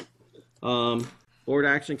on. Board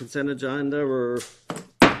action consent agenda. We're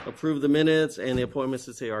approve the minutes and the appointments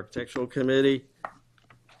to the architectural committee.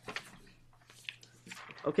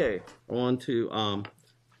 Okay, on to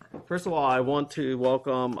first of all, I want to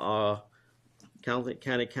welcome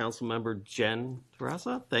County Council Member Jen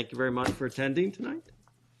Teresa. Thank you very much for attending tonight.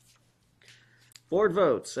 Board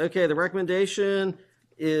votes. Okay, the recommendation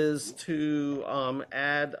is to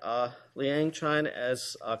add Liang China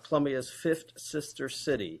as Columbia's 5th sister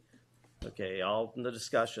city. Okay, all in the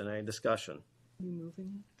discussion. Any discussion? You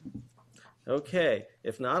moving? Okay,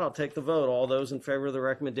 if not, I'll take the vote. All those in favor of the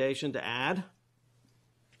recommendation to add?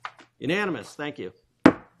 Unanimous. Thank you.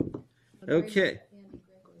 Okay.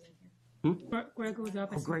 Greg was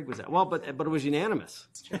up. Oh, Greg was that. Well, but it was unanimous.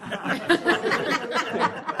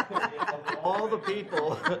 All the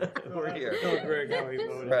people who were here. Tell Greg how he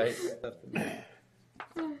voted. Right.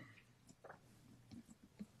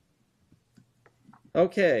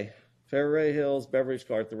 Okay, Fairway Hills Beverage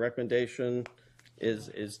Cart. The recommendation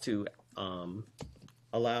is to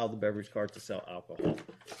allow the beverage cart to sell alcohol.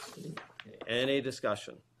 Any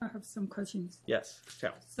discussion? I have some questions. Yes,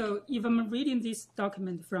 tell. So if I'm reading this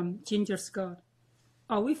document from Ginger Scott,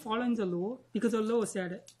 are we following the law? Because the law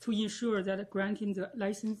said to ensure that granting the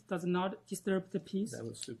license does not disturb the peace. That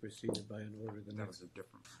was superseded by an order the next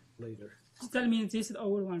later. That means this is the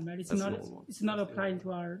old one, right? It's That's not. the old one. It's not applying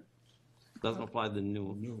to our. Doesn't apply to the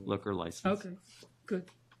new liquor license. Okay, good.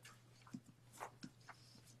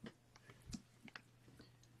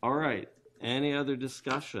 All right. Any other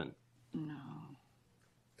discussion? No.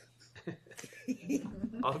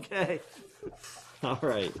 Okay. All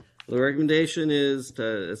right. The recommendation is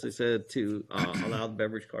to, as I said, to allow the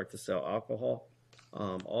beverage cart to sell alcohol.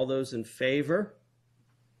 All those in favor?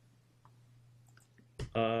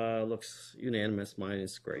 Looks unanimous,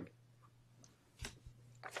 minus Greg.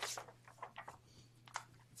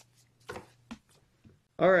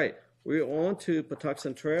 All right. We're on to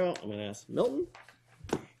Patuxent Trail. I'm going to ask Milton.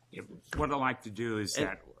 Yeah, what I'd like to do is And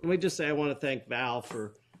that let me just say I want to thank Val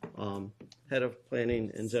for head of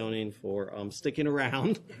planning and zoning for sticking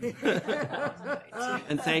around.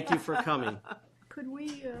 And thank you for coming. Could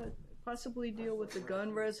we possibly deal with the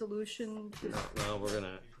gun resolution? No,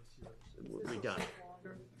 we got it.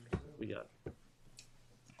 We got it.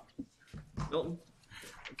 Milton?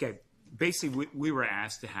 Okay, basically, we were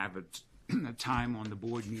asked to have a time on the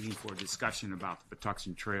board meeting for a discussion about the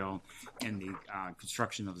Patuxent Trail and the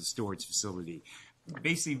construction of the storage facility.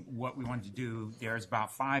 Basically, what we wanted to do, there's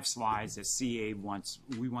about 5 slides that CA wants.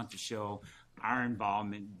 We want to show our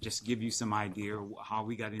involvement, just give you some idea how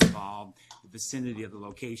we got involved, the vicinity of the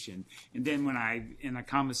location. And then when in a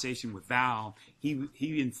conversation with Val, he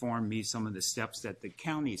informed me some of the steps that the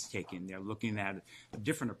county is taking. They're looking at a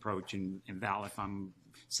different approach. And Val, if I'm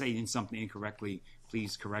saying something incorrectly,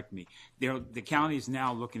 please correct me. The county is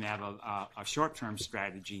now looking at a short-term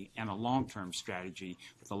strategy and a long-term strategy,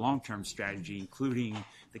 with the long-term strategy including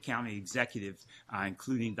the county executive,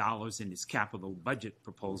 including dollars in its capital budget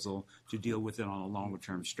proposal to deal with it on a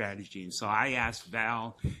longer-term strategy. And so I asked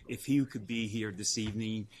Val if he could be here this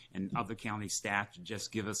evening and other county staff to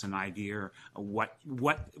just give us an idea of what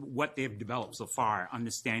they've developed so far,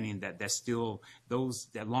 understanding that that's still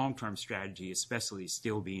that long-term strategy especially is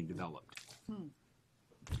still being developed.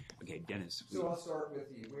 Okay, Dennis. So I'll start with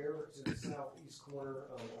you. We're to the southeast corner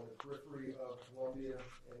on the periphery of Columbia,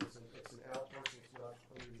 and it's an out parcel. It's not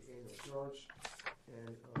under the annual charge.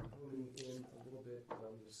 And homing in a little bit,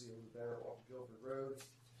 you'll see a little better off Guilford Road.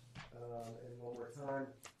 And one more time,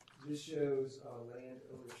 this shows land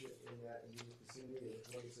ownership in that immediate vicinity. The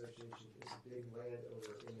Columbia Association is a big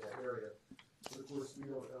landowner in that area. But of course, we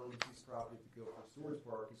don't own a piece of property. The Guilford Storage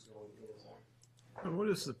Park is going in. And what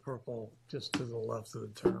is the purple just to the left of the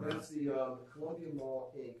turnaround? That's the Columbia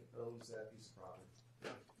Mall Inc. owns that piece of property.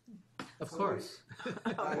 Of course.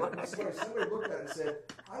 Somebody looked at it and said,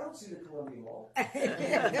 I don't see the Columbia Mall. But the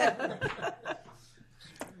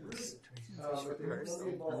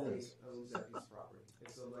Columbia Mall Inc. owns that piece of property.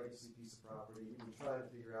 It's a legacy piece of property. We're trying to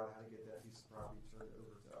figure out how to get that piece of property turned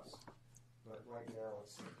over to us. But right now,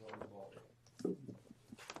 it's the Columbia Mall Inc.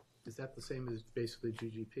 Is that the same as basically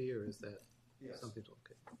GGP, or is that something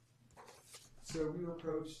okay? So we were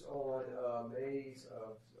approached on May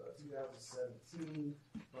of 2017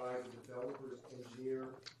 by the developer's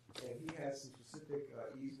engineer, and he had some specific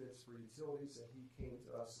easements for utilities that he came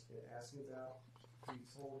to us and asking about. We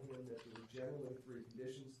told him that there were generally 3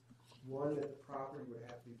 conditions. 1, that the property would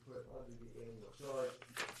have to be put under the annual charge.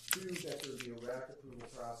 2, that there would be a RAC approval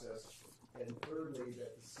process. And thirdly,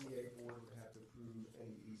 that the CA board would have to approve approve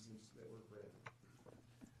any easements that were granted.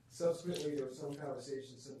 Subsequently, there was some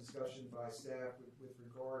conversation, some discussion by staff with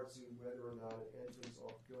regard to whether or not an entrance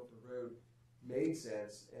off Guilford Road made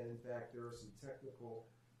sense, and in fact, there are some technical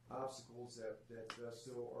obstacles that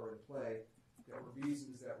still are in play. That were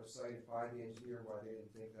reasons that were cited by the engineer why they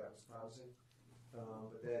didn't think that was promising,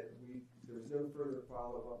 but that there was no further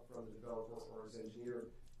follow-up from the developer or his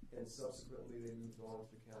engineer, and subsequently they moved on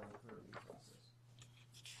to the county permitting process.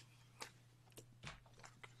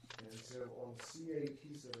 And so on the CA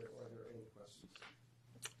piece of it, are there any questions?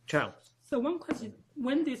 Charles. So one question,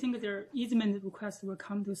 when do you think their easement request will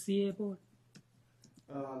come to CA board?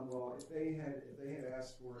 Well, if they had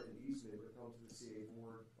asked for an easement, it would come to the CA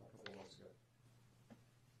board a couple of months ago.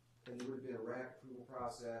 And there would have been a RAC approval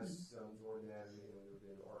process during that, and there would have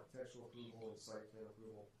been architectural approval and site plan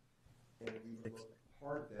approval. And we would look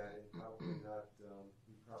hard at that and probably not,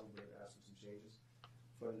 we probably would have asked for some changes.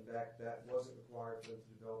 But in fact, that wasn't required for them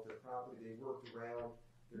to develop their property. They worked around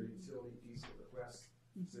their utility easement request,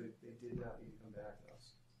 so they did not need to come back to us.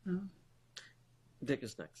 Dick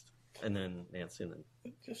is next, and then Nancy, and then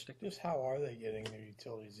Just how are they getting their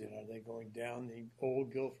utilities in? Are they going down the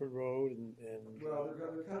old Guilford Road and Well,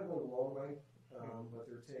 they're kind of going a long way, but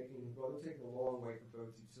they're taking a long way for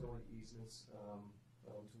both utility easements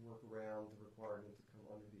to work around the requirement to come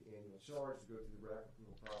under the annual charge, to go through the RAC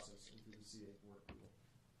approval process and through the CA board approval.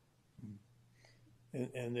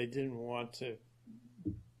 and they didn't want to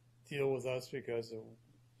deal with us because of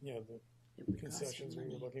the concessions we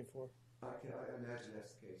were looking for? I imagine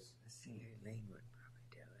that's the case.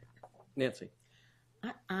 Nancy.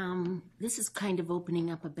 This is kind of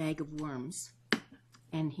opening up a bag of worms,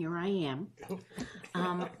 and here I am.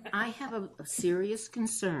 I have a serious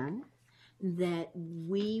concern that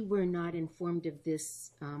we were not informed of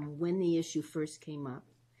this when the issue first came up,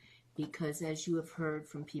 because as you have heard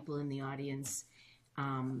from people in the audience,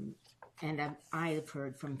 and I have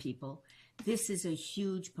heard from people, this is a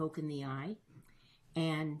huge poke in the eye,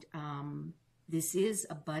 and this is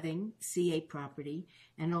a budding CA property,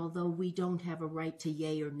 and although we don't have a right to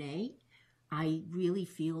yay or nay, I really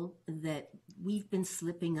feel that we've been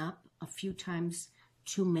slipping up a few times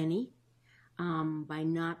too many by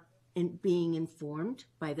not being informed,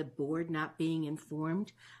 by the board not being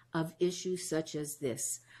informed of issues such as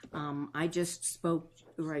this. I just spoke,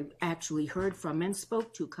 or I actually heard from and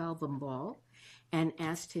spoke to Calvin Ball and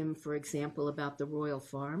asked him, for example, about the Royal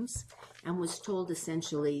Farms, and was told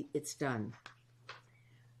essentially it's done.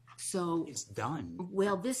 So it's done.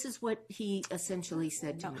 Well, this is what he essentially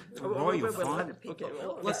said to me. Royal Farm.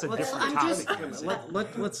 That's a different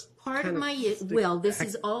topic. Let's part of my this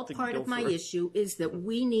is all part of my issue is that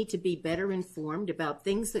we need to be better informed about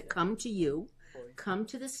things that come to you, come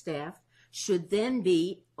to the staff, should then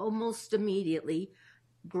be almost immediately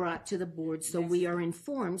brought to the board so we are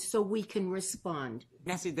informed so we can respond.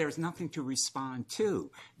 Nancy, there's nothing to respond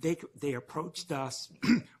to. They approached us.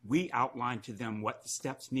 We outlined to them what the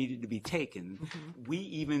steps needed to be taken. We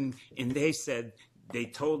even, and they said, they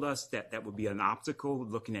told us that that would be an obstacle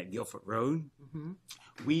looking at Guilford Road.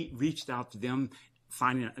 We reached out to them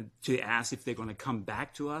to ask if they're going to come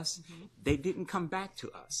back to us. They didn't come back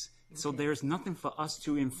to us. So there's nothing for us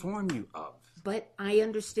to inform you of. But I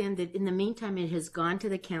understand that in the meantime it has gone to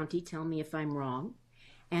the county, tell me if I'm wrong,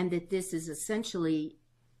 and that this is essentially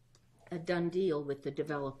a done deal with the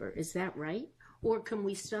developer. Is that right? Or can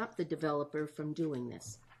we stop the developer from doing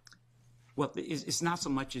this? Well, it's not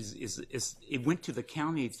so much as it went to the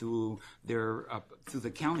county through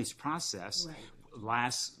the county's process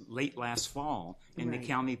late last fall, and the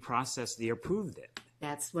county process, they approved it.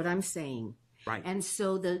 That's what I'm saying. Right. And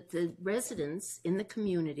so the residents in the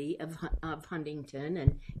community of Huntington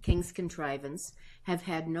and King's Contrivance have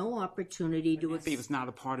had no opportunity to... It was not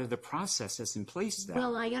a part of the process that's in place now.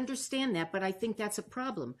 Well, I understand that, but I think that's a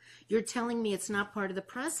problem. You're telling me it's not part of the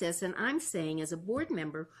process, and I'm saying as a board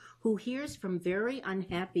member who hears from very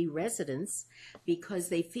unhappy residents because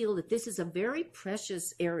they feel that this is a very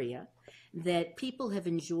precious area that people have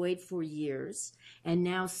enjoyed for years, and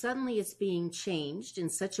now suddenly it's being changed in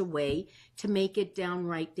such a way to make it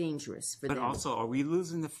downright dangerous for them. But also, are we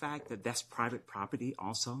losing the fact that that's private property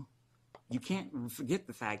also? You can't forget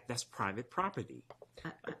the fact that's private property.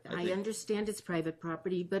 I understand it's private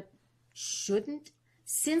property, but shouldn't,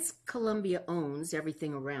 since Columbia owns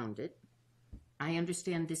everything around it, I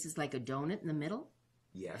understand this is like a donut in the middle?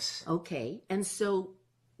 Yes. Okay, and so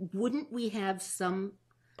wouldn't we have some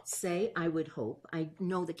say, I would hope, I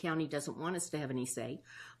know the county doesn't want us to have any say,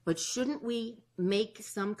 but shouldn't we make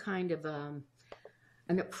some kind of an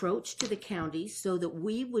approach to the county so that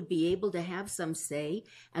we would be able to have some say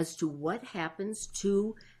as to what happens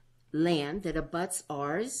to land that abuts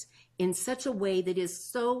ours in such a way that is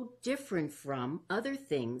so different from other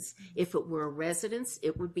things. If it were a residence,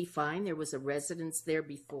 it would be fine. There was a residence there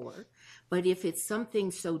before. But if it's something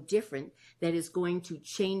so different that is going to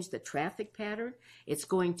change the traffic pattern, it's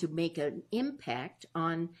going to make an impact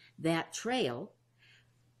on that trail,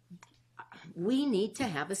 we need to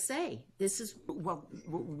have a say. This is well,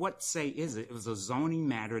 what say is it? It was a zoning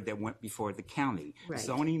matter that went before the county. Right.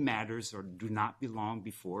 Zoning matters do not belong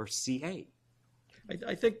before CA.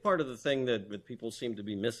 I think part of the thing that people seem to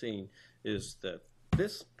be missing is that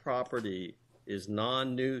this property is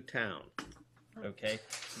non-new town. Okay,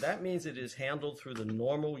 so that means it is handled through the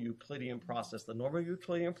normal Euclidean process. The normal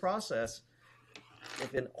Euclidean process,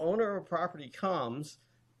 if an owner of property comes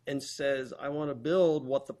and says, I want to build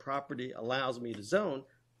what the property allows me to zone,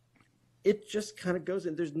 it just kind of goes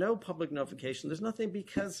in. There's no public notification. There's nothing,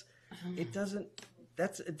 because it doesn't,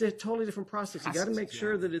 that's a totally different process. You got to make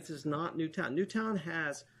sure that it is not Newtown. Newtown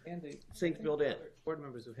has things built in. Board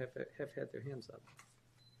members who have had their hands up.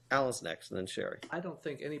 Alan's next, and then Sherry. I don't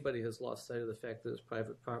think anybody has lost sight of the fact that it's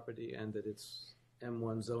private property and that it's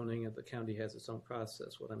M1 zoning and the county has its own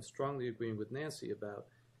process. What I'm strongly agreeing with Nancy about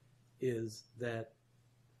is that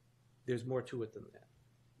there's more to it than that.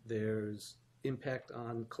 There's impact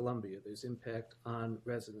on Columbia, there's impact on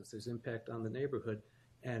residents, there's impact on the neighborhood,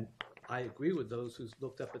 and I agree with those who's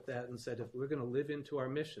looked up at that and said, if we're going to live into our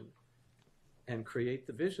mission and create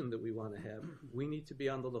the vision that we want to have, we need to be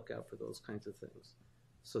on the lookout for those kinds of things.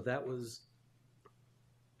 So that was,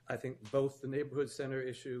 I think, both the neighborhood center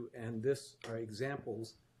issue and this are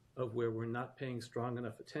examples of where we're not paying strong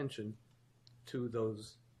enough attention to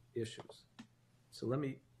those issues. So let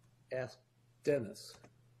me ask Dennis,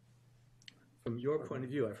 from your point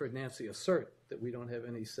of view, I've heard Nancy assert that we don't have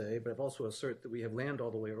any say, but I've also assert that we have land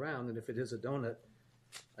all the way around, and if it is a donut,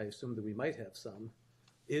 I assume that we might have some.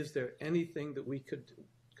 Is there anything that we could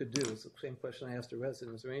do? It's the same question I asked the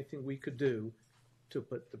residents. Is there anything we could do to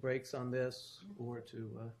put the brakes on this, or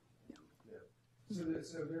to... So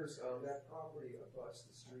there's that property abuts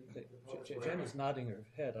the street. Jen is nodding her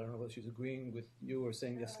head. I don't know whether she's agreeing with you or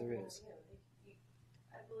saying yes, there is.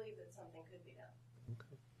 I believe that something could be done.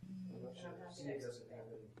 I'm not sure. CA doesn't have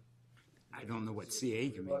any. I don't know what CA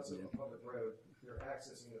can make. Abuts a public road. They're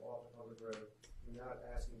accessing it off the public road. You're not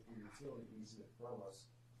asking for utility easement from us.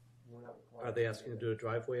 We're not required. Are they asking to do a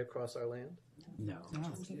driveway across our land? No. Yeah,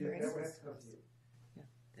 that would have to come to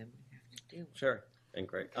you. Sure. And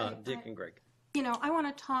Greg. Dick and Greg. You know, I want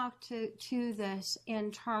to talk to this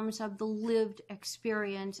in terms of the lived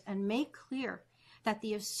experience and make clear that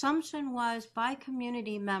the assumption was by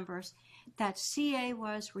community members that CA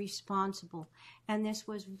was responsible. And this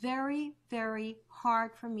was very, very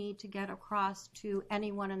hard for me to get across to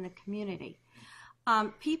anyone in the community.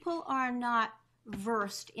 People are not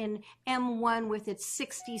versed in M1 with its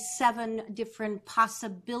 67 different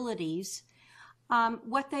possibilities.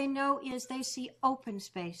 What they know is they see open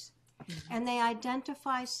space, and they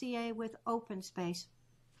identify CA with open space.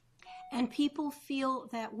 And people feel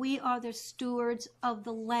that we are the stewards of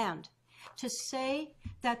the land. To say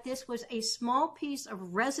that this was a small piece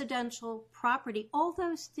of residential property, all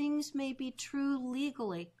those things may be true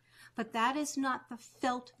legally, but that is not the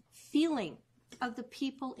felt feeling of the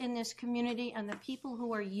people in this community and the people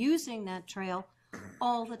who are using that trail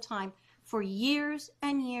all the time. For years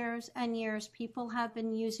and years and years, people have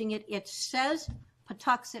been using it. It says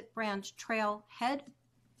Patuxent Branch Trailhead.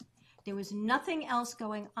 There was nothing else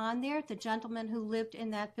going on there. The gentleman who lived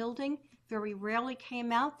in that building very rarely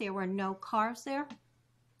came out. There were no cars there.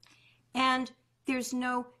 And there's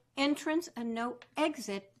no entrance and no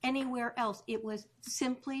exit anywhere else. It was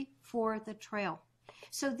simply for the trail.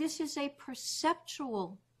 So this is a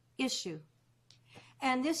perceptual issue.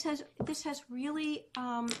 And this has really,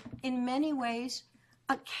 in many ways,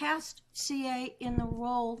 cast CA in the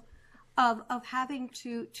role of having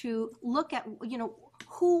to look at, you know,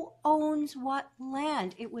 who owns what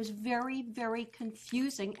land. It was very, very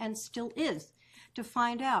confusing, and still is, to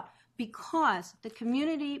find out, because the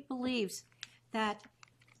community believes that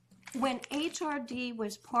when HRD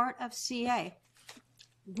was part of CA,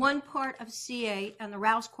 one part of CA and the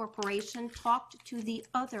Rouse Corporation talked to the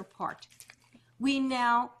other part. We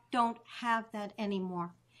now don't have that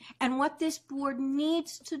anymore. And what this board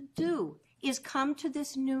needs to do is come to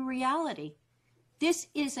this new reality. This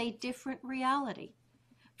is a different reality.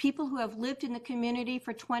 People who have lived in the community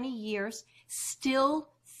for 20 years still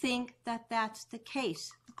think that that's the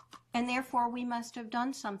case, and therefore we must have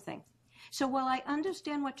done something. So while I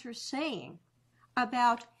understand what you're saying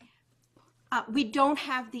about we don't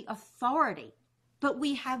have the authority, but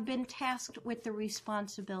we have been tasked with the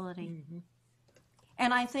responsibility.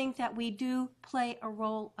 And I think that we do play a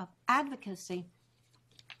role of advocacy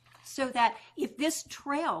so that if this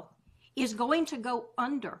trail is going to go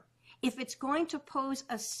under, if it's going to pose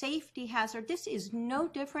a safety hazard, this is no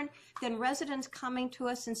different than residents coming to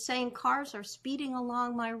us and saying cars are speeding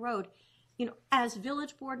along my road. You know, as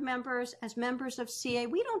village board members, as members of CA,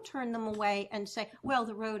 we don't turn them away and say, well,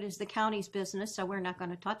 the road is the county's business, so we're not going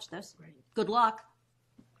to touch this. Right. Good luck.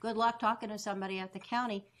 Good luck talking to somebody at the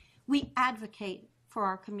county. We advocate for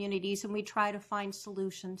our communities and we try to find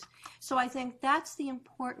solutions. So I think that's the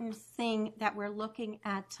important thing that we're looking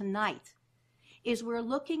at tonight, is we're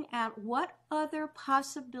looking at what other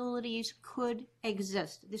possibilities could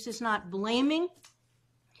exist. This is not blaming.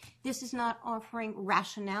 This is not offering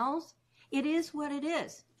rationales. It is what it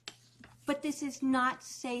is. But this is not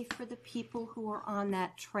safe for the people who are on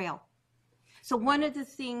that trail. So one of the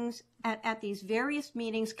things at these various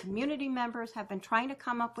meetings, community members have been trying to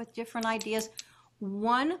come up with different ideas.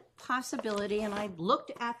 One possibility, and I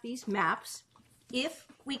looked at these maps, if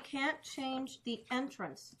we can't change the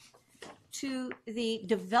entrance to the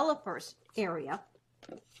developers area,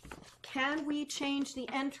 can we change the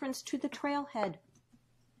entrance to the trailhead?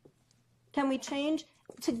 Can we change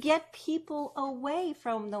to get people away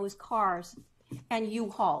from those cars and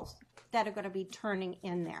U-Hauls that are going to be turning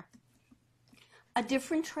in there? A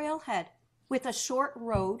different trailhead with a short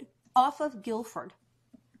road off of Guilford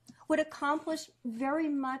would accomplish very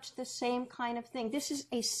much the same kind of thing. This is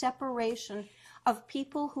a separation of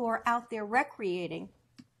people who are out there recreating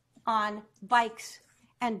on bikes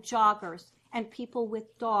and joggers and people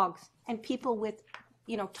with dogs and people with,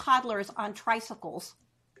 you know, toddlers on tricycles.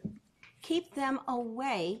 Keep them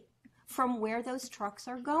away from where those trucks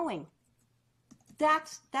are going.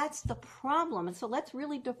 That's the problem. And so let's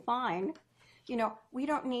really define, you know, we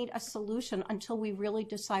don't need a solution until we really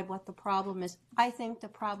decide what the problem is. I think the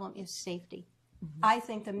problem is safety. I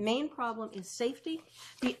think the main problem is safety.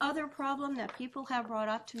 The other problem that people have brought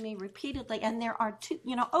up to me repeatedly, and there are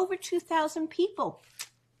over 2,000 people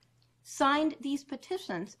signed these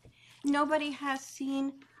petitions. Nobody has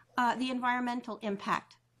seen the environmental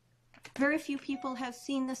impact. Very few people have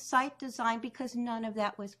seen the site design because none of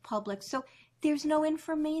that was public. So there's no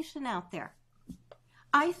information out there.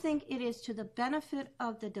 I think it is to the benefit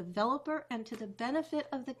of the developer and to the benefit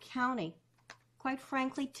of the county, quite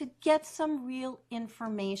frankly, to get some real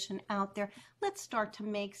information out there. Let's start to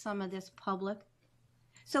make some of this public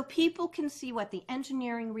so people can see what the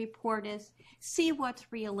engineering report is, see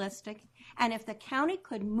what's realistic, and if the county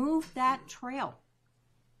could move that trail,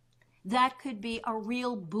 that could be a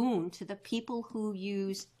real boon to the people who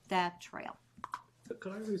use that trail.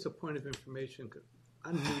 Could I raise a point of information?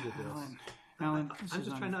 I'm new to this. Alan,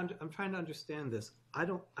 I'm trying to understand this.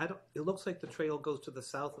 It looks like the trail goes to the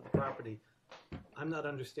south of the property. I'm not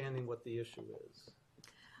understanding what the issue is.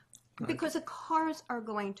 Because the cars are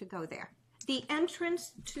going to go there. The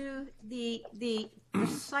entrance to the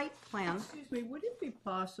site plan. Excuse me, would it be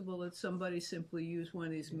possible that somebody simply use one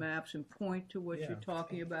of these maps and point to what you're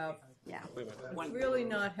talking about? Yeah. It's really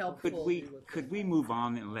not helpful. Could we move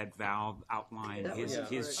on and let Val outline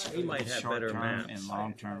his He might have better short-term maps. and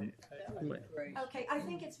long-term? Okay, I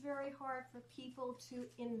think it's very hard for people to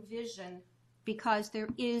envision because there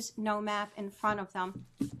is no map in front of them.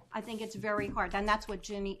 I think it's very hard, and that's what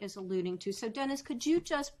Ginny is alluding to. So Dennis, could you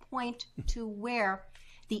just point to where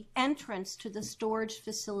the entrance to the storage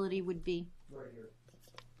facility would be? Right here.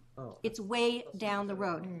 Oh. It's way down the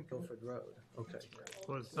road. Guilford Road. Okay.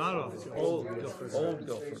 Well, it's not off the Old Guilford Old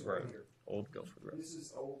Guilford Road. Old Guilford Road. This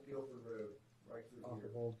is Old Guilford Road, right through Off here.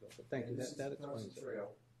 of Old Guilford. Thank you. And this That is Thompson explains it.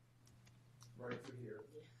 Trail, right through here.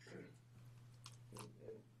 And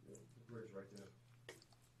the bridge right there.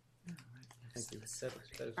 Thank you.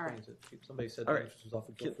 That All right. explains it. Somebody said All the right. entrance was off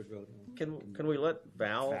of Guilford Road. Can we let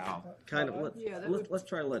Val kind of Yeah, let's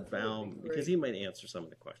try to let Val, because he might answer some of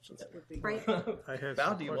the questions. Right. I have Val,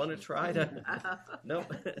 some do you want to questions. try to? No.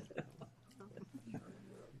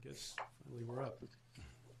 I guess finally we're up.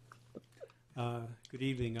 Good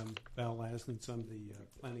evening. I'm Val Lasnitz. I'm the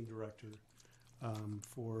planning director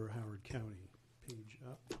for Howard County. Page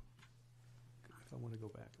up. If I want to go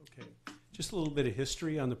back. Okay. Just a little bit of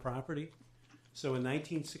history on the property. So in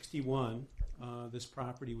 1961, this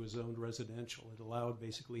property was zoned residential. It allowed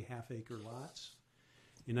basically half-acre lots.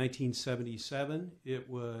 In 1977, it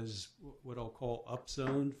was what I'll call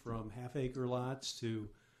upzoned from half-acre lots to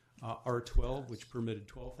R12, which permitted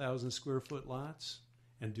 12,000 square foot lots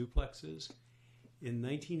and duplexes. In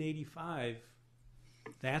 1985,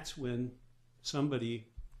 that's when somebody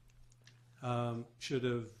should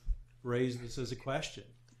have raised this as a question.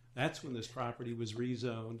 That's when this property was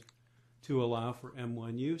rezoned to allow for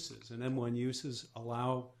M1 uses. And M1 uses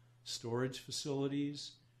allow storage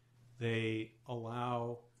facilities, they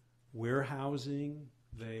allow warehousing,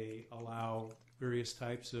 they allow various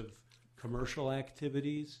types of commercial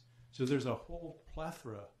activities. So there's a whole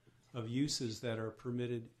plethora of uses that are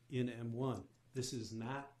permitted in M1. This is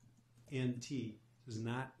not NT, this is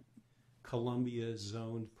not Columbia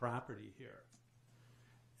zoned property here.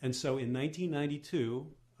 And so in 1992,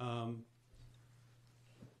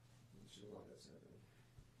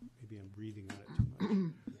 maybe I'm breathing on it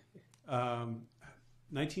too much.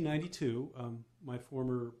 1992, my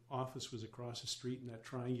former office was across the street in that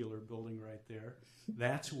triangular building right there.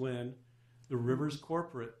 That's when the Rivers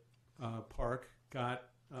Corporate Park got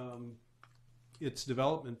its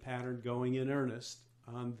development pattern going in earnest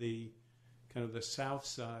on the kind of the south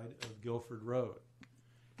side of Guilford Road.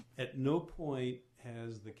 At no point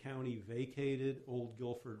has the county vacated Old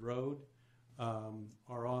Guilford Road.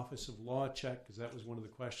 Our Office of Law checked, because that was one of the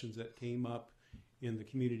questions that came up in the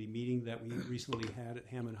community meeting that we recently had at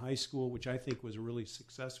Hammond High School, which I think was a really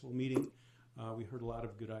successful meeting. We heard a lot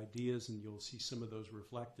of good ideas, and you'll see some of those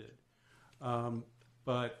reflected.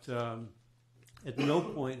 But at no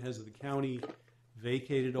point has the county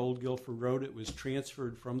vacated Old Guilford Road. It was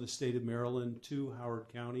transferred from the state of Maryland to Howard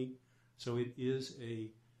County, so it is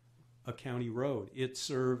a county road. It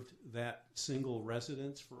served that single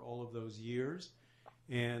residence for all of those years,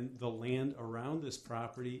 and the land around this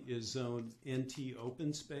property is zoned NT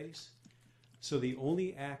open space. So the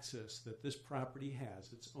only access that this property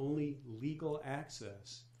has, its only legal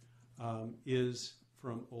access, is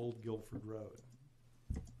from Old Guilford Road.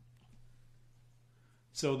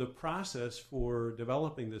 So the process for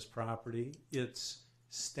developing this property, it's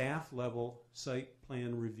staff level site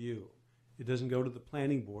plan review. It doesn't go to the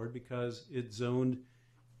planning board because it's zoned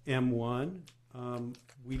M1.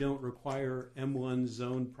 We don't require M1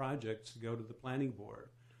 zoned projects to go to the planning board.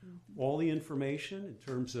 All the information in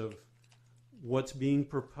terms of what's being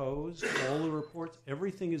proposed, all the reports,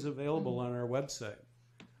 everything is available on our website.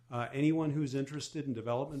 Anyone who's interested in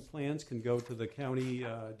development plans can go to the county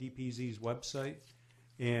DPZ's website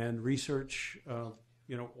and research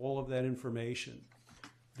all of that information.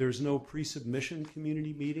 There's no pre-submission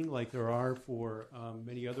community meeting like there are for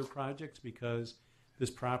many other projects because this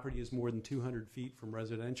property is more than 200 feet from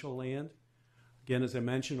residential land. Again, as I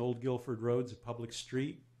mentioned, Old Guilford Road's a public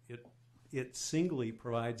street. It singly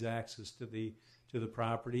provides access to the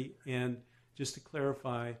property. And just to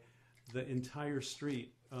clarify, the entire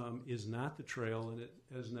street is not the trail, and it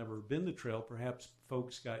has never been the trail. Perhaps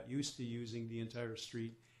folks got used to using the entire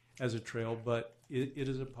street as a trail, but it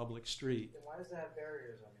is a public street. Then why does it have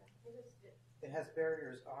barriers on it? It has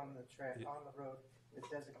barriers on the on the road that's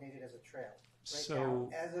designated as a trail. Right now,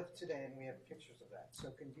 as of today, and we have pictures of that.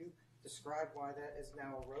 So can you describe why that is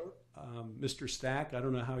now a road? Mr. Stack, I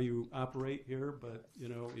don't know how you operate here, but you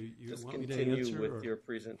Just want me to continue answer? with your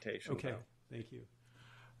presentation. Okay, now. thank you.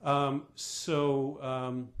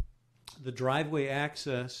 The driveway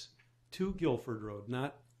access to Guilford Road,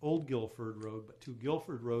 not Old Guilford Road, but to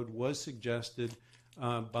Guilford Road was suggested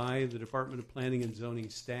by the Department of Planning and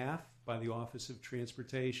Zoning staff, by the Office of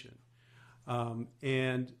Transportation.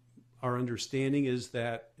 And our understanding is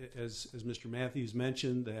that, as Mr. Matthews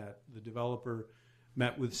mentioned, that the developer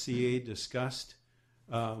met with CA, discussed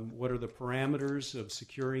what are the parameters of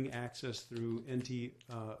securing access through NT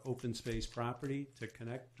open space property to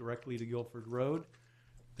connect directly to Guilford Road.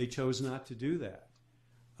 They chose not to do that.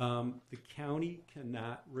 The county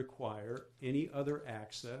cannot require any other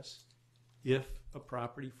access if a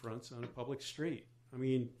property fronts on a public street. I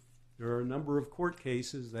mean, there are a number of court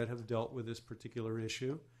cases that have dealt with this particular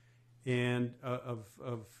issue, and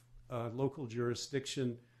of local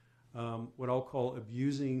jurisdiction, what I'll call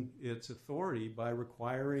abusing its authority by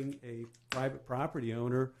requiring a private property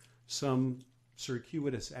owner some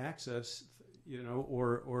circuitous access,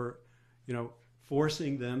 or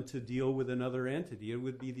forcing them to deal with another entity. It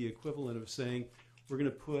would be the equivalent of saying, we're going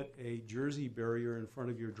to put a Jersey barrier in front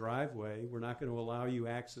of your driveway. We're not going to allow you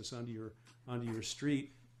access onto your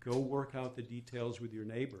street. Go work out the details with your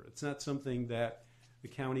neighbor. It's not something that the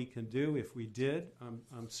county can do. If we did,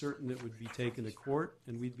 I'm certain it would be taken to court,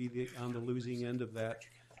 and we'd be on the losing end of that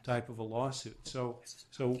type of a lawsuit. So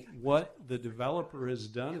what the developer has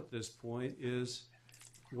done at this point is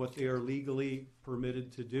what they are legally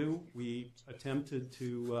permitted to do. We attempted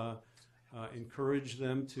to encourage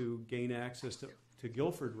them to gain access to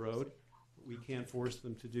Guilford Road. We can't force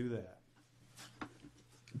them to do that.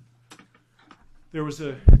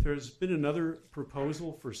 There's been another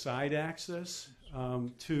proposal for side access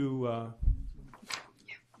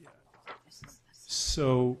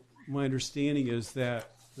so my understanding is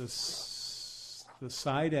that the the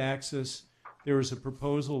side access. There was a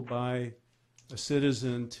proposal by a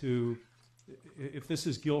citizen to, if this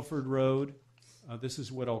is Guilford Road, this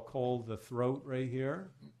is what I'll call the throat right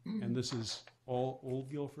here, and this is all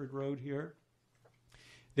Old Guilford Road here.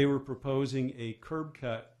 They were proposing a curb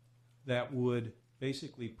cut that would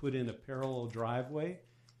basically put in a parallel driveway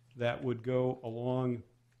that would go along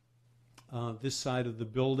this side of the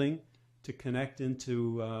building to connect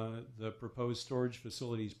into the proposed storage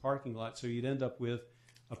facilities parking lot. So you'd end up with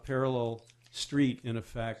a parallel street, in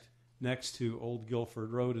effect, next to Old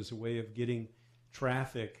Guilford Road as a way of getting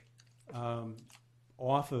traffic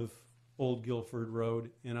off of Old Guilford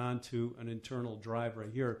Road and onto an internal drive right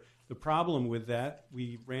here. The problem with that,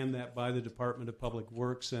 we ran that by the Department of Public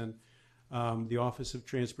Works and the Office of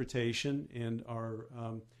Transportation and our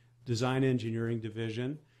Design Engineering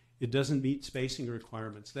Division. It doesn't meet spacing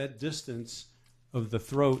requirements. That distance of the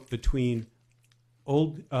throat between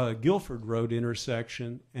Old Guilford Road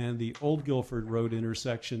intersection and the Old Guilford Road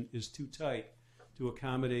intersection is too tight to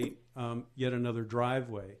accommodate yet another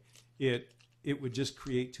driveway. It would just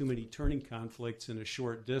create too many turning conflicts in a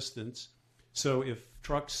short distance. So if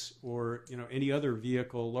trucks or any other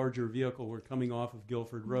vehicle, larger vehicle, were coming off of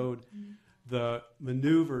Guilford Road, the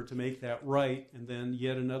maneuver to make that right and then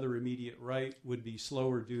yet another immediate right would be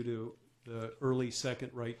slower due to the early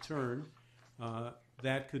second right turn.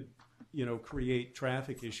 That could create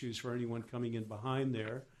traffic issues for anyone coming in behind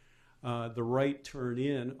there. The right turn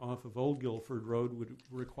in off of Old Guilford Road would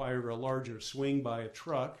require a larger swing by a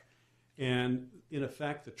truck, and in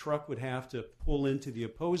effect the truck would have to pull into the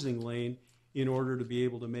opposing lane in order to be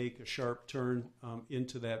able to make a sharp turn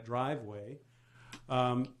into that driveway.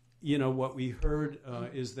 What we heard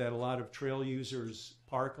is that a lot of trail users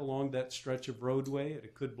park along that stretch of roadway.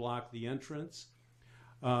 It could block the entrance.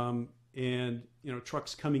 And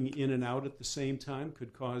trucks coming in and out at the same time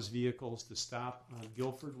could cause vehicles to stop on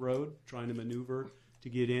Guilford Road trying to maneuver to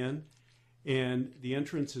get in. And the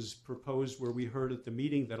entrance is proposed where we heard at the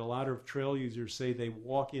meeting that a lot of trail users say they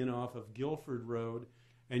walk in off of Guilford Road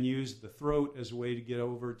and use the throat as a way to get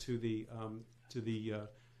over to the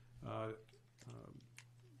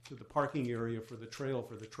parking area for the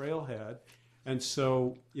trailhead. And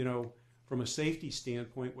so, from a safety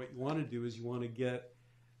standpoint, what you want to do is you want to get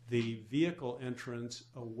the vehicle entrance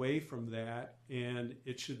away from that, and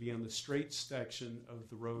it should be on the straight section of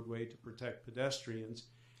the roadway to protect pedestrians.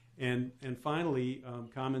 And finally,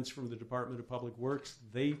 comments from the Department of Public Works,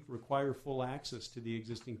 they require full access to the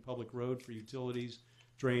existing public road for utilities,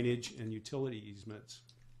 drainage, and utility easements.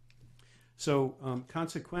 So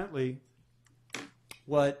consequently,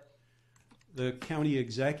 what the county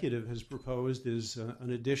executive has proposed is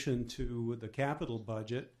an addition to the capital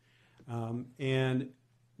budget. And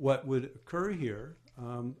what would occur here,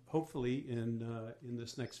 hopefully in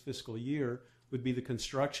this next fiscal year, would be the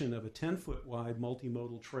construction of a 10-foot wide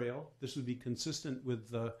multimodal trail. This would be consistent with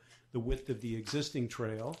the width of the existing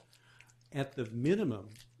trail. At the minimum,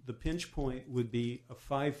 the pinch point would be a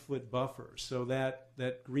 5-foot buffer. So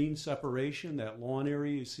that green separation, that lawn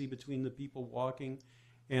area you see between the people walking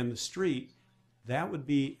and the street, that would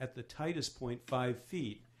be at the tightest point 5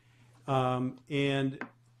 feet. And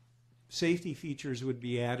safety features would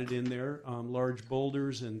be added in there, large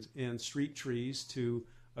boulders and street trees to,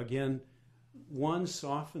 again, one,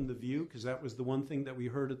 soften the view, because that was the one thing that we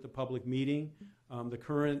heard at the public meeting. The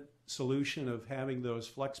current solution of having those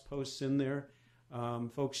flex posts in there,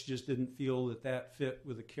 folks just didn't feel that fit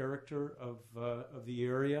with the character of the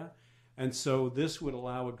area. And so this would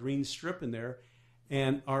allow a green strip in there.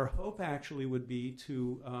 And our hope actually would be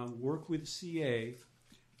to work with CA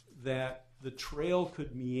that the trail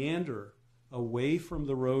could meander away from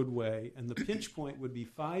the roadway, and the pinch point would be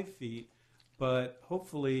 5 feet, but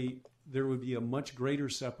hopefully there would be a much greater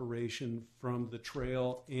separation from the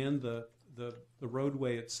trail and the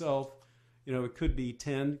roadway itself. It could be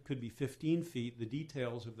 10, could be 15 feet. The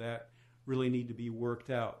details of that really need to be worked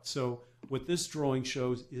out. So what this drawing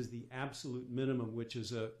shows is the absolute minimum, which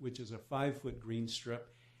is a 5-foot green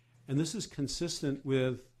strip. And this is consistent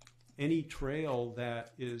with any trail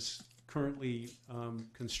that is currently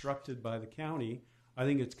constructed by the county. I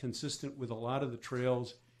think it's consistent with a lot of the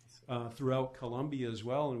trails throughout Columbia as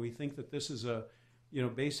well. And we think that this is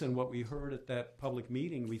based on what we heard at that public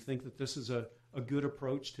meeting, we think that this is a good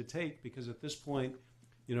approach to take, because at this point,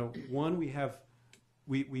 one,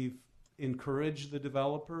 we've encouraged the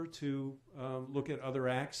developer to look at other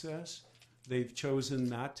access. They've chosen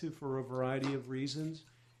not to for a variety of reasons.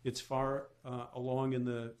 It's far along in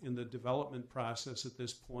the development process at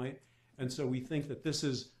this point. And so we think that this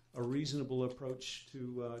is a reasonable approach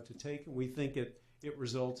to take, and we think it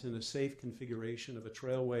results in a safe configuration of a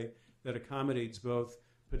trailway that accommodates both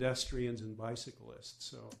pedestrians and bicyclists.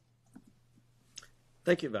 So,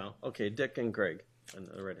 Thank you, Val. Okay, Dick and Greg and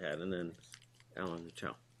the red hat, and then Alan and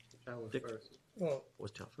Chow. Dick, Well,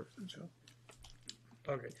 what's Chow first?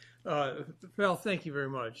 Okay. Val, thank you very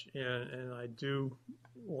much. And I do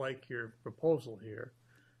like your proposal here.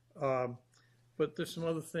 But there's some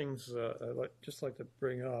other things I'd just like to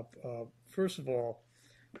bring up. First of all,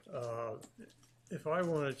 if I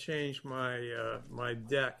want to change my my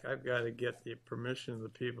deck, I've got to get the permission of the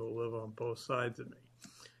people who live on both sides of me.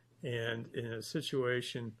 And in a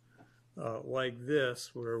situation like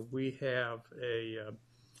this, where we have a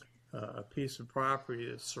piece of property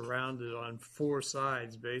that's surrounded on four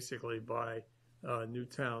sides, basically by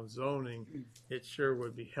Newtown zoning, it sure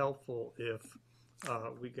would be helpful if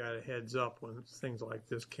we got a heads up when things like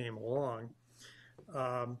this came along.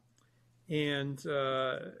 I'm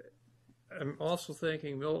also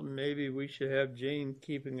thinking, Milton, maybe we should have Jane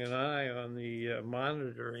keeping an eye on the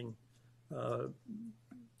monitoring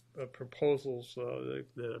proposals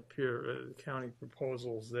that appear, county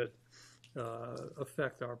proposals that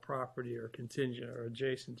affect our property or contingent or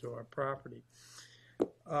adjacent to our property.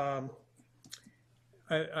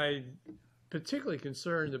 I particularly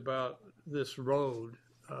concerned about this road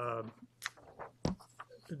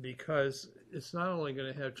because it's not only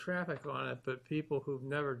going to have traffic on it, but people who've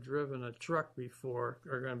never driven a truck before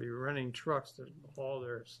are going to be renting trucks to haul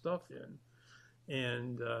their stuff in.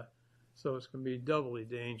 And so it's going to be doubly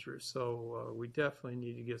dangerous. So we definitely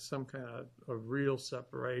need to get some kind of a real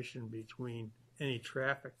separation between any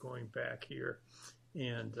traffic going back here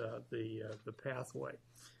and the pathway.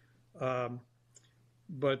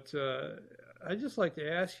 But I'd just like to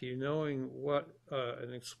ask you, knowing what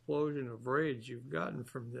an explosion of rage you've gotten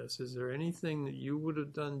from this, is there anything that you would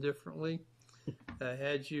have done differently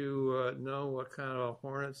had you known what kind of a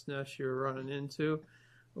hornet's nest you're running into?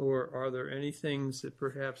 Or are there any things that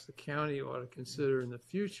perhaps the county ought to consider in the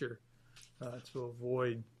future to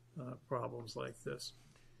avoid problems like this?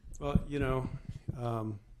 well, you know,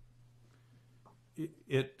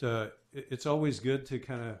 it's always good to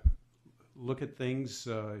kind of look at things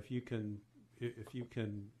if you can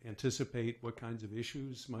anticipate what kinds of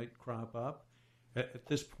issues might crop up. At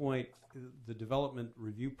this point, the development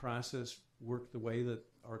review process worked the way that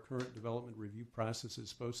our current development review process is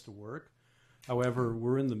supposed to work. However,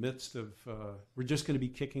 we're in the midst of, we're just going to be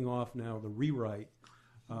kicking off now the rewrite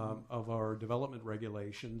of our development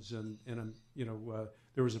regulations. And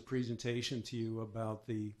there was a presentation to you about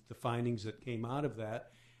the findings that came out of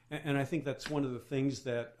that. And I think that's one of the things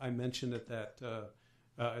that I mentioned at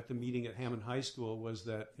the meeting at Hammond High School was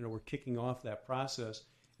that, we're kicking off that process.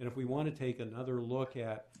 And if we want to take another look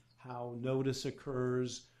at how notice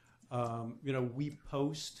occurs, we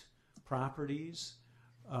post properties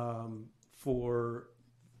for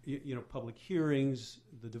public hearings,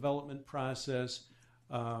 the development process.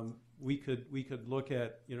 We could look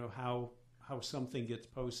at how something gets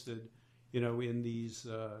posted, in these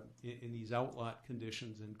outlot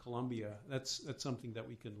conditions in Columbia. That's something that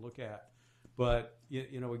we can look at. But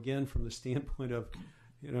again, from the standpoint of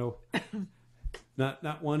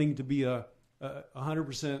not wanting to be a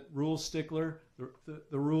 100% rule stickler,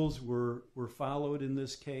 the rules were followed in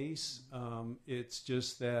this case. It's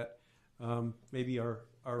just that maybe our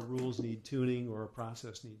rules need tuning or our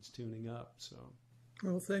process needs tuning up. So.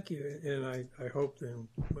 Well, thank you. And I hope then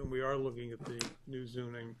when we are looking at the new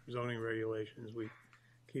zoning regulations, we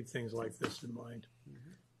keep things like this in mind.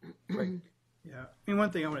 Right. Yeah. One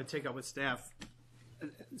thing I want to take up with staff,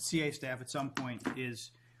 CA staff at some point,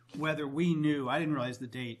 is whether we knew, I didn't realize the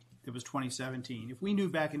date, it was 2017. If we knew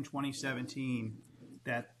back in 2017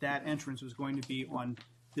 that entrance was going to be on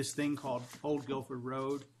this thing called Old Guilford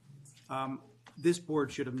Road, this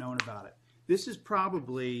board should have known about it. This is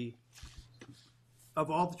probably,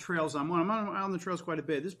 of all the trails I'm on the trails quite a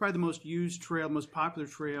bit. This is probably the most used trail, most popular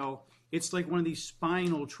trail. It's like one of these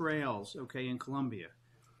spinal trails, okay, in Columbia.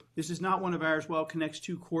 This is not one of ours. Well, it connects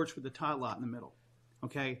two courts with a tot lot in the middle,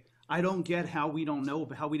 okay? I don't get how we didn't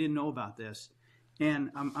know about this,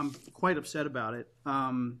 and I'm quite upset about it.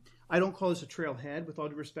 I don't call this a trailhead, with all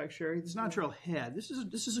due respect, Sherry. This is not a trailhead. This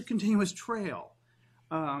is a continuous trail.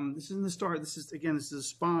 This isn't the start. This is a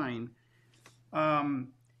spine.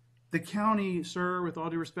 The county, sir, with all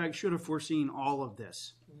due respect, should have foreseen all of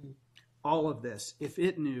this. All of this. If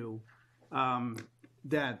it knew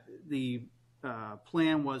that the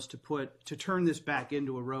plan was to turn this back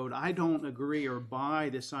into a road. I don't agree or buy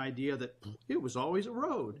this idea that it was always a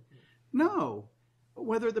road. No.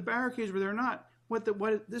 Whether the barricades were there or not, what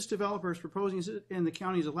this developer is proposing is, and the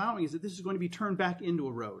county is allowing, is that this is going to be turned back into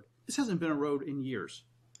a road. This hasn't been a road in years.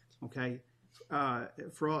 Okay?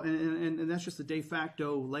 for all, and that's just the de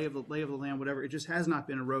facto lay of the land, whatever. It just has not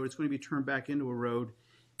been a road. It's going to be turned back into a road,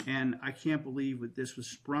 and I can't believe that this was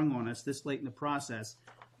sprung on us this late in the process.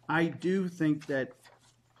 I do think that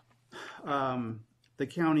the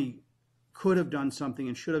county could have done something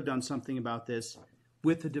and should have done something about this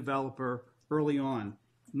with the developer early on.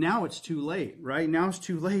 Now it's too late, right? Now it's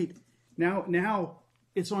too late. Now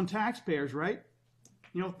it's on taxpayers, right?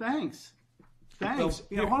 Thanks. Thanks.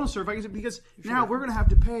 Well, Hold on, sir. If I can, because now we're going to have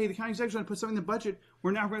to pay, the county executive's going to put something in the budget.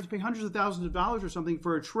 We're now going to have to pay hundreds of thousands of dollars or something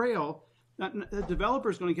for a trail that the developer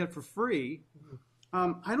is going to get for free.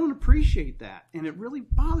 I don't appreciate that. And it really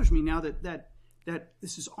bothers me now that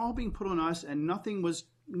this is all being put on us and nothing was,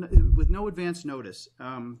 with no advance notice.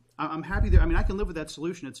 I'm happy there. I mean, I can live with that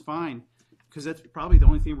solution. It's fine, because that's probably the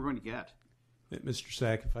only thing we're going to get. Mr.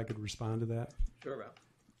 Sack, if I could respond to that. Sure, Ralph.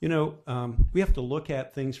 We have to look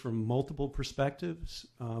at things from multiple perspectives.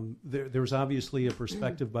 There's obviously a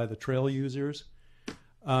perspective by the trail users.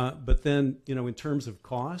 But then, in terms of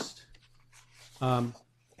cost,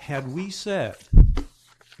 had we said,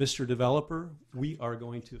 Mr. Developer, we are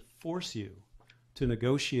going to force you to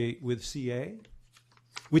negotiate with CA,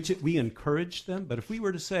 which we encouraged them, but if we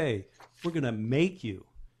were to say, we're going to make you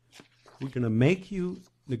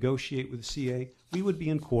negotiate with CA, we would be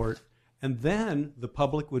in court. And then the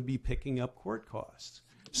public would be picking up court costs.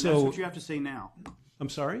 So that's what you have to say now. I'm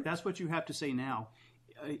sorry? That's what you have to say now.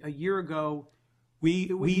 A year ago, the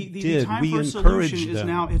time we for a encouraged solution is them.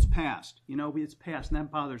 now. It's passed. It's passed, and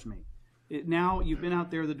that bothers me. Now you've been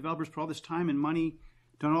out there. The developers put all this time and money,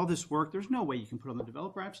 done all this work. There's no way you can put on the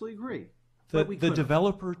developer. I absolutely agree. The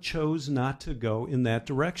developer chose not to go in that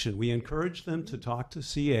direction. We encouraged them to talk to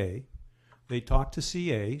CA. They talked to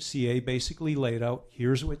CA. CA basically laid out,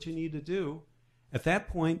 here's what you need to do. At that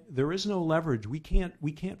point, there is no leverage. We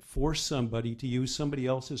can't force somebody to use somebody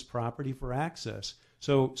else's property for access.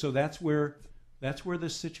 So that's where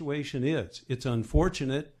this situation is. It's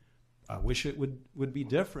unfortunate. I wish it would be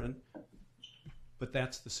different, but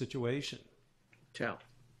that's the situation. Ciao.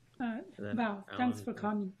 Wow, thanks for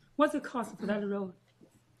coming. What's the cost for that road?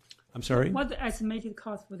 I'm sorry? What's the estimated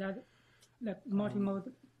cost for that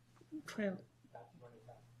multimodal trail?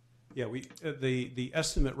 Yeah, the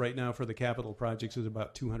estimate right now for the capital projects is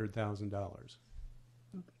about $200,000.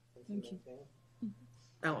 Thank you.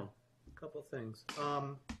 Alan. A couple things.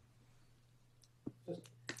 Just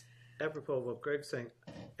apropos of what Greg's saying,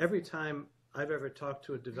 every time I've ever talked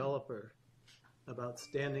to a developer about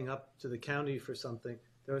standing up to the county for something,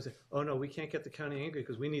 they always say, oh no, we can't get the county angry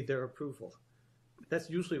because we need their approval. That's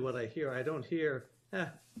usually what I hear. I don't hear,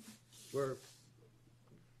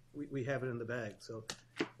 we have it in the bag. So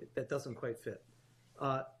that doesn't quite fit.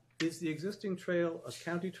 Is the existing trail a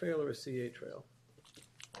county trail or a CA trail?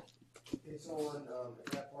 It's on,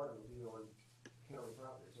 that part of it will be on county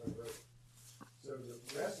property, it's on the road. So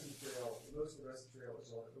the rest of the trail, most of the rest of the trail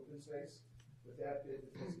is on open space, but that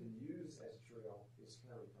bit that has been used as a trail is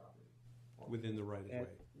county property. Within the right of way.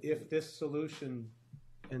 If this solution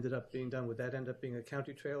ended up being done, would that end up being a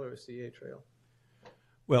county trail or a CA trail?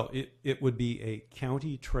 Well, it would be a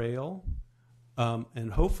county trail,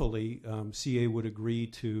 and hopefully CA would agree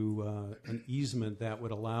to an easement that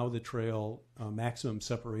would allow the trail maximum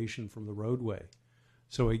separation from the roadway.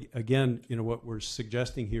 So again, what we're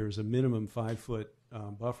suggesting here is a minimum 5-foot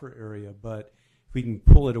buffer area, but if we can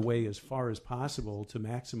pull it away as far as possible to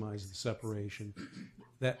maximize the separation,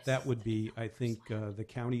 that would be, I think, the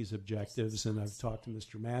county's objectives. And I've talked to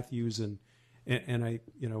Mr. Matthews, and I,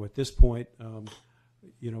 at this point,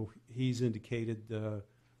 he's indicated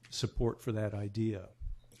support for that idea.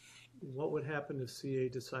 What would happen if CA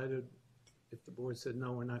decided, if the board said,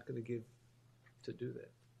 no, we're not going to do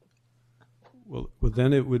that? Well,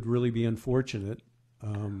 then it would really be unfortunate,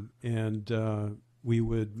 and we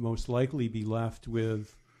would most likely be left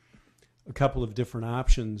with a couple of different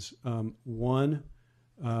options. One,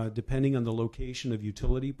 depending on the location of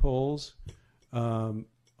utility poles,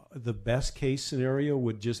 the best case scenario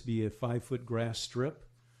would just be a 5-foot grass strip.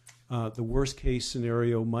 The worst case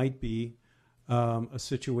scenario might be a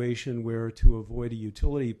situation where, to avoid a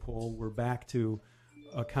utility pole, we're back to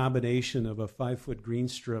a combination of a 5-foot green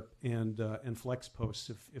strip and flex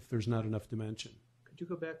posts if there's not enough dimension. Could you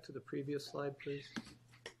go back to the previous slide, please?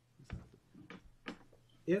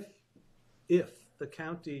 If the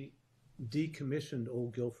county decommissioned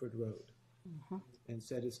Old Guilford Road and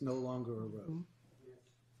said it's no longer a road,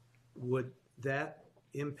 would that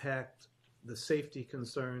impact the safety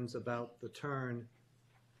concerns about the turn,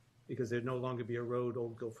 because there'd no longer be a road,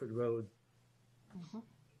 Old Guilford Road?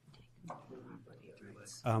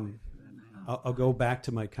 I'll go back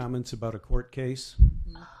to my comments about a court case.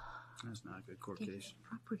 That's not a good court case.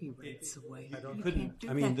 Property rights away.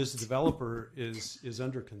 I mean, this developer is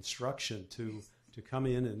under construction to come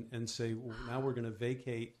in and say, well, now we're going to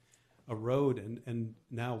vacate a road and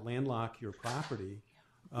now landlock your property.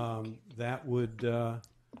 That would,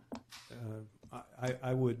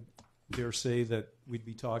 I would dare say that we'd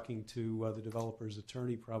be talking to the developer's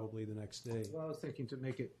attorney probably the next day. Well, I was thinking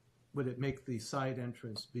would it make the side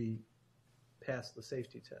entrance be past the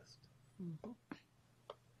safety test?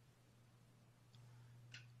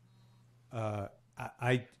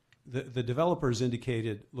 The developers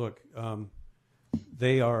indicated, look,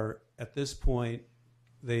 they are at this point,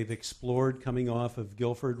 they've explored coming off of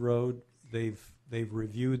Guilford Road. They've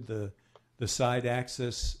reviewed the side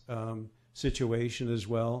access situation as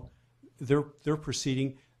well. They're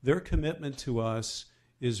proceeding. Their commitment to us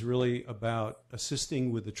is really about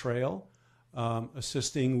assisting with the trail,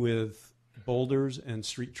 assisting with boulders and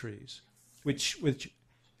street trees, which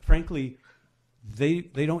frankly they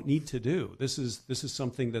don't need to do. This is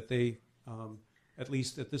something that they at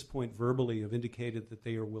least at this point verbally have indicated that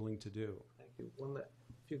they are willing to do. Thank you.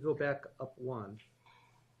 If you go back up one,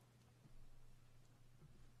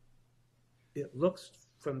 it looks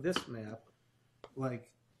from this map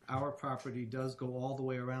like our property does go all the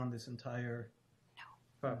way around this entire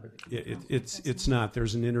property. It's not.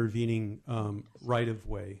 There's an intervening right of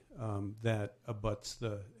way that abuts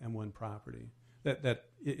the M1 property. That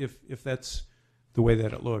if that's the way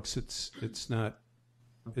that it looks, it's not.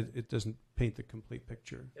 It doesn't paint the complete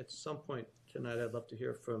picture. At some point tonight, I'd love to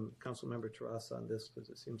hear from Councilmember Terrassa on this because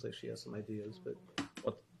it seems like she has some ideas. But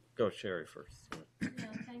Well, go Sherry first. Yeah,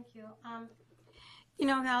 thank you.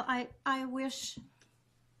 Val, I wish,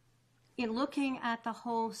 in looking at the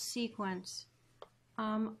whole sequence,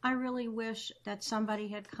 I really wish that somebody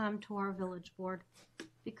had come to our village board,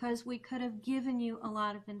 because we could have given you a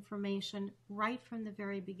lot of information right from the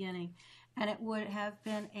very beginning, and it would have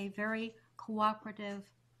been a very cooperative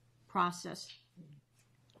process.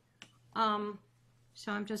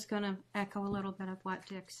 So I'm just going to echo a little bit of what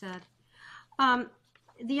Dick said.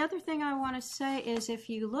 The other thing I want to say is, if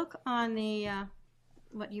you look on the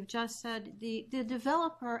what you've just said, the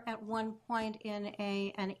developer at one point in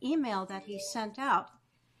an email that he sent out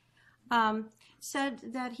said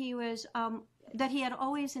that he was that he had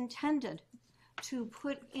always intended to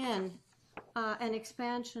put in an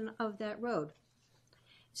expansion of that road.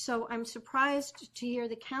 So I'm surprised to hear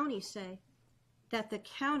the county say that the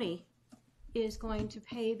county is going to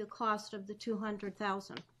pay the cost of the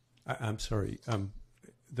 $200,000. I'm sorry.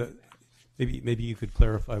 Maybe you could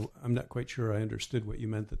clarify. I'm not quite sure I understood what you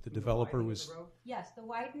meant, that the developer was. Yes, the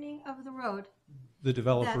widening of the road. The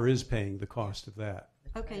developer is paying the cost of that.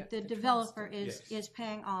 Okay, the developer is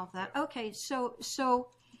paying all of that. Okay, so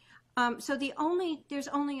there's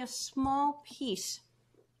only a small piece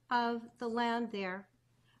of the land there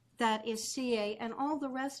that is CA, and all the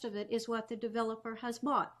rest of it is what the developer has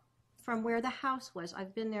bought from where the house was.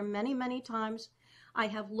 I've been there many, many times. I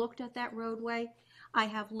have looked at that roadway. I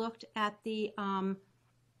have looked at the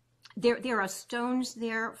there are stones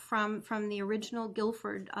there from the original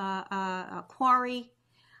Guilford quarry.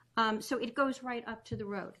 So it goes right up to the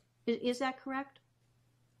road. Is that correct?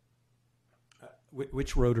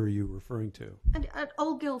 Which road are you referring to? At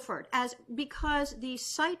Old Guilford, because the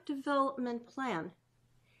site development plan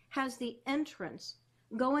has the entrance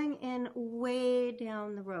going in way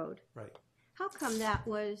down the road. Right. How come that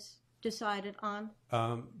was decided on?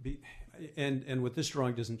 And what this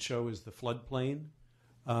drawing doesn't show is the floodplain.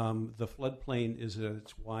 The floodplain is at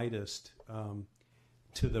its widest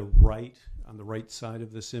to the right, on the right side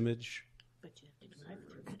of this image. But you have to drive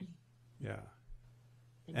through it. Yeah.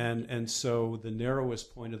 And so the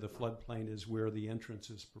narrowest point of the floodplain is where the entrance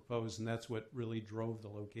is proposed, and that's what really drove the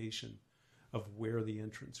location of where the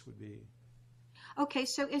entrance would be. Okay,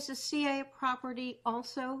 so is the CA property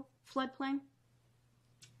also floodplain?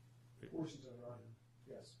 Portions of it are,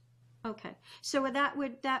 yes. Okay, so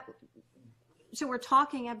so we're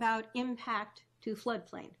talking about impact to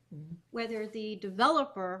floodplain. Mm-hmm. Whether the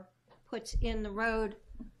developer puts in the road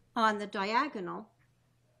on the diagonal,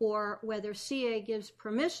 or whether CA gives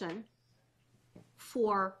permission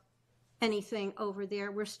for anything over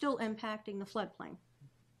there, we're still impacting the floodplain.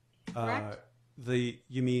 Correct?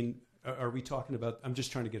 You mean, are we talking about, I'm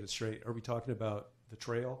just trying to get it straight, are we talking about the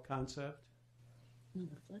trail concept?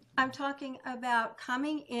 I'm talking about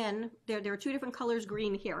coming in, there are two different colors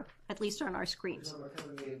green here, at least on our screens. You're talking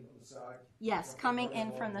about coming in from the side? Yes, coming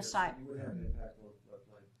in from the side. You would have an impact on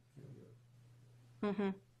the floodplain.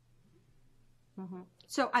 Mm-hmm. Mm-hmm.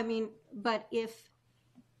 So, I mean, but if...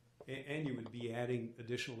 And you would be adding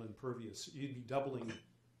additional impervious, you'd be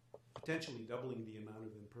potentially doubling the amount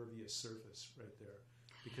of impervious impervious surface right there,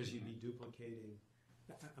 because you'd be duplicating,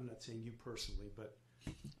 I'm not saying you personally, but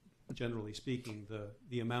generally speaking,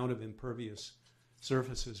 the amount of impervious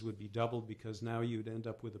surfaces would be doubled, because now you'd end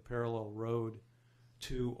up with a parallel road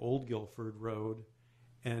to Old Guilford Road,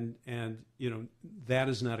 and that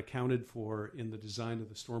is not accounted for in the design of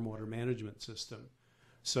the stormwater management system.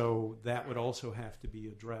 So that would also have to be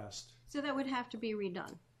addressed. So that would have to be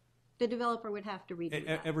redone. The developer would have to redo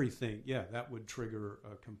that. Everything, yeah, that would trigger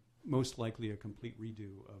most likely a complete redo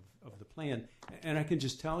of the plan. And I can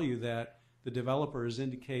just tell you that the developer has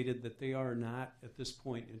indicated that they are not at this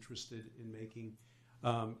point interested in making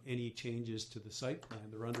any changes to the site plan.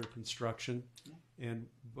 They're under construction,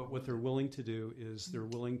 but what they're willing to do is they're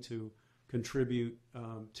willing to contribute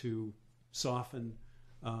to soften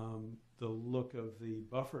the look of the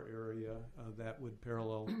buffer area that would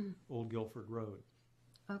parallel Old Guilford Road.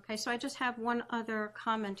 Okay, so I just have one other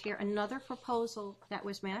comment here. Another proposal that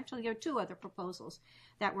was made, actually there are two other proposals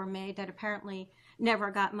that were made that apparently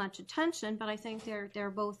never got much attention, but I think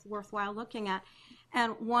they're both worthwhile looking at.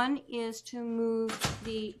 And one is to move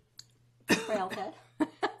the trailhead,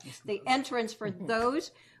 the entrance for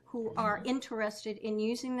those who are interested in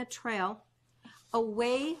using the trail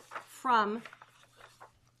away from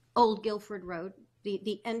Old Guilford Road,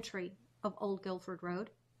 the entry of Old Guilford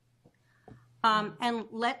Road, and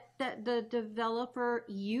let the developer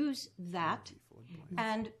use that.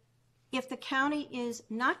 And if the county is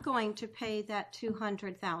not going to pay that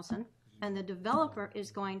 $200,000 and the developer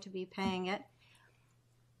is going to be paying it,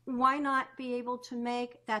 why not be able to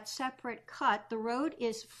make that separate cut? The road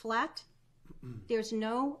is flat. There's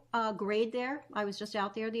no grade there. I was just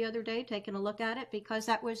out there the other day taking a look at it, because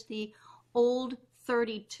that was the old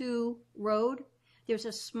 32 road. There's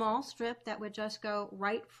a small strip that would just go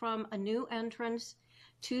right from a new entrance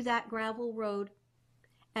to that gravel road,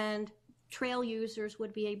 and trail users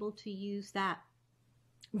would be able to use that.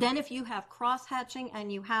 Then if you have cross-hatching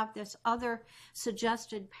and you have this other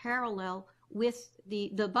suggested parallel with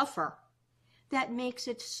the buffer, that makes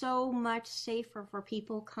it so much safer for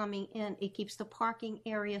people coming in. It keeps the parking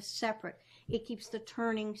area separate. It keeps the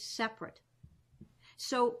turning separate.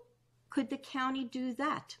 So could the county do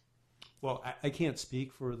that? Well, I can't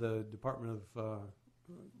speak for the Department of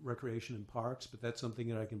Recreation and Parks, but that's something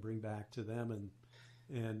that I can bring back to them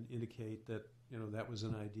and indicate that that was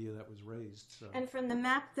an idea that was raised. So. And from the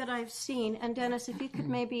map that I've seen, and Dennis, if you could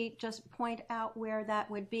maybe just point out where that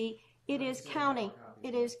would be, it is county.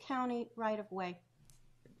 It is county right of way.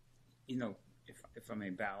 If I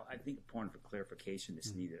may bow, I think a point of clarification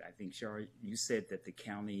is needed. I think, Shari, you said that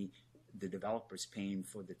the developer's paying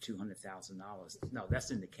for the $200,000. No,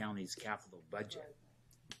 that's in the county's capital budget.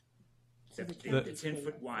 The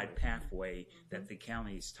 10-foot wide pathway that the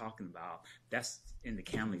county is talking about, that's in the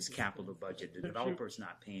county's capital budget. The developer's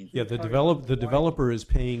not paying. Yeah, the developer is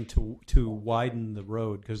paying to widen the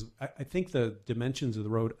road, because I think the dimensions of the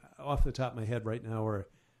road, off the top of my head right now, are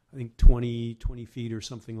I think 20 feet or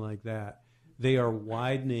something like that. They are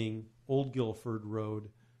widening Old Guilford Road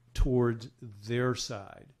towards their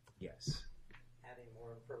side. Yes. Adding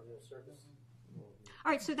more impervious surface.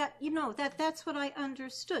 All right, so that's what I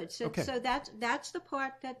understood. So Okay. so that's the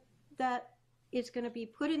part that is going to be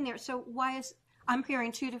put in there. So I'm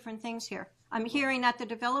hearing two different things here. I'm hearing that the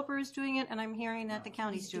developer is doing it, and I'm hearing that the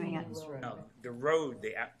county's doing it. No, the road,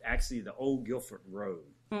 actually the Old Guilford Road,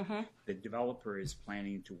 the developer is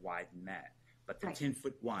planning to widen that. But the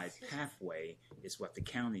 10-foot wide pathway is what the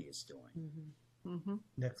county is doing.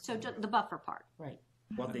 So just the buffer part. Right.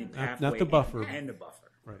 Well, the Not pathway the buffer. and the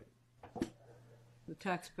buffer. Right. The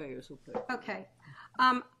taxpayers will pay. Okay.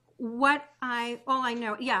 All I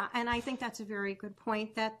know, yeah, and I think that's a very good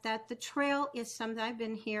point, that the trail is something. I've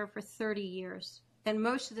been here for 30 years, and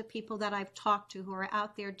most of the people that I've talked to who are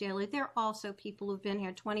out there daily, they're also people who've been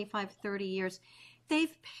here 25, 30 years.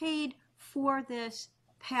 They've paid for this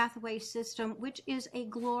pathway system, which is a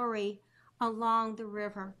glory along the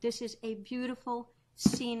river. This is a beautiful,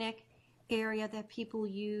 scenic area that people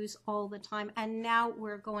use all the time, and now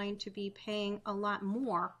we're going to be paying a lot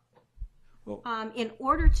more in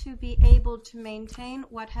order to be able to maintain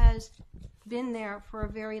what has been there for a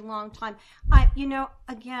very long time.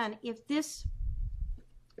 Again, if this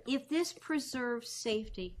preserves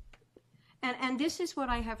safety, and this is what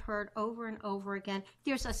I have heard over and over again,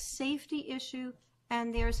 there's a safety issue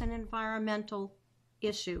and there's an environmental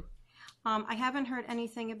issue. I haven't heard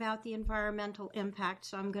anything about the environmental impact,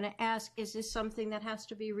 so I'm going to ask, is this something that has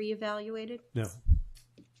to be reevaluated? No.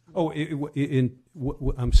 Oh,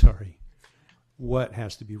 I'm sorry. What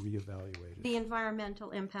has to be reevaluated? The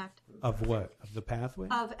environmental impact. Of what? Of the pathway?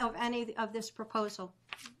 Of any of this proposal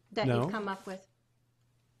that No. you've come up with.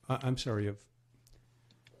 I'm sorry.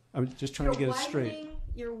 I'm just trying to get it straight.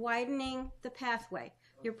 You're widening the pathway.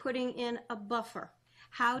 You're putting in a buffer.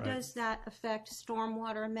 How Right. does that affect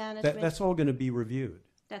stormwater management? That's all going to be reviewed.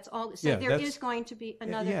 That's all. So Yeah, there that's- is going to be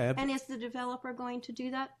another. yeah. And is the developer going to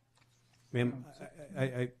do that? Ma'am,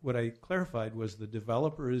 what I clarified was the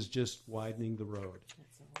developer is just widening the road.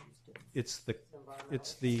 It's the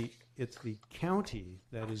county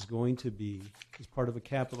that is going to be, as part of a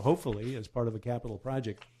capital, hopefully as part of a capital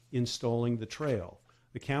project, installing the trail.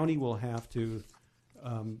 The county will have to,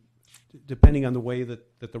 depending on the way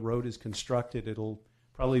that the road is constructed, it'll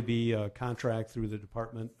probably be a contract through the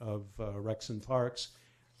Department of Recs and Parks.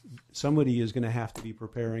 Somebody is going to have to be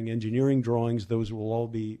preparing engineering drawings. Those will all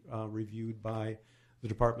be reviewed by the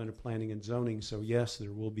Department of Planning and Zoning. So yes,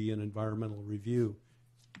 there will be an environmental review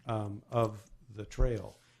of the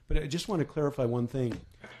trail. But I just want to clarify one thing,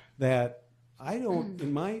 that I don't,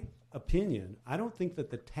 in my opinion, I don't think that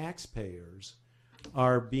the taxpayers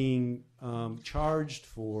are being charged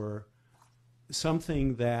for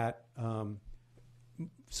something that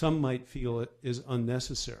some might feel is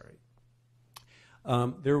unnecessary.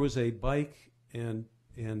 There was a bike and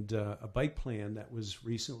a bike plan that was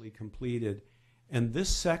recently completed, and this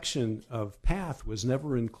section of path was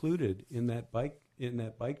never included in that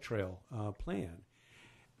bike trail plan,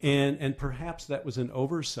 and perhaps that was an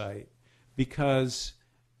oversight, because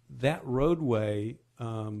that roadway,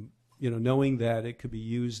 knowing that it could be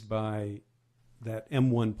used by that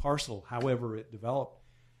M1 parcel, however it developed,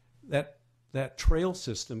 that trail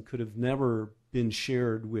system could have never been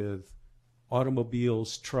shared with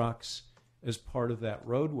automobiles, trucks, as part of that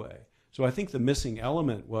roadway. So I think the missing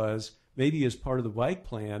element was, maybe as part of the bike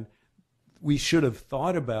plan, we should have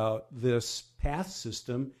thought about this path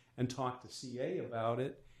system and talked to CA about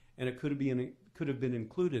it, and it could have been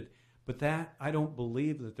included. But that, I don't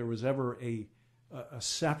believe that there was ever a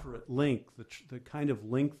separate link, the kind of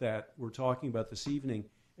link that we're talking about this evening,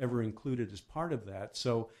 ever included as part of that.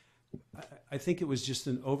 So I think it was just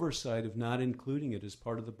an oversight of not including it as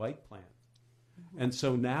part of the bike plan. And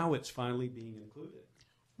so now it's finally being included.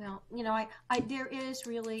 Well, there is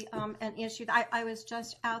really an issue. I was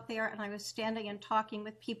just out there and I was standing and talking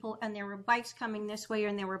with people, and there were bikes coming this way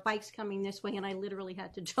and there were bikes coming this way, and I literally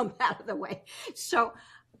had to jump out of the way. So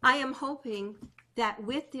I am hoping that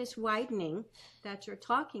with this widening that you're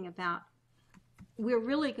talking about, we're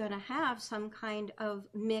really going to have some kind of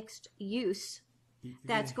mixed use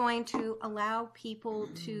that's going to allow people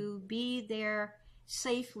to be there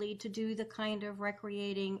safely to do the kind of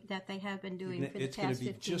recreating that they have been doing for the It's going past to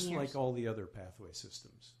be 15 just years. like all the other pathway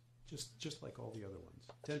systems, just like all the other ones.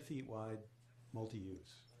 10 feet wide,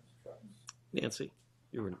 multi-use. Nancy,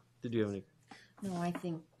 did you have any? No, I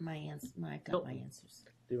think I got my answers.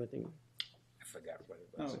 Do you have anything? I forgot what it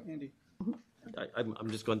was. Oh, Andy. I'm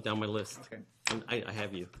just going down my list. Okay. And I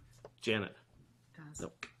have you. Janet. Pass.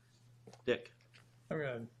 Nope. Dick. I'm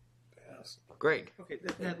going to pass. Greg. Okay,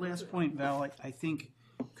 that last point, Val, I think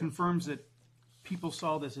confirms that people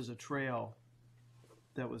saw this as a trail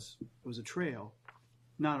it was a trail,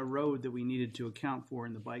 not a road that we needed to account for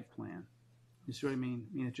in the bike plan. You see what I mean?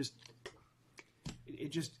 I mean, it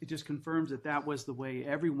just confirms that was the way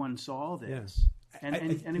everyone saw this. Yes. And if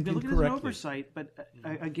you think look at it as an correctly. oversight, but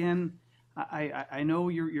again, I know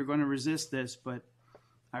you're going to resist this, but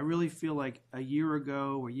I really feel like a year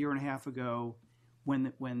and a half ago,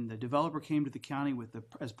 when the developer came to the county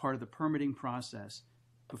as part of the permitting process,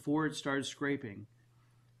 before it started scraping,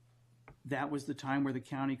 that was the time where the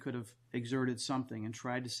county could have exerted something and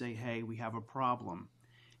tried to say, hey, we have a problem.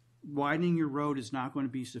 Widening your road is not going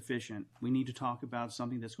to be sufficient. We need to talk about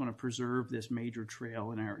something that's going to preserve this major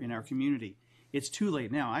trail in our community. It's too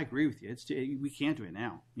late now. I agree with you. We can't do it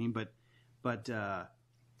now. I mean, but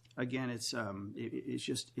again, it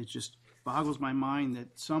just boggles my mind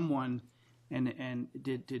that someone and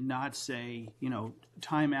did not say,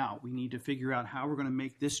 time out. We need to figure out how we're going to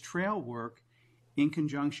make this trail work in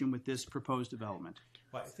conjunction with this proposed development.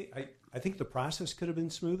 Well, I think the process could have been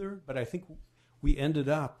smoother, but I think we ended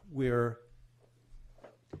up with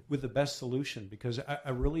the best solution, because I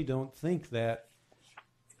really don't think that,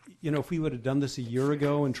 if we would have done this a year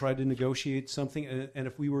ago and tried to negotiate something, and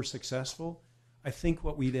if we were successful, I think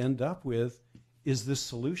what we'd end up with is this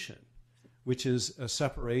solution, which is a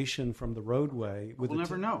separation from the roadway. We'll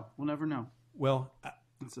never know. We'll never know. Well,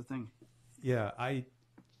 that's the thing. Yeah,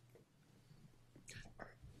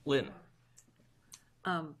 Lynn.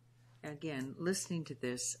 Again, listening to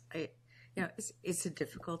this, it's a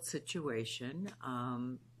difficult situation.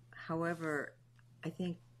 However, I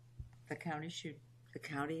think the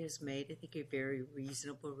county has made, I think, a very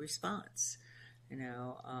reasonable response.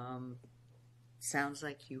 sounds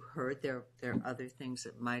like you heard there are other things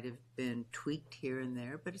that might have been tweaked here and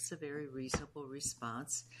there, but it's a very reasonable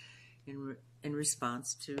response in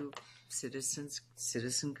response to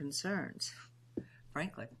citizen concerns.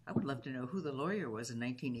 Frankly, I would love to know who the lawyer was in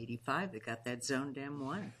 1985 that got that Zone Dam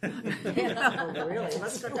 1. Really,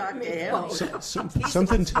 let's go talk to him.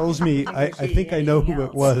 Something tells me I think I know who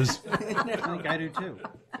it was. I think I do too.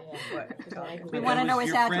 We want to know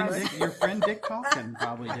his address. Your friend Dick Calkin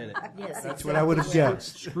probably did it. Yes, That's what I would have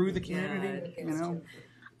guessed. Screw the community, you know.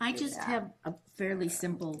 I just have a fairly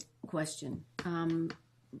simple question.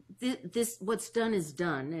 This what's done is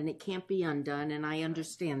done, and it can't be undone, and I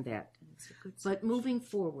understand that. But moving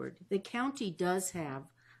forward, the county does have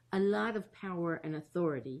a lot of power and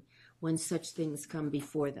authority when such things come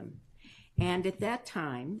before them. And at that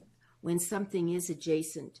time, when something is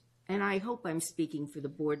adjacent, and I hope I'm speaking for the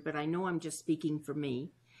board, but I know I'm just speaking for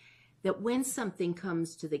me, that when something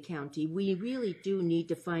comes to the county, we really do need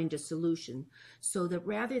to find a solution so that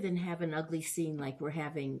rather than have an ugly scene like we're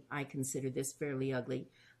having, I consider this fairly ugly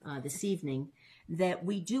this evening, that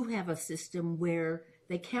we do have a system where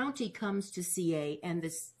the county comes to CA and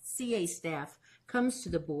the CA staff comes to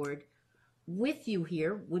the board with you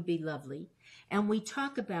here would be lovely. And we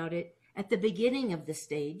talk about it at the beginning of the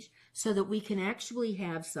stage so that we can actually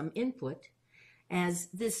have some input, as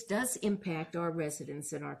this does impact our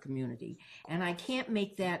residents in our community. And I can't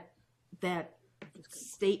make that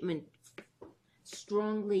statement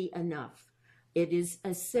strongly enough. It is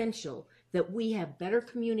essential that we have better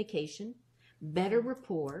communication, better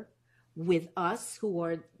rapport with us who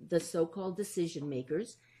are the so-called decision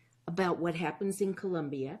makers about what happens in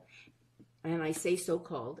Columbia, and I say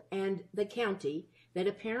so-called, and the county that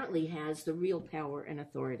apparently has the real power and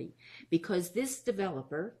authority. Because this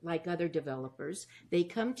developer, like other developers, they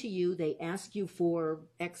come to you, they ask you for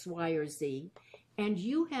X, Y, or Z, and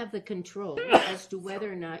you have the control as to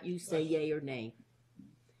whether or not you say yay or nay.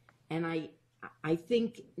 And I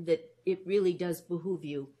think that it really does behoove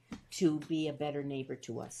you to be a better neighbor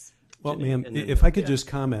to us. Well, ma'am, if I could just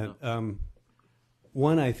comment.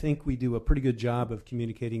 One, I think we do a pretty good job of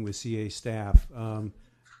communicating with CA staff.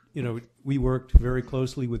 You know, we worked very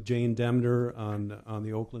closely with Jane Demner on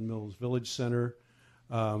the Oakland Mills Village Center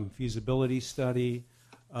feasibility study.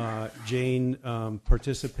 Jane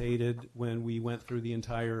participated when we went through the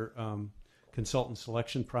entire consultant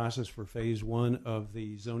selection process for phase 1 of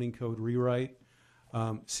the zoning code rewrite.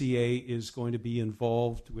 CA is going to be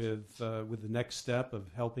involved with the next step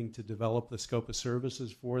of helping to develop the scope of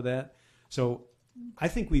services for that. So I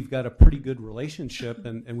think we've got a pretty good relationship,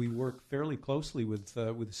 and we work fairly closely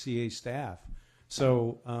with CA staff.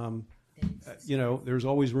 So you know, there's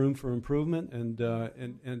always room for improvement,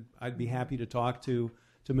 and I'd be happy to talk to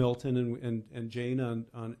Milton and Jane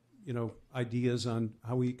on you know, ideas on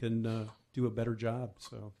how we can do a better job.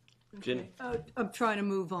 So. Ginny. I'm trying to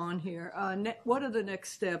move on here. What are the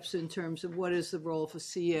next steps in terms of what is the role for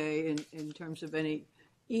CA in terms of any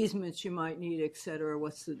easements you might need, et cetera?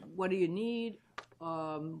 What do you need?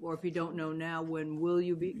 Or if you don't know now, when will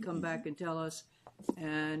you come back and tell us?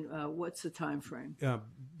 And what's the time frame?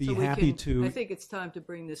 Be happy to. I think it's time to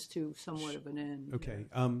bring this to somewhat of an end. Okay.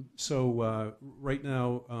 So right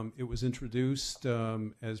now, it was introduced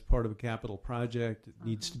as part of a capital project. It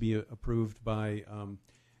needs to be approved by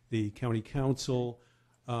the county council.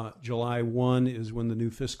 July 1 is when the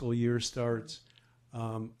new fiscal year starts.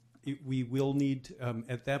 We will need,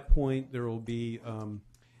 at that point, there will be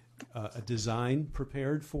a design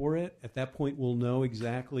prepared for it. At that point, we'll know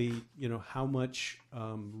exactly, you know, how much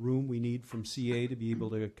room we need from CA to be able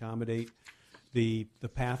to accommodate the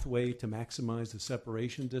pathway to maximize the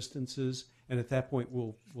separation distances. And at that point,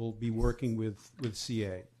 we'll be working with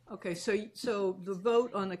CA. Okay, so the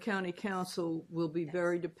vote on the county council will be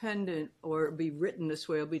very dependent, or be written this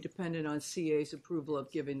way, will be dependent on CA's approval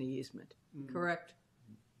of giving the easement, correct?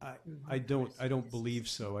 I don't believe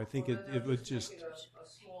so. I think it would just. A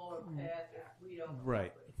smaller path if we don't.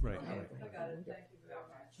 Right. I got it. Thank you very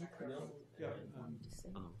much.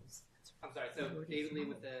 I'm sorry. So David Lee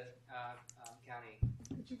with the county.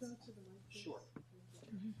 Could you go to the mic? Sure.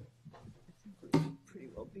 Pretty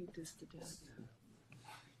well beat this to death.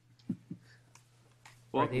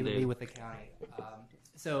 David Lee with the county.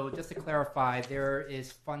 So just to clarify, there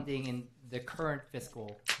is funding in the current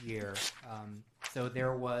fiscal year. So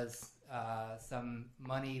there was some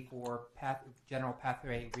money for general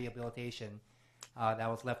pathway rehabilitation that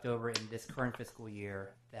was left over in this current fiscal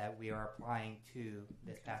year that we are applying to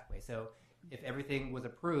this pathway. So if everything was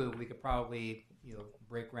approved, we could probably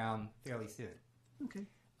break ground fairly soon. Okay.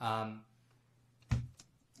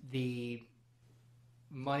 The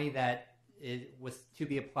money that it was to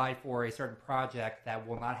be applied for a certain project that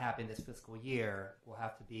will not happen this fiscal year will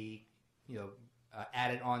have to be,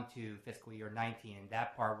 added on to fiscal year 19, and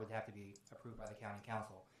that part would have to be approved by the county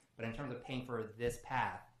council. But in terms of paying for this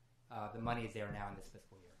path, the money is there now in this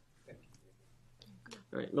fiscal year.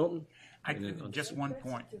 All right, Milton? Just one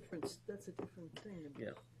point. That's a different thing. Yeah.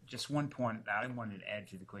 Just one point I wanted to add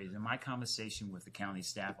to the equation. In my conversation with the county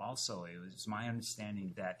staff, also, it was my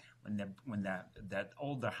understanding that when that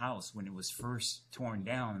older house, when it was first torn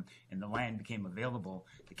down and the land became available,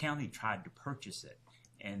 the county tried to purchase it,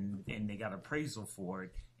 and they got appraisal for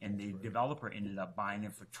it, and the developer ended up buying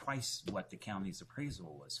it for twice what the county's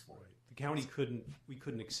appraisal was for it. The county we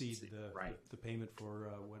couldn't exceed the payment for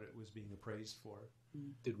what it was being appraised for.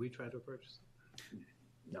 Did we try to purchase it?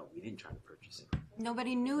 No, we didn't try to purchase it.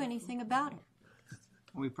 Nobody knew anything about it.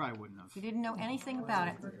 We probably wouldn't have. We didn't know anything about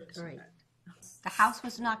it. Right. The house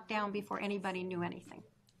was knocked down before anybody knew anything.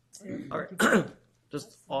 All right.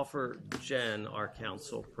 Just offer Jen, our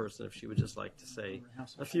council person, if she would just like to say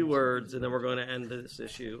a few words, and then we're going to end this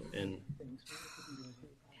issue. And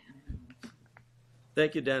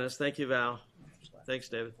thank you, Dennis. Thank you, Val. Thanks,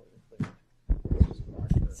 David.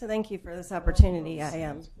 So thank you for this opportunity.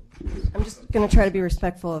 I'm just going to try to be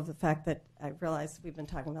respectful of the fact that I realize we've been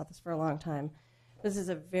talking about this for a long time. This is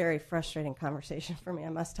a very frustrating conversation for me, I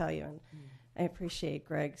must tell you, and I appreciate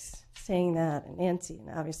Greg's saying that, and Nancy, and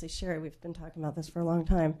obviously Sherry. We've been talking about this for a long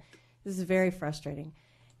time. This is very frustrating.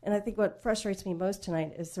 And I think what frustrates me most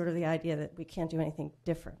tonight is sort of the idea that we can't do anything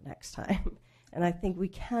different next time. And I think we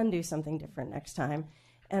can do something different next time.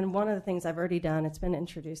 And one of the things I've already done, it's been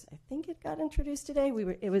introduced, I think it got introduced today,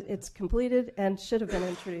 it's completed and should have been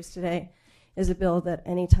introduced today, is a bill that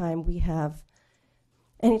anytime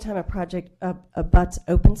a project abuts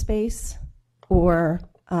open space or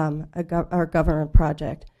our government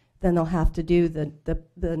project, then they'll have to do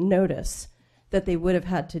the notice that they would have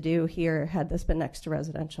had to do here had this been next to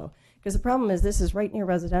residential. Because the problem is this is right near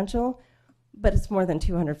residential, but it's more than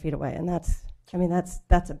 200 feet away, and that's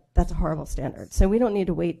a horrible standard. So we don't need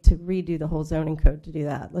to wait to redo the whole zoning code to do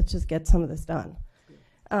that. Let's just get some of this done.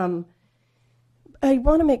 I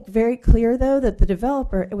want to make very clear, though, that the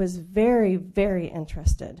developer was very, very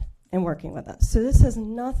interested in working with us. So this has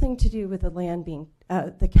nothing to do with the land being,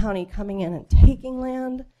 the county coming in and taking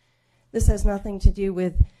land. This has nothing to do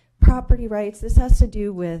with property rights. This has to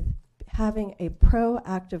do with having a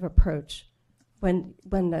proactive approach when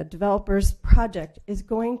the developer's project is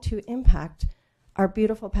going to impact our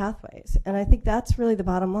beautiful pathways. And I think that's really the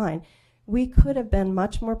bottom line. We could have been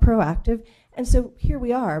much more proactive, and so here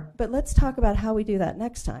we are, but let's talk about how we do that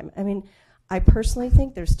next time. I mean, I personally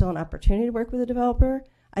think there's still an opportunity to work with the developer.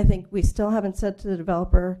 I think we still haven't said to the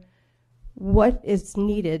developer what is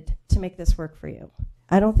needed to make this work for you.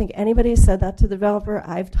 I don't think anybody has said that to the developer.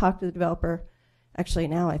 I've talked to the developer, actually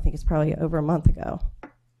now I think it's probably over a month ago.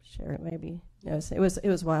 Sherry maybe knows. It was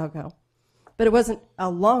a while ago. But it wasn't a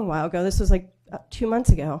long while ago. This was like 2 months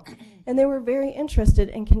ago. And they were very interested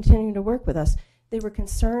in continuing to work with us. They were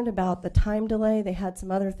concerned about the time delay. They had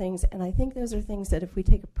some other things. And I think those are things that if we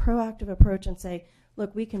take a proactive approach and say,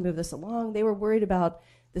 look, we can move this along. They were worried about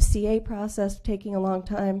the CA process taking a long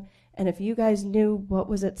time. And if you guys knew what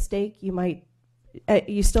was at stake, you might,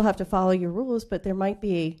 you still have to follow your rules, but there might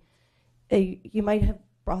be you might have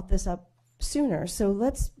brought this up sooner. So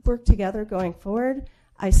let's work together going forward.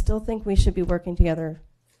 I still think we should be working together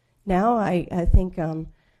now. I think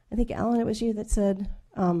Alan, it was you that said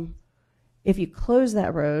if you close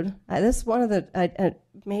that road, this is one of the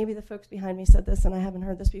maybe the folks behind me said this and I haven't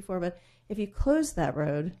heard this before, but if you close that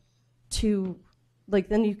road to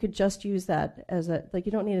then you could just use that as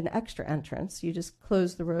you don't need an extra entrance. You just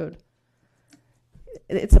close the road.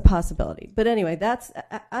 It's a possibility. But anyway,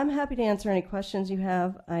 I'm happy to answer any questions you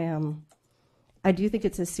have. I do think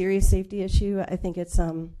it's a serious safety issue. I think it's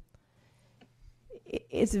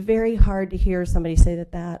very hard to hear somebody say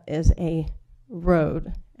that is a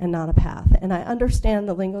road and not a path. And I understand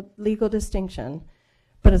the legal distinction,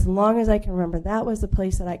 but as long as I can remember, that was the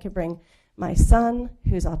place that I could bring my son,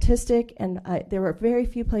 who's autistic, and there were very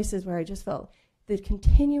few places where I just felt you're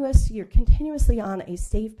continuously on a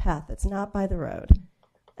safe path that's not by the road.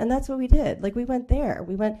 And that's what we did. We went there.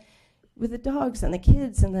 We went with the dogs and the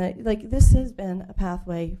kids, and this has been a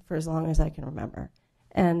pathway for as long as I can remember.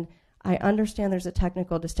 And I understand there's a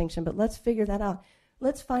technical distinction, but let's figure that out.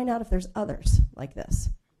 Let's find out if there's others like this.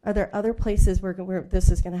 Are there other places where this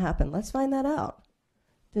is going to happen? Let's find that out.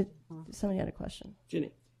 Did somebody had a question?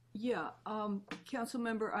 Ginny. Yeah, council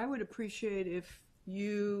member, I would appreciate if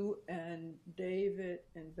you and David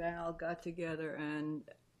and Val got together, and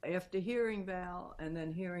after hearing Val and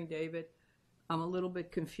then hearing David, I'm a little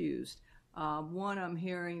bit confused. One, I'm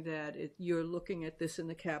hearing that you're looking at this in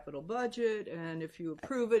the capital budget, and if you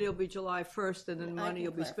approve it, it'll be July 1st, and then money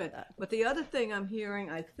will be spent. But the other thing I'm hearing,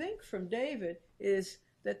 I think from David, is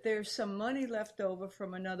that there's some money left over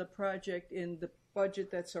from another project in the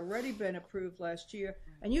budget that's already been approved last year,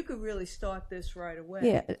 and you could really start this right away.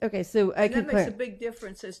 Yeah, okay, so I can that makes a big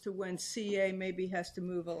difference as to when CA maybe has to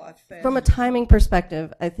move a lot faster. From a timing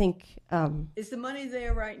perspective, I think is the money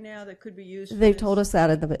there right now that could be used? they've told us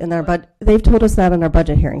that in our they've told us that in our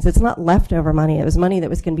budget hearings. It's not leftover money. It was money that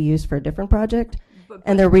was going to be used for a different project,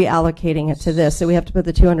 and they're reallocating it to this. So we have to put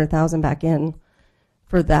the $200,000 back in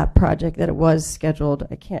for that project that it was scheduled.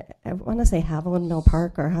 I want to say Haviland Mill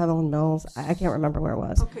Park or Haviland Mills. I can't remember where it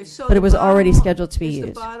was. Okay, so but it was already scheduled to be is used.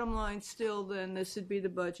 The bottom line still then, this would be the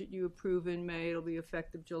budget you approve in May. It'll be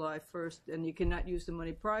effective July 1st, and you cannot use the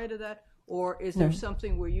money prior to that? Or is there No.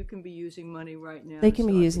 something where you can be using money right now? They can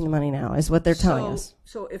be using the money now, is what they're telling us.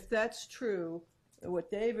 So if that's true,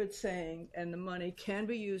 what David's saying, and the money can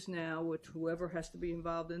be used now, with whoever has to be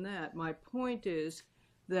involved in that, my point is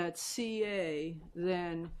that CA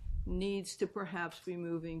then needs to perhaps be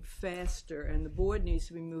moving faster, and the board needs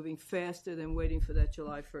to be moving faster than waiting for that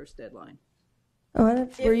July 1st deadline. Oh, and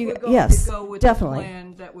If we're going yes, to go with definitely. the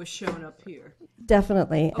plan that was shown up here.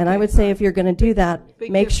 Definitely. And I Okay. would say if you're going to do that,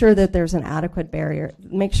 Big make sure that there's an adequate barrier.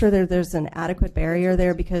 Make sure that there's an adequate barrier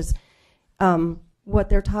there, because what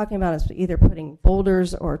they're talking about is either putting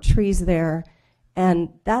boulders or trees there,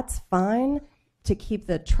 and that's fine to keep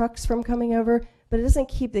the trucks from coming over, but it doesn't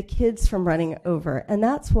keep the kids from running over. And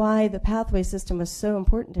that's why the pathway system was so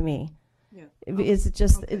important to me. Yeah. Is it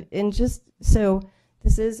just, and just, so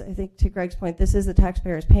this is, I think to Greg's point, this is the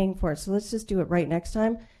taxpayers paying for it, so let's just do it right next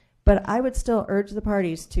time. But I would still urge the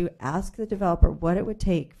parties to ask the developer what it would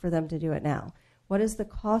take for them to do it now. What is the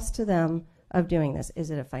cost to them of doing this?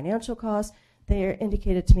 Is it a financial cost? They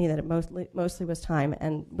indicated to me that it mostly was time,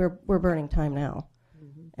 and we're burning time now.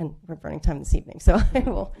 And we're burning time this evening. So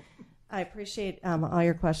I appreciate all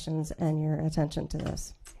your questions and your attention to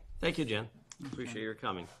this. Thank you, Jen. Appreciate your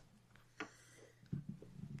coming.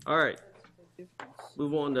 All right.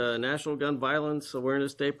 Move on to National Gun Violence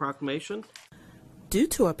Awareness Day proclamation. Due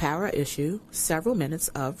to a power issue, several minutes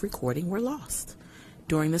of recording were lost.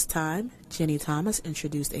 During this time, Jenny Thomas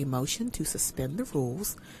introduced a motion to suspend the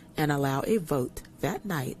rules and allow a vote that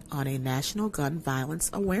night on a National Gun Violence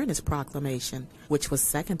Awareness Proclamation, which was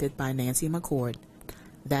seconded by Nancy McCord.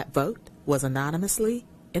 That vote was anonymously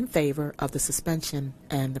in favor of the suspension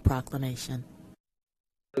and the proclamation.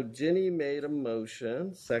 So Jenny made a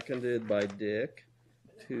motion, seconded by Dick,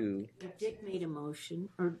 to... Dick made a motion,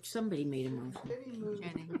 or somebody made a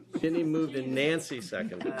motion. Jenny moved and Nancy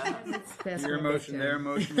seconded. That's Your what motion, they their done.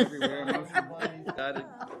 motion, everywhere motion.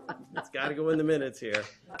 It's got to go in the minutes here.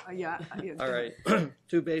 Yeah. All right.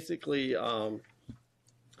 To basically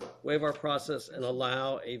waive our process and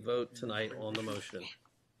allow a vote tonight on the motion.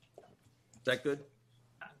 Is that good?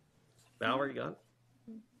 Valerie, you got it?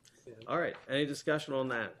 All right. Any discussion on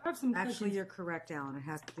that? Actually, you're correct, Alan. It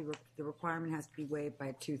has to be, the requirement has to be waived by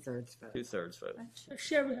a 2/3 vote. 2/3 vote.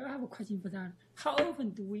 Sherry, I have a question for that. How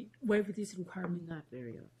often do we waive this requirement? Not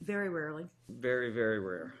very often. Very rarely. Very, very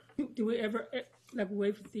rare. Do we ever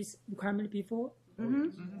waive this requirement before?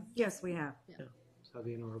 Mm-hmm. Yes, we have. That's how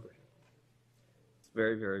the Ann Arbor. It's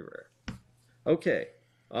very, very rare. Okay.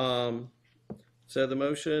 So the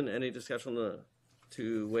motion, any discussion on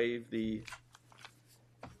to waive the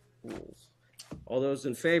rules? All those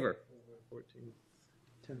in favor?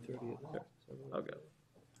 10:30. Okay.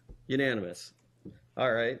 Unanimous.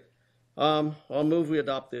 All right. I'll move we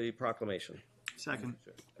adopt the proclamation. Second.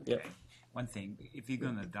 Yep. One thing, if you're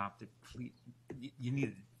going to adopt it, please, you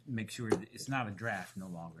need to make sure that it's not a draft no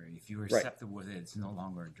longer. If you're Right. acceptable with it, it's no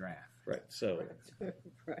longer a draft. Right. So,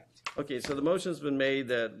 Right. okay. So the motion's been made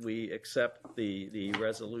that we accept the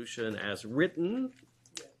resolution as written,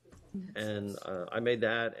 and I made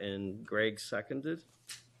that, and Greg seconded.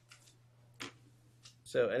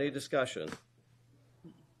 So, any discussion?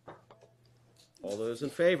 All those in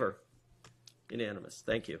favor? Unanimous.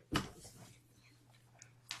 Thank you.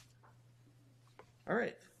 All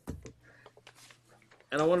right.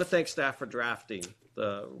 And I want to thank staff for drafting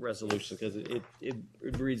the resolution because it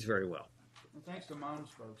reads very well. Well, thanks to moms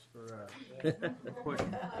folks for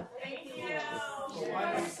pushing.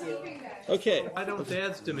 Okay. Why don't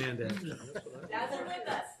dads demand action? Dads are with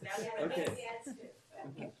us. Now we have Okay. dads too.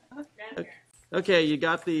 Grandparents. Okay, you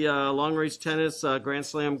got the long range tennis Grand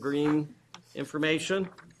Slam green information.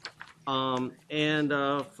 And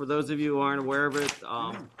for those of you who aren't aware of it,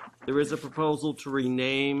 there is a proposal to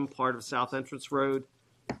rename part of South Entrance Road,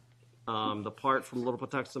 the part from Little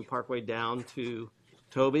Patuxent Parkway down to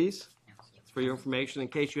Toby's. for your information, in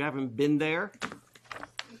case you haven't been there,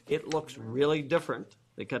 it looks really different.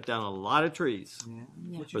 They cut down a lot of trees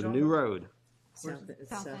for the new road. South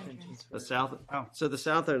entrance. The south. So the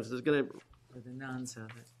south entrance is going to. For the non-south.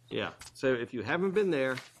 Yeah. So if you haven't been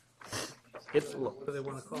there, it's. What do they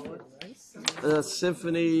want to call it?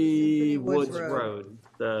 Symphony Woods Road.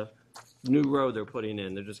 The new road they're putting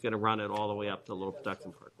in. They're just going to run it all the way up to Little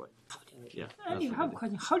Patuxent Parkway. Yeah. I have a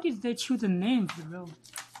question. How did they choose the name of the road?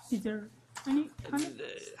 Is there any kind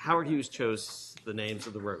Howard Hughes chose the names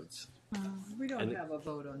of the roads. We don't And- have a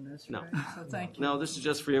vote on this, No. right? So thank you. No, this is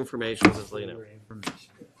just for your information, just so you know.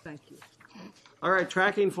 Thank you. All right,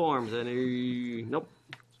 tracking forms. Any? Nope.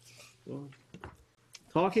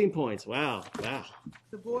 Talking points. Wow.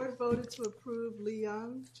 The board voted to approve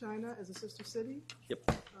Liyang, China as a sister city.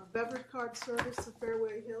 Yep. Beverage cart service to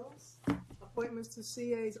Fairway Hills. Appointments to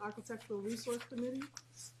CA's Architectural Resource Committee.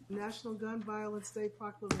 National Gun Violence Day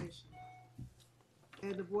proclamation.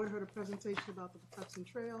 And the board heard a presentation about the Patuxent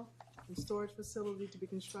Trail and storage facility to be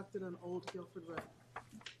constructed on Old Guilford Road.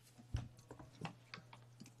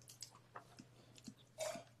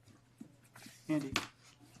 Andy?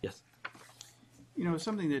 Yes. You know,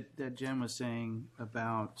 something that Jen was saying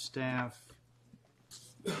about staff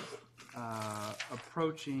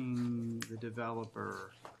approaching the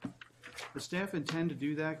developer. Does staff intend to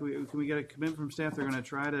do that? Can we get a commitment from staff? They're going to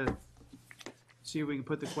try to see if we can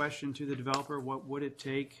put the question to the developer. What would it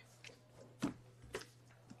take?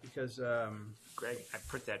 Because Greg, I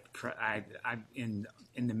put that. I in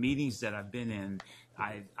the meetings that I've been in,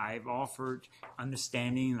 I've offered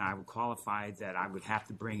understanding. I would qualify that I would have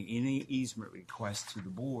to bring any easement request to the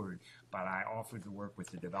board, but I offered to work with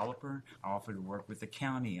the developer. I offered to work with the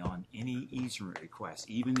county on any easement request,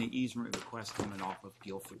 even the easement request coming off of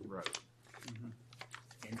Guilford Road,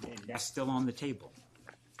 and that's still on the table.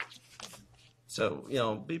 So,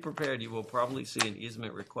 be prepared. You will probably see an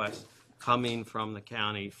easement request coming from the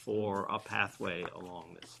county for a pathway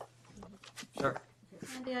along this. Sure.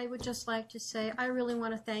 Andy, I would just like to say I really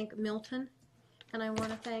want to thank Milton and I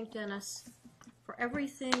want to thank Dennis for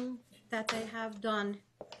everything that they have done.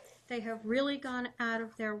 They have really gone out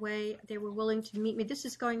of their way. They were willing to meet me. This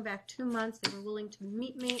is going back 2 months. They were willing to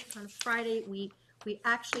meet me on Friday. We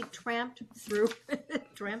actually tramped through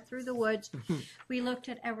the woods. We looked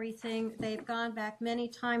at everything. They've gone back many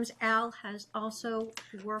times. Al has also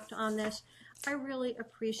worked on this. I really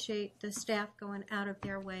appreciate the staff going out of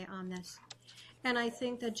their way on this. And I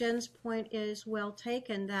think that Jen's point is well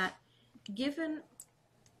taken, that given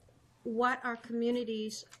what our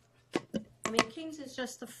communities, Kings is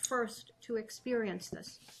just the first to experience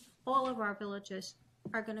this. All of our villages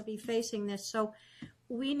are going to be facing this. So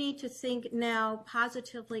we need to think now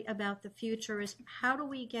positively about the future is how do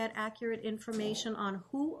we get accurate information on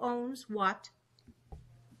who owns what?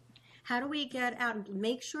 How do we get out and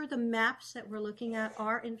make sure the maps that we're looking at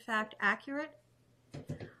are in fact accurate?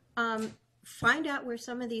 Find out where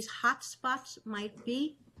some of these hot spots might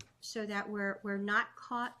be so that we're not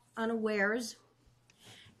caught unawares,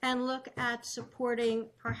 and look at supporting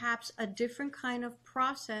perhaps a different kind of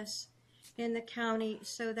process in the county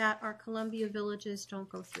so that our Columbia villages don't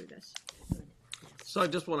go through this. So I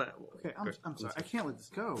just want to. Okay, I'm sorry. I can't let this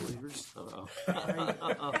go.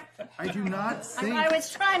 I do not think. I was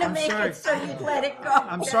trying to make it so you'd let it go.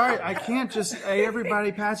 I'm sorry. I can't just.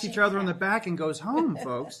 Everybody pats each other on the back and goes home,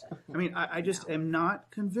 folks. I just am not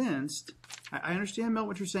convinced. I understand, Mel,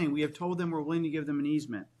 what you're saying. We have told them we're willing to give them an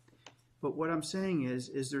easement. But what I'm saying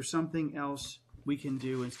is there something else we can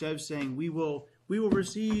do instead of saying we will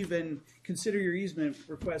receive and consider your easement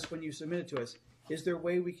request when you submit it to us? Is there a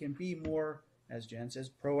way we can be more, as Jen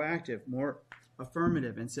says, proactive, more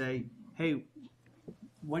affirmative, and say, hey,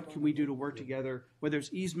 what can we do to work together? Whether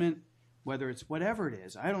it's easement, whether it's whatever it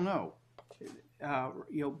is, I don't know.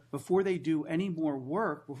 Before they do any more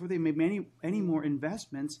work, before they make any more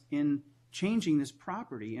investments in changing this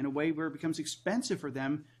property in a way where it becomes expensive for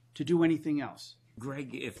them to do anything else.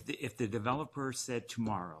 Greg, if the developer said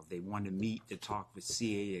tomorrow they want to meet to talk with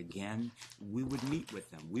CA again, we would meet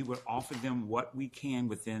with them. We would offer them what we can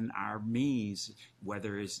within our means,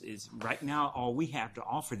 whether is right now all we have to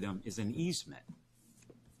offer them is an easement.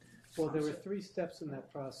 Well, there were 3 steps in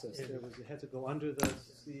that process. It had to go under the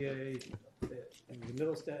CA, and the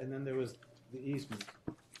middle step, and then there was the easement.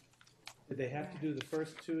 Did they have to do the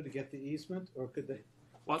first 2 to get the easement, or could they?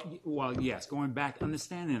 Well, yes. Going back,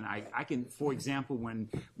 understanding, I can, for example,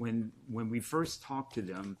 when we first talked to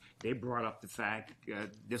them, they brought up the fact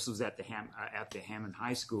this was at the Hammond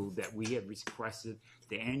High School that we had requested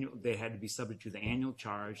they had to be subject to the annual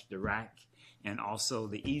charge, the RAC, and also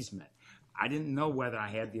the easement. I didn't know whether I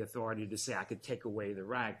had the authority to say I could take away the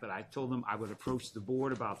right, but I told them I would approach the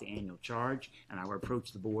board about the annual charge, and I would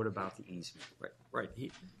approach the board about the easement. Right.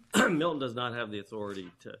 Milton does not have the authority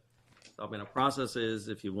to. I mean, a process is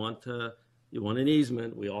if you want an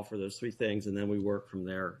easement, we offer those three things, and then we work from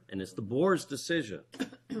there. And it's the board's decision.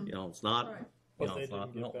 It's not. It's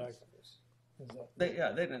not Milton's. They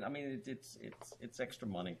didn't. I mean, it's extra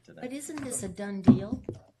money to them. But isn't this a done deal?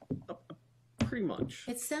 Pretty much.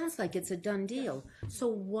 It sounds like it's a done deal. So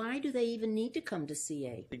why do they even need to come to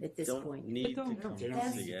CA at this point? Need to come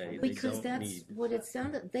to CA. Because that's what it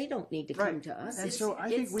sounded. They don't need to come to us. And so I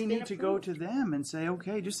think we need to go to them and say,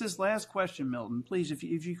 okay, just this last question, Milton, please, if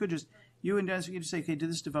you could just, you and Dennis, you could just say, okay, to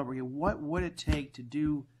this developer, what would it take to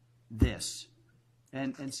do this?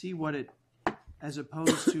 And see what it, as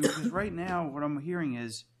opposed to, because right now what I'm hearing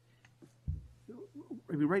is,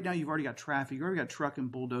 I mean, right now you've already got traffic, you've already got truck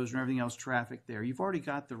and bulldozer and everything else traffic there. You've already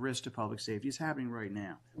got the risk to public safety. It's happening right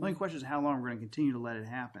now. The only question is how long we're going to continue to let it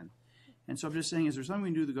happen. And so I'm just saying, is there something we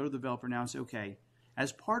can do to go to the developer now and say, okay,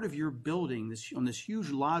 as part of your building this on this huge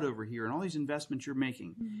lot over here and all these investments you're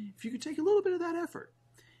making, if you could take a little bit of that effort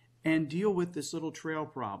and deal with this little trail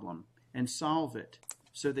problem and solve it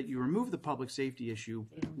so that you remove the public safety issue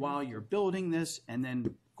while you're building this and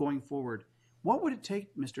then going forward, what would it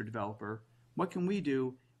take, Mr. Developer? What can we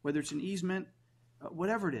do, whether it's an easement,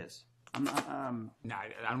 whatever it is? No,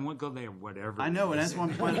 I don't want to go there, whatever. I know, and that's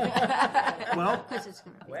one point. Well,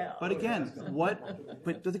 but again,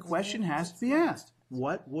 but the question has to be asked.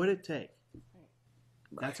 What would it take?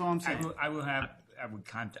 That's all I'm saying. I will have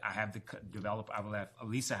the developer, I will have,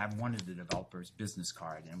 Elisa have one of the developer's business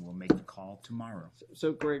card, and we'll make the call tomorrow.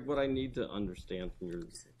 So, Greg, what I need to understand from your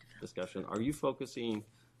discussion, are you focusing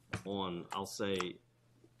on, I'll say,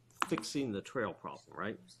 fixing the trail problem,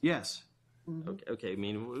 right? Yes. Okay. I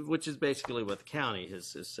mean, which is basically what the county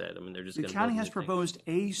has said. I mean, they're just the county has proposed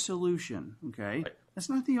a solution. Okay, that's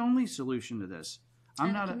not the only solution to this.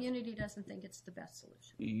 And the community doesn't think it's the best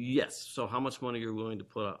solution. Yes. So, how much money are you willing to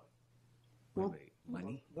put up? Well,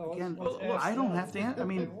 money again. Well, I don't have to. I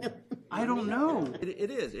mean, I don't know.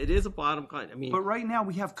 It is a bottom line. I mean, but right now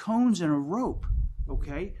we have cones and a rope.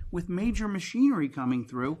 Okay, with major machinery coming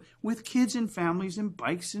through, with kids and families and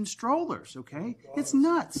bikes and strollers. Okay, it's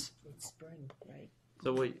nuts. It's spring, right?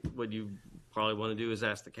 So what you probably want to do is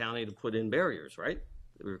ask the county to put in barriers, right?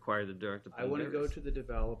 We require the director to put I want to go to the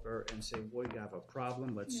developer and say, well, you have a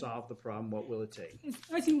problem. Let's solve the problem. What will it take?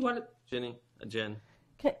 I think Jen.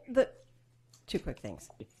 Two quick things.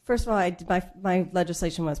 First of all, my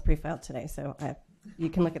legislation was pre-filed today, so you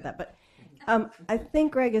can look at that. But I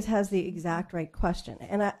think Greg has the exact right question,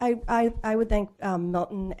 and I would thank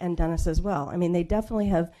Milton and Dennis as well. I mean, they definitely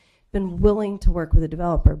have been willing to work with a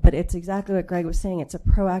developer, but it's exactly what Greg was saying. It's a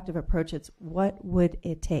proactive approach. It's what would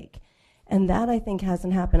it take? And that, I think,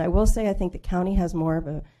 hasn't happened. I will say I think the county has more of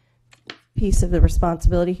a piece of the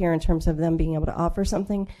responsibility here in terms of them being able to offer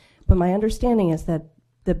something, but my understanding is that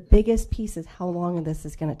the biggest piece is how long this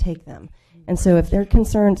is going to take them. And so if they're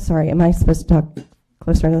concerned, sorry, am I supposed to talk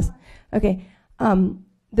closer to this? Okay.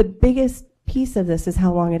 The biggest piece of this is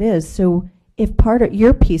how long it is. So if part of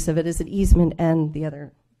your piece of it is an easement and the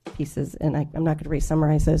other pieces, and I'm not going to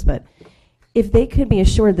re-summarize those, but if they could be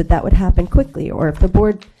assured that that would happen quickly, or if the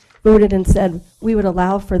board voted and said we would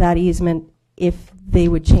allow for that easement if they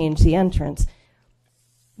would change the entrance,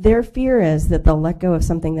 their fear is that they'll let go of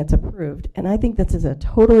something that's approved. And I think this is a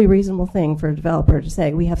totally reasonable thing for a developer to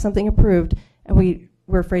say, we have something approved and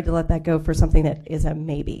we're afraid to let that go for something that is a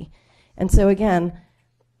maybe. And so again,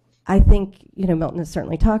 I think, Milton has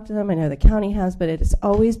certainly talked to them. I know the county has, but it has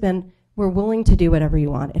always been, we're willing to do whatever you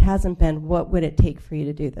want. It hasn't been, what would it take for you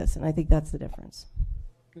to do this? And I think that's the difference.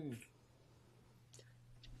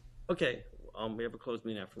 Okay, we have a closed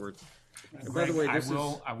meeting afterwards. By the way,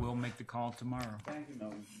 I will make the call tomorrow. Thank you,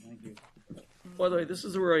 Milton. Thank you. By the way, this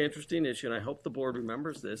is a really interesting issue, and I hope the board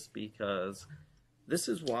remembers this, because this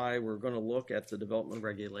is why we're going to look at the development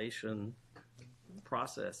regulation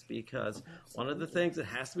process, because one of the things that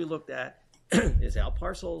has to be looked at is out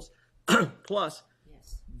parcels. Plus,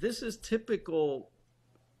 this is typical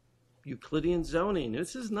Euclidean zoning.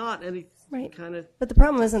 This is not any kind of. But the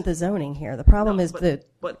problem isn't the zoning here. The problem is the.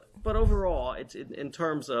 But overall, it's in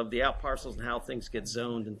terms of the out parcels and how things get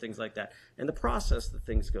zoned and things like that, and the process that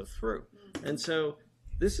things go through. And so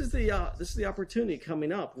this is the opportunity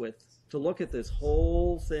coming up to look at this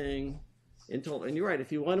whole thing in total. And you're right.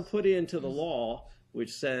 If you want to put into the law,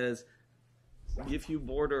 which says if you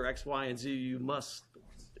border X, Y, and Z, you must.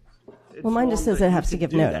 Well, mine just says it has to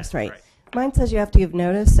give notice, right? Mine says you have to give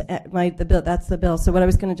notice. The bill, that's the bill. So what I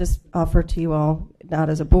was going to just offer to you all,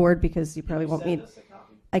 not as a board, because you probably won't meet.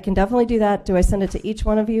 I can definitely do that. Do I send it to each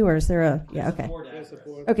one of you, or is there a, yeah, okay.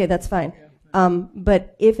 Okay, that's fine.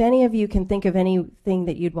 But if any of you can think of anything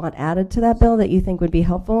that you'd want added to that bill that you think would be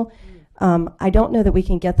helpful, I don't know that we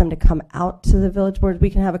can get them to come out to the village board. We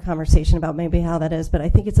can have a conversation about maybe how that is, but I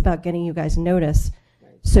think it's about getting you guys notice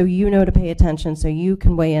so you know to pay attention, so you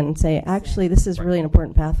can weigh in and say, actually, this is really an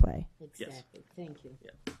important pathway. Exactly. Thank you.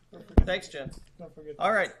 Thanks, Jen.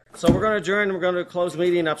 All right, so we're going to adjourn and we're going to close the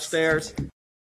meeting upstairs.